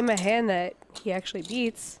name a hand that he actually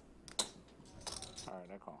beats. All right,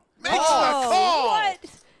 I call. Makes the call. What?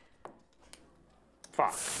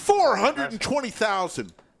 Fuck.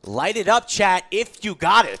 420,000. Light it up, chat, if you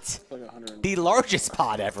got it. The largest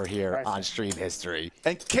pot ever here on stream history.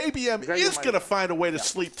 And KBM is going to find a way to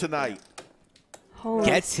sleep tonight.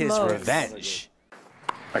 Gets his revenge.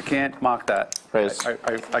 I can't mock that.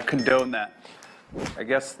 I condone that. I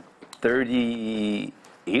guess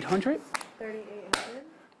 3,800? 3,800.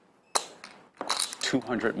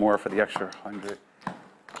 200 more for the extra 100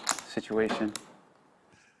 situation.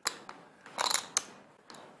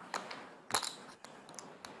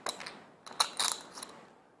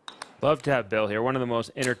 Love to have Bill here. One of the most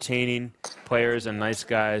entertaining players and nice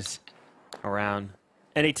guys around.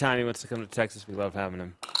 Anytime he wants to come to Texas, we love having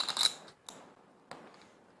him.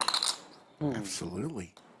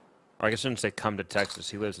 Absolutely. Or I guess I shouldn't say come to Texas.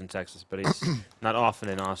 He lives in Texas, but he's not often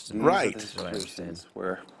in Austin. Right. That's what I understand.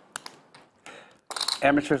 Where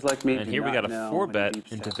amateurs like me. And here we got a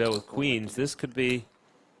 4-bet into Bill with queens. This could be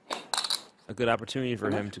a good opportunity for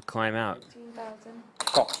him to climb out. 15,000.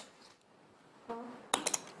 Call.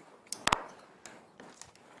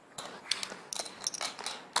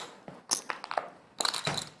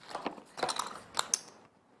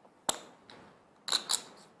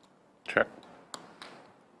 Check.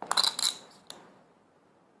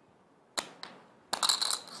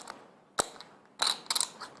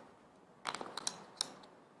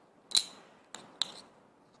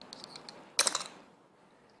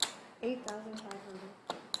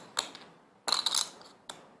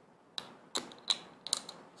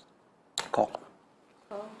 Call.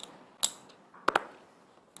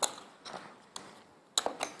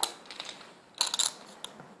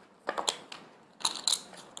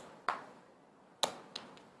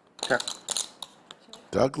 Check.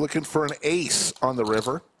 Doug looking for an ace on the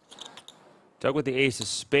river. Doug with the ace of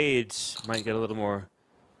spades might get a little more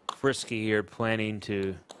frisky here, planning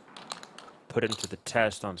to put him to the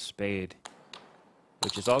test on spade,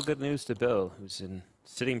 which is all good news to Bill, who's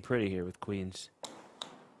sitting pretty here with queens.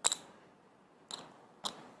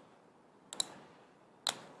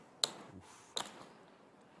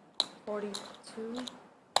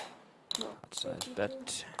 Outside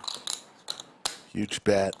bet. Huge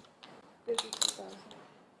bet.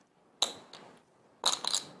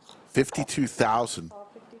 52,000.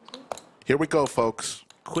 Here we go, folks.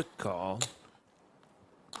 Quick call.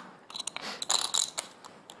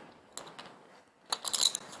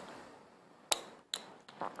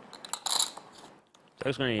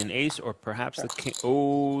 There's going to be an ace or perhaps the king.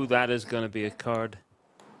 Oh, that is going to be a card.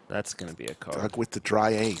 That's going to be a card. Doug with the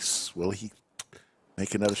dry ace. Will he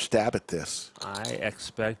make another stab at this? I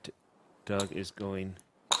expect Doug is going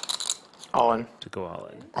all in. To go all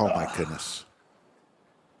in. Oh, my goodness.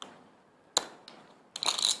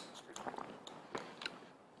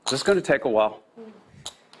 This is going to take a while.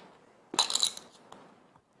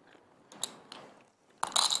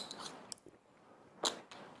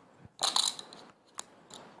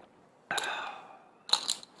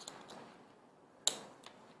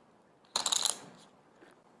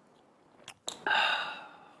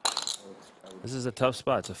 This is a tough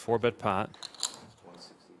spot. It's a 4-bet pot.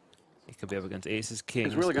 He could be up against aces, kings,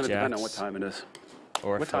 It's really going to jacks, depend on what time it is.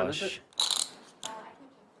 or What time is flush, it?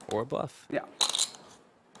 or a bluff. Yeah.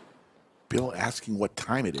 Bill asking what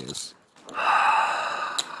time it is.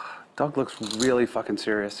 Doug looks really fucking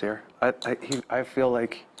serious here. I feel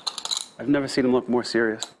like I've never seen him look more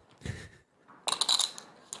serious.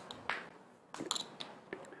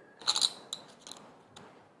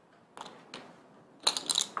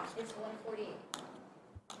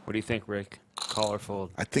 What do you think, Rick? Call or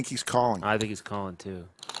fold? I think he's calling. I think he's calling too.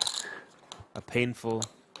 A painful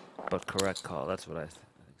but correct call. That's what I think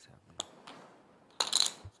is happening.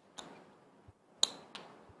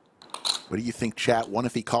 What do you think, chat? One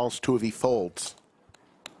if he calls, two if he folds.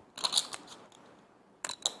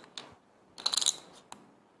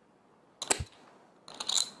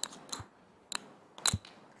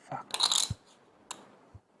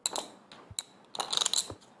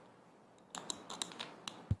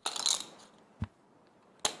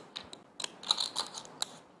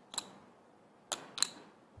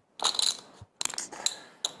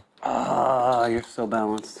 Ah, you're so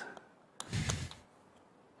balanced.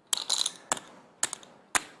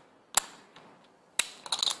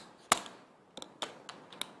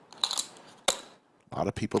 A lot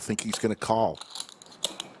of people think he's going to call.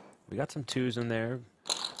 We got some twos in there.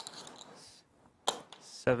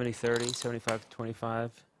 70-30,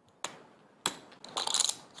 75-25.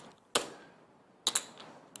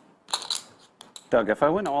 Doug, if I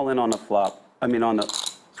went all in on the flop, I mean on the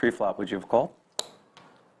pre-flop, would you have called?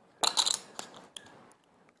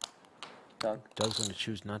 Doug? Doug's going to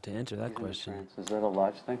choose not to answer that question. Is that a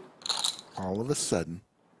live thing? All of a sudden,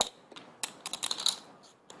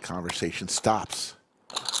 conversation stops.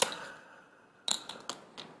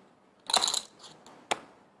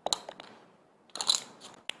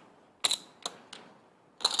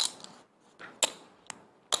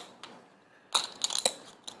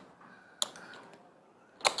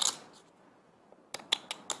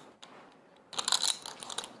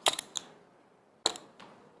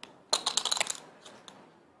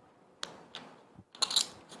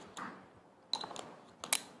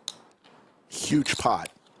 Huge pot.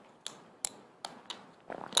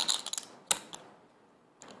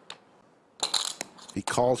 If he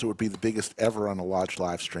calls, it would be the biggest ever on a Lodge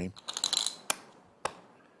live stream.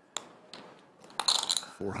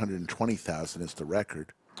 420,000 is the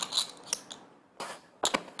record.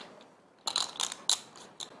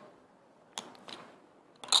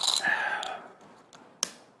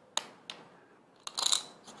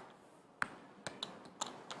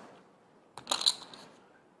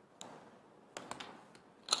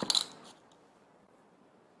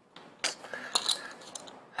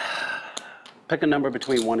 Pick a number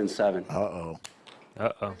between 1 and 7. Uh-oh.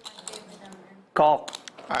 Uh-oh. Call.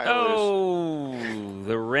 Oh,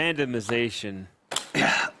 the randomization.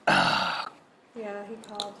 Yeah, he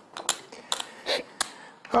called.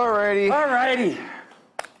 Alrighty.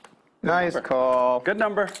 Nice call. Good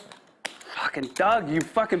number. Fucking Doug, you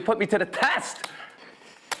fucking put me to the test.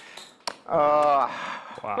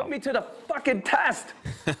 Put me to the fucking test.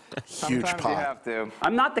 Huge Sometimes pot. you have to.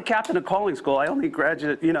 I'm not the captain of calling school. I only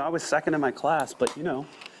graduated, I was second in my class, but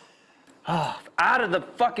out of the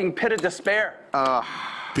fucking pit of despair.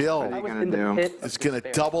 Bill What are you gonna do? is going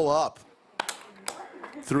to double up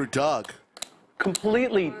through Doug.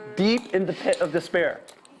 Completely deep in the pit of despair.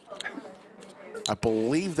 I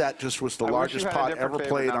believe that just was the I wish largest you had a pot different ever favorite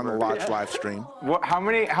played on the number. Lodge live stream. How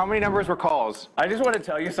many numbers were calls? I just want to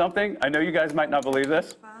tell you something. I know you guys might not believe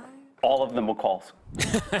this. All of them were calls.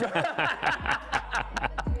 It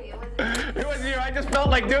was you. I just felt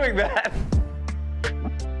like doing that.